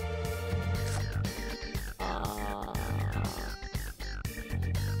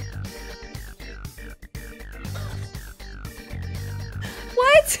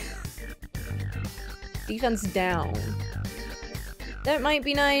 What? Defense down. That might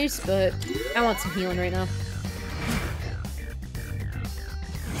be nice, but I want some healing right now.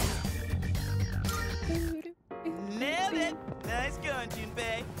 Nice going,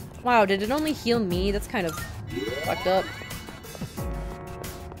 Junpei. Wow, did it only heal me? That's kind of fucked up.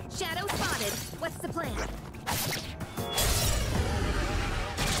 Shadow spotted. What's the plan?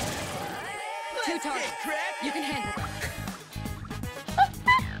 2 targets. You can handle them.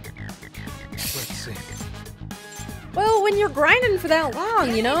 Let's see. Well, when you're grinding for that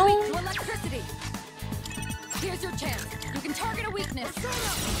long, you know? Weak to electricity. Here's your chance. You can target a weakness.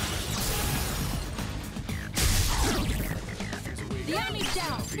 The enemy's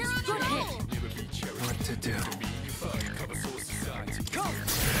down. Good hit. What to do?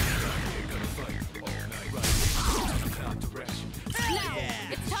 Now,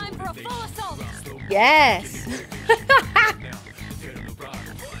 it's time for a full assault. Yes!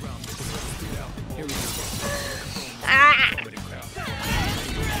 Ah!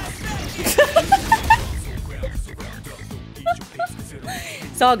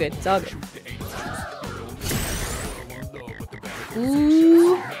 It's all good. It's all good.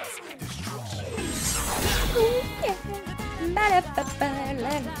 Ooh.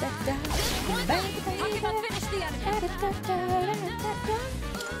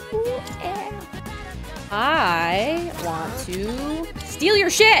 I want to steal your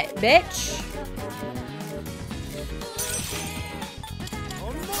shit, bitch.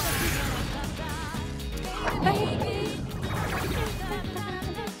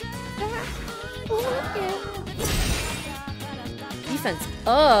 Defense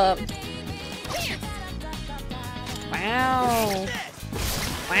up. Wow.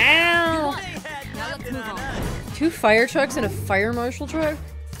 Wow. Now let's move on. 2 fire trucks and a fire marshal truck?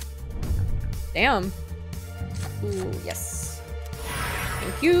 Damn. Ooh, yes.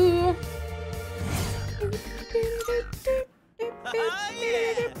 Thank you.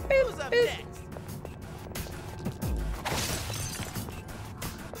 Who's up next?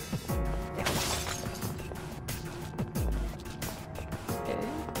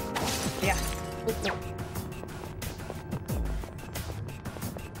 Yeah. Oh, no.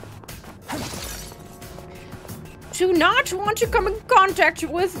 Do not want to come in contact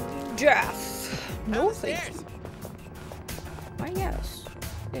with death. No thank you. Why yes.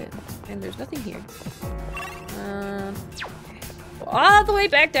 Yeah. And there's nothing here. All the way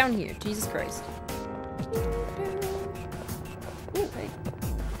back down here. Jesus Christ. Ooh, hey.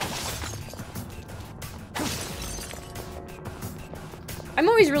 I'm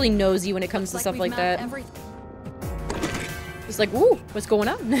always really nosy when it comes to stuff like that. Just like, ooh, what's going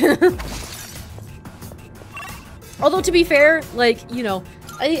on? Although, to be fair, like, you know,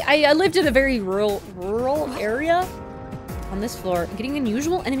 I lived in a very rural area. On this floor, I'm getting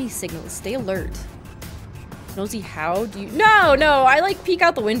unusual enemy signals. Stay alert. Nosy, how do you... No, I like peek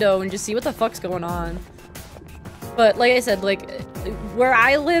out the window and just see what the fuck's going on. But like I said, like, where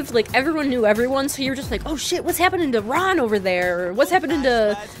I lived, like, everyone knew everyone, so you're just like, oh shit, what's happening to Ron over there? Or what's happening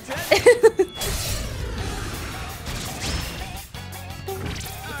to...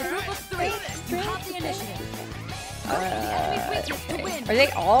 Are they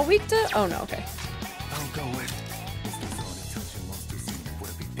all weak to? Oh no, okay. I'll go with.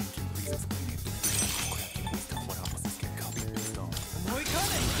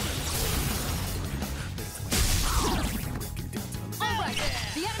 Alright,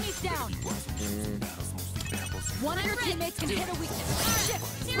 the enemy's down. One of your teammates can hit a weakness. Shift,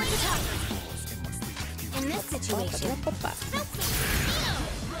 switch attack. In this situation,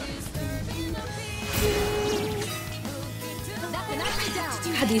 That's enough.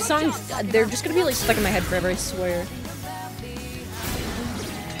 God, these songs, they're just gonna be like stuck in my head forever, I swear.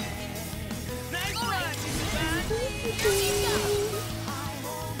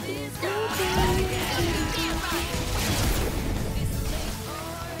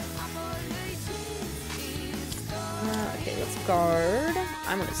 Okay, let's guard.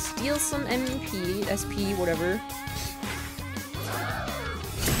 I'm gonna steal some MP, SP, whatever.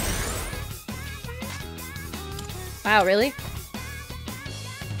 Wow, really?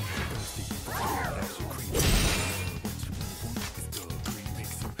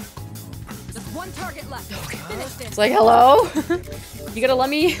 Just one target left. Okay. Finish this. It's like, hello? You gotta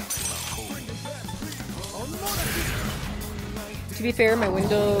let me... To be fair, my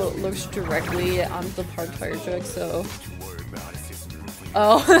window looks directly onto the parked fire truck, so...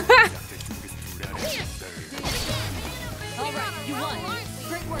 Oh. Alright, you won.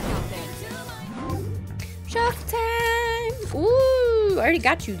 Great work out there. Shuffle time! Ooh, I already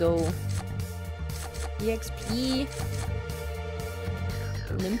got you though. EXP.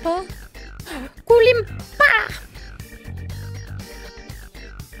 Limpa? Kulimpa!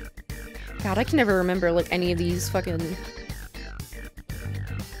 God, I can never remember like any of these fucking...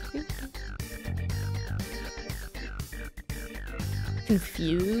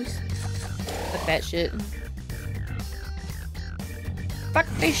 Confused? Fuck that shit. Fuck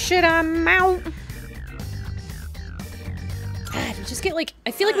this shit, I'm out! God, we just get like,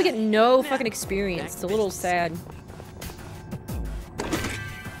 I feel like we get no fucking experience. It's a little sad.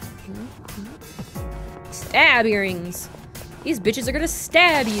 Stab earrings. These bitches are gonna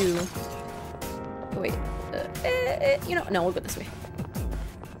stab you. Oh, wait. You know, no, we'll go this way.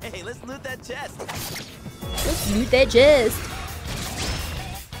 Hey, let's loot that chest. Let's loot that chest.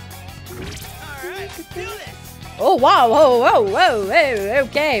 Alright, do this. Oh, wow, whoa, whoa, whoa, whoa,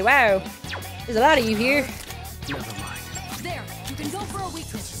 okay, wow. There's a lot of you here. Never mind. There, you can go for a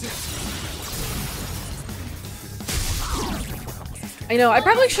weakness. I know, I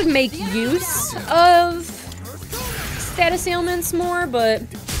probably should make use of status ailments more, but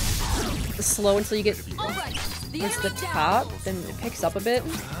it's slow until you get towards the top, then it picks up a bit.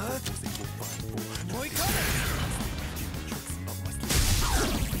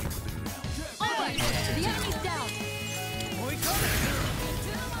 The enemy's down.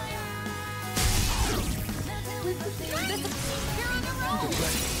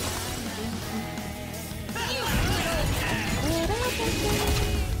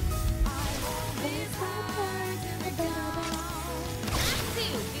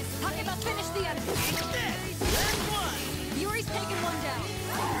 Finish the enemy. Yuri's taken one down.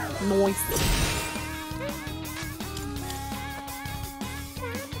 Nice.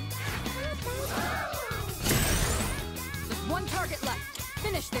 Just one target left.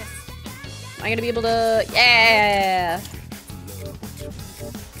 Finish this. Am I gonna be able to? Yeah.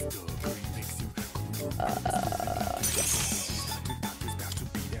 Yes.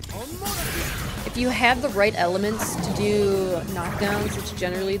 If you have the right elements to do knockdowns, it's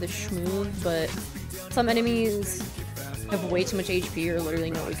generally the schmoove, but some enemies have way too much HP or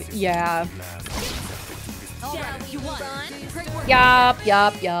literally no. Yeah. You won. Yup.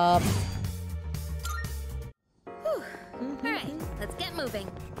 Alright, let's get moving.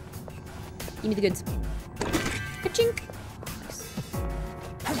 Give me the goods. Ka-chink.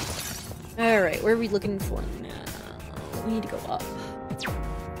 Alright, where are we looking for now? We need to go up.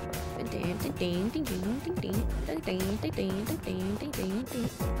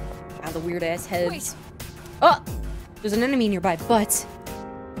 Ah, the weird ass heads. Oh! There's an enemy nearby, but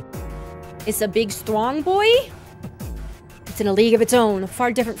it's a big strong boy? It's in a league of its own,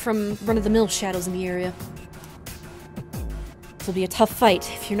 far different from run-of-the-mill shadows in the area. This will be a tough fight.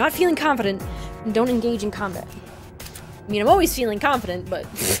 If you're not feeling confident, then don't engage in combat. I mean, I'm always feeling confident, but...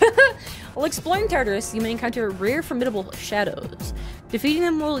 While exploring Tartarus, you may encounter rare, formidable shadows. Defeating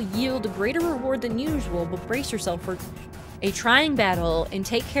them will yield a greater reward than usual, but brace yourself for a trying battle and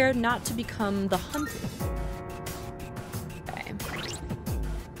take care not to become the hunted. Okay.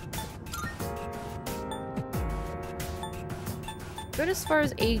 Good as far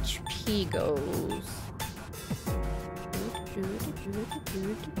as HP goes.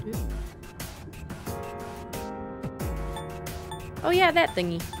 Oh yeah, that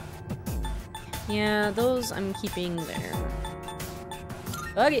thingy. Yeah, those I'm keeping there.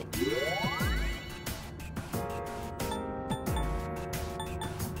 Okay.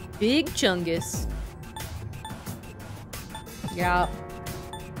 Big Chungus. Yeah.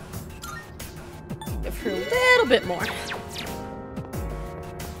 Give her a little bit more.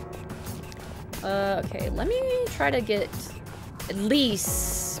 Okay, let me try to get at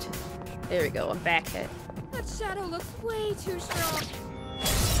least... There we go, I'm back at... That shadow looks way too strong.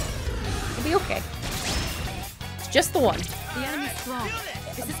 It'll be okay. It's just the one. The enemy's strong.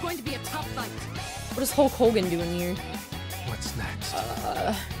 This is going to be a tough fight. What is Hulk Hogan doing here? What's next?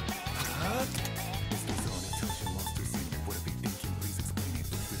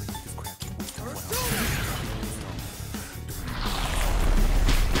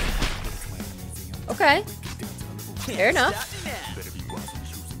 Okay. Fair enough.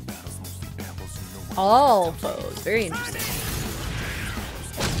 All foes. Very interesting.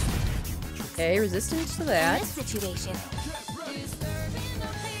 Okay, resistance to In that. this situation,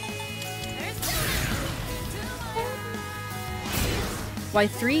 Why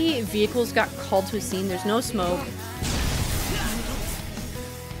 3 vehicles got called to a scene? There's no smoke.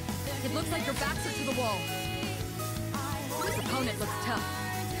 It looks like your backs are to the wall. This opponent looks tough.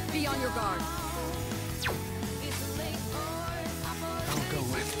 Be on your guard. I'll go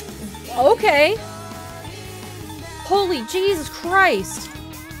with. Okay. Holy Jesus Christ.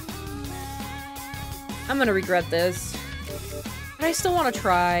 I'm gonna regret this. But I still want to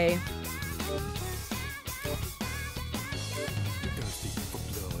try.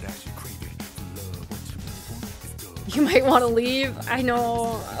 You might want to leave. I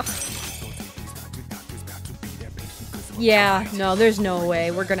know. Yeah, no, there's no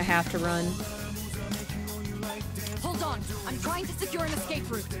way. We're gonna have to run. Hold on. I'm trying to secure an escape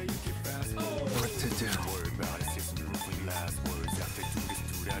route. What to do?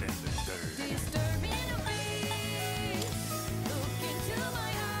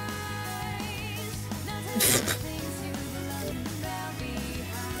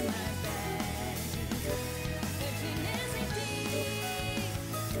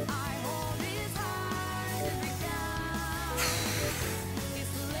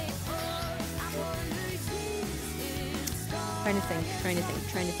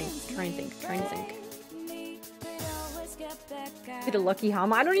 Trying to think. Get a lucky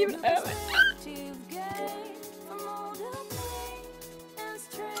Hama. I don't even have it.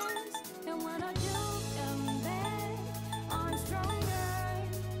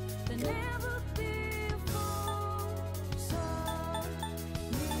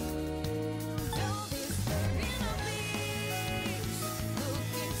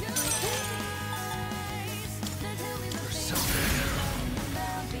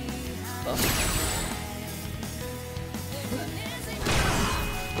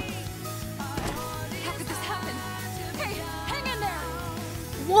 How could this happen? Hey, hang in there!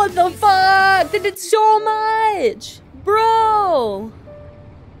 What the fuck? They did so much! Bro!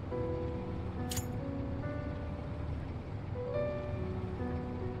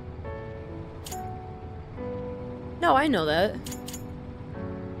 No, I know that.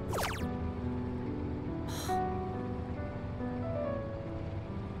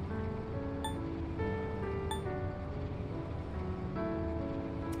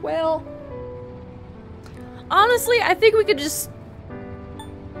 Well, honestly, I think we could just.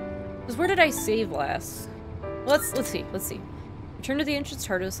 Cause where did I save last? Let's see. Return to the entrance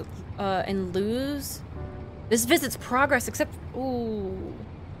TARDIS and lose. This visit's progress, except ooh.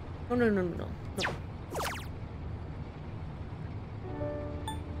 No.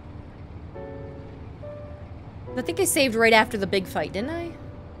 I think I saved right after the big fight, didn't I?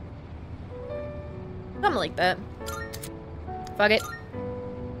 Something like that. Fuck it.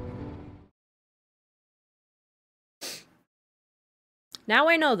 Now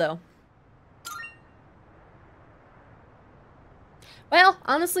I know, though. Well,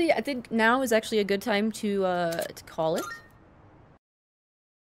 honestly, I think now is actually a good time to call it.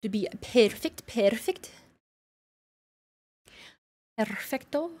 To be perfect.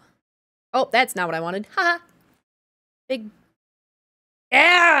 Perfecto. Oh, that's not what I wanted. Haha. Big.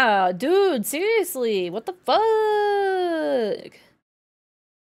 Yeah, dude, seriously. What the fuck?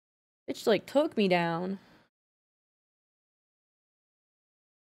 Bitch, like, took me down.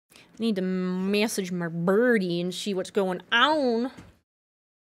 I need to message my birdie and see what's going on. Let's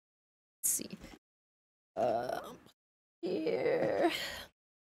see. Here.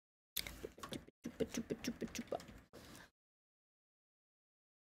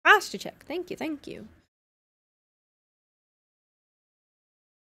 Posture check. Thank you.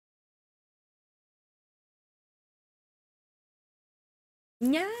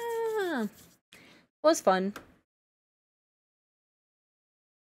 Yeah. Was fun.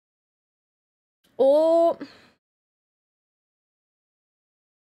 Oh.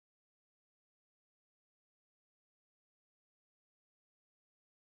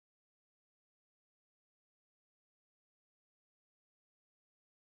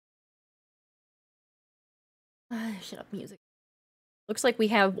 Shut up, music. Looks like we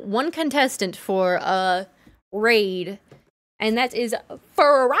have one contestant for raid, and that is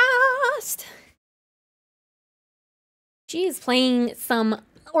Frost. lost. She is playing some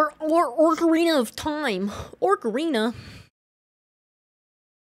Ocarina of Time. Ocarina.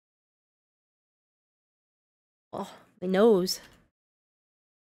 Oh, my nose.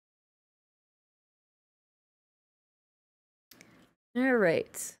 All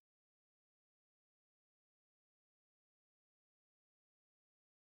right.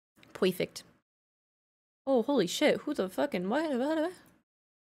 Perfect. Oh, holy shit. Who the fucking what?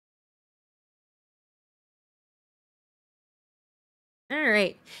 All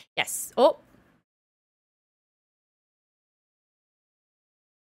right. Yes. Oh.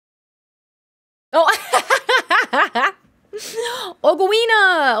 Oh.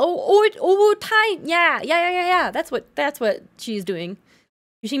 Ogowina. Oh, time. Yeah. That's what she's doing.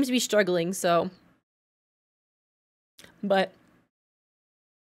 She seems to be struggling, so. But.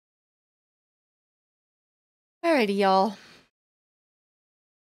 Alrighty, y'all.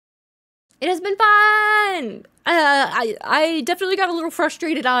 It has been fun! I definitely got a little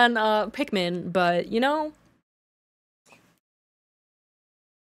frustrated on Pikmin, but you know?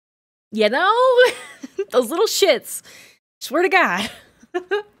 You know? Those little shits. Swear to God.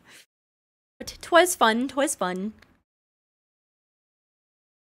 But 'twas fun, 'twas fun.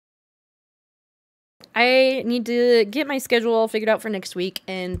 I need to get my schedule all figured out for next week,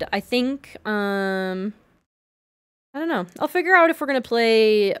 and I think, I don't know. I'll figure out if we're gonna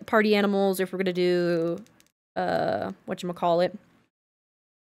play Party Animals or if we're gonna do, whatchamacallit,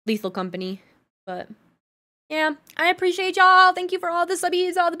 Lethal Company. But, yeah, I appreciate y'all. Thank you for all the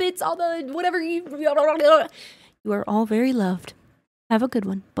subbies, all the bits, all the whatever you... You are all very loved. Have a good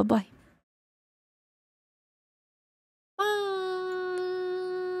one. Bye-bye.